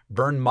tolerance,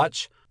 burned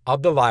much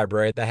of the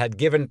library that had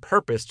given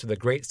purpose to the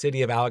great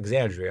city of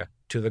Alexandria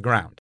to the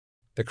ground.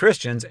 The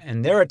Christians,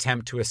 in their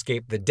attempt to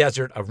escape the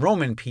desert of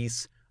Roman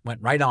peace,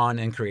 went right on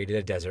and created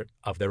a desert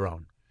of their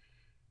own.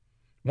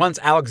 Once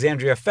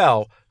Alexandria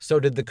fell, so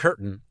did the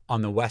curtain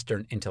on the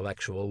Western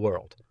intellectual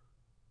world.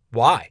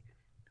 Why?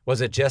 Was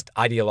it just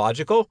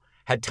ideological?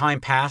 Had time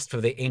passed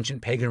for the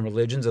ancient pagan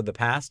religions of the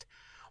past?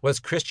 Was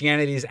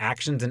Christianity's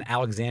actions in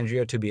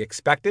Alexandria to be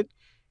expected?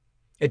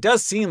 It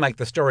does seem like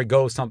the story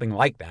goes something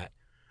like that.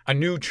 A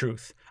new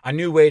truth, a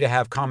new way to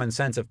have common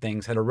sense of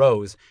things had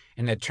arose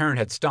and in turn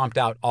had stomped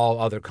out all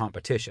other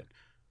competition.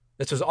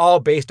 This was all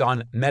based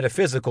on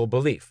metaphysical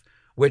belief,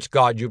 which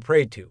God you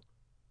prayed to.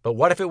 But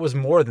what if it was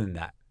more than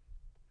that?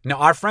 Now,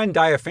 our friend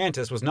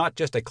Diophantus was not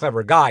just a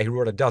clever guy who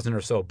wrote a dozen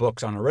or so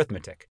books on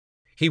arithmetic.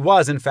 He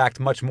was, in fact,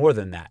 much more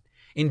than that.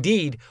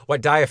 Indeed,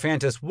 what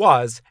Diophantus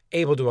was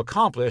able to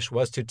accomplish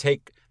was to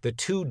take the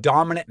 2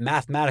 dominant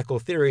mathematical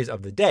theories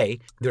of the day,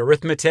 the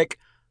arithmetic,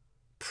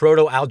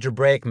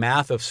 proto-algebraic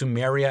math of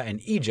Sumeria and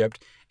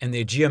Egypt, and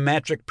the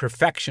geometric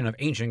perfection of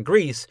ancient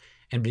Greece,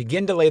 and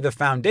begin to lay the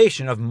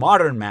foundation of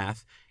modern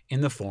math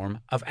in the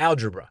form of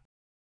algebra.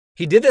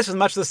 He did this in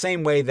much the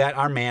same way that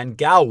our man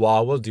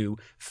Galois will do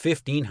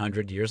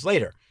 1,500 years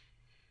later.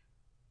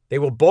 They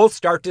will both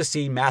start to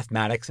see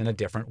mathematics in a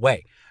different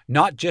way,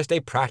 not just a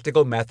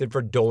practical method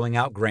for doling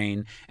out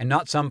grain and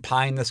not some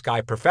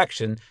pie-in-the-sky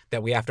perfection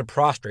that we have to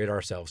prostrate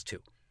ourselves to.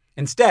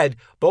 Instead,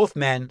 both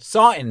men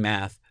saw in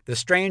math the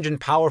strange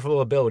and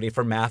powerful ability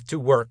for math to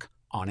work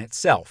on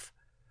itself.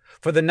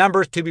 for the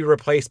numbers to be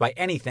replaced by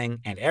anything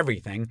and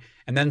everything,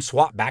 and then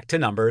swap back to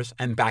numbers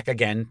and back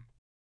again.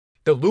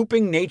 The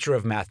looping nature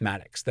of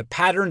mathematics, the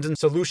patterns and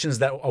solutions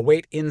that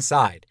await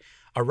inside,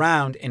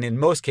 around, and in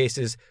most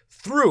cases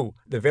through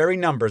the very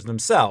numbers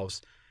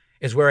themselves,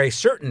 is where a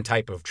certain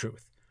type of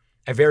truth,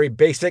 a very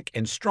basic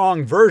and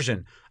strong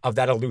version of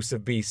that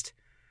elusive beast,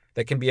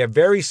 that can be a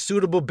very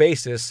suitable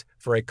basis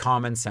for a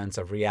common sense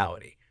of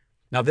reality.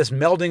 Now, this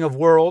melding of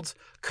worlds,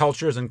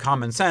 cultures, and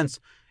common sense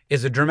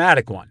is a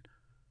dramatic one,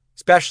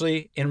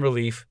 especially in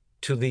relief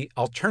to the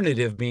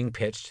alternative being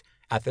pitched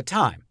at the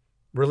time,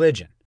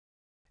 religion.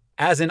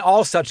 As in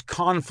all such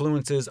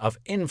confluences of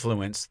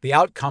influence, the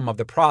outcome of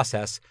the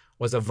process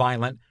was a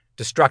violent,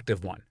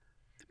 destructive one.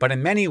 But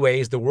in many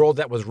ways, the world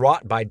that was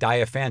wrought by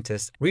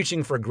Diophantus,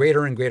 reaching for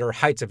greater and greater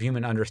heights of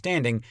human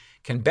understanding,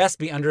 can best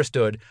be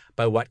understood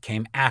by what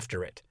came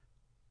after it.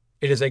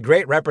 It is a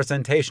great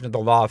representation of the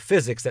law of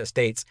physics that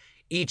states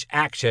each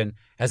action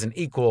has an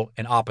equal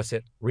and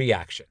opposite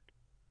reaction.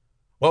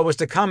 What was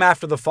to come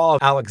after the fall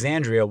of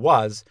Alexandria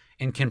was,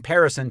 in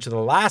comparison to the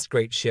last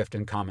great shift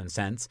in common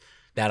sense,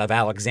 that of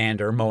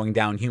Alexander mowing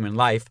down human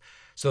life,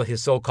 so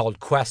his so-called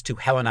quest to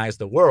Hellenize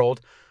the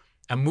world,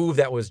 a move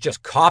that was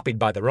just copied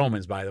by the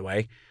Romans, by the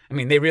way. I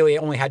mean, they really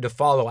only had to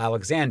follow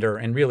Alexander,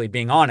 and really,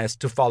 being honest,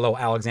 to follow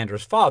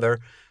Alexander's father,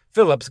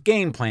 Philip's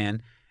game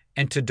plan,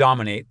 and to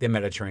dominate the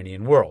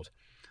Mediterranean world.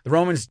 The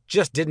Romans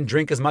just didn't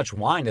drink as much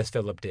wine as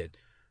Philip did,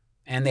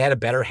 and they had a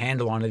better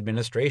handle on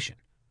administration.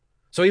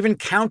 So even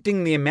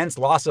counting the immense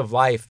loss of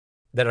life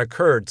that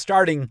occurred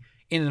starting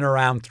in and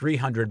around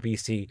 300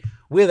 BC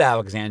with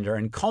Alexander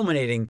and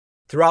culminating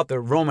throughout the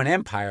Roman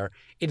Empire,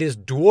 it is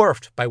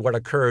dwarfed by what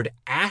occurred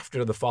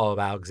after the fall of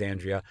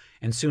Alexandria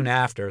and soon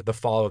after the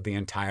fall of the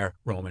entire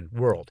Roman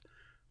world.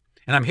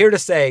 And I'm here to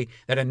say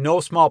that in no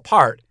small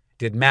part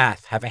did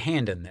math have a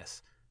hand in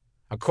this.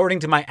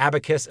 According to my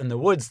abacus in the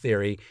woods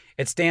theory,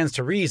 it stands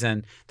to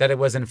reason that it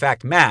was in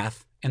fact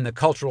math in the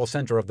cultural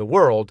center of the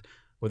world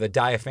with a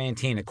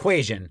Diophantine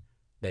equation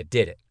that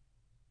did it.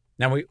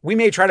 Now, we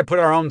may try to put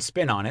our own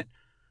spin on it,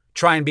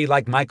 try and be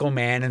like Michael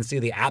Mann and see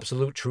the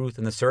absolute truth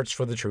in the search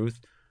for the truth.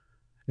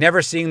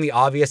 Never seeing the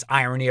obvious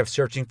irony of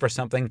searching for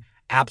something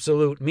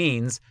absolute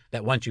means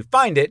that once you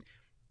find it,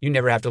 you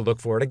never have to look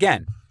for it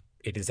again.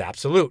 It is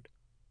absolute.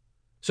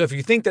 So if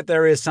you think that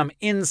there is some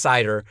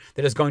insider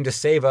that is going to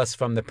save us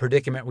from the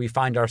predicament we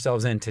find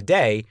ourselves in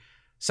today,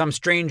 some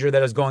stranger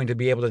that is going to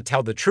be able to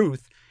tell the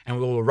truth and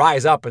we will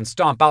rise up and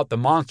stomp out the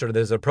monster that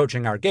is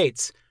approaching our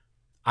gates,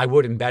 I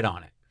wouldn't bet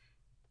on it.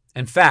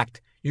 In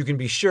fact, you can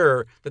be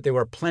sure that there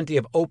were plenty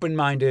of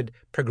open-minded,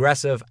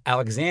 progressive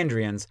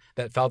Alexandrians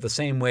that felt the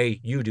same way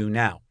you do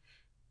now.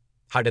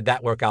 How did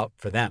that work out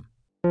for them?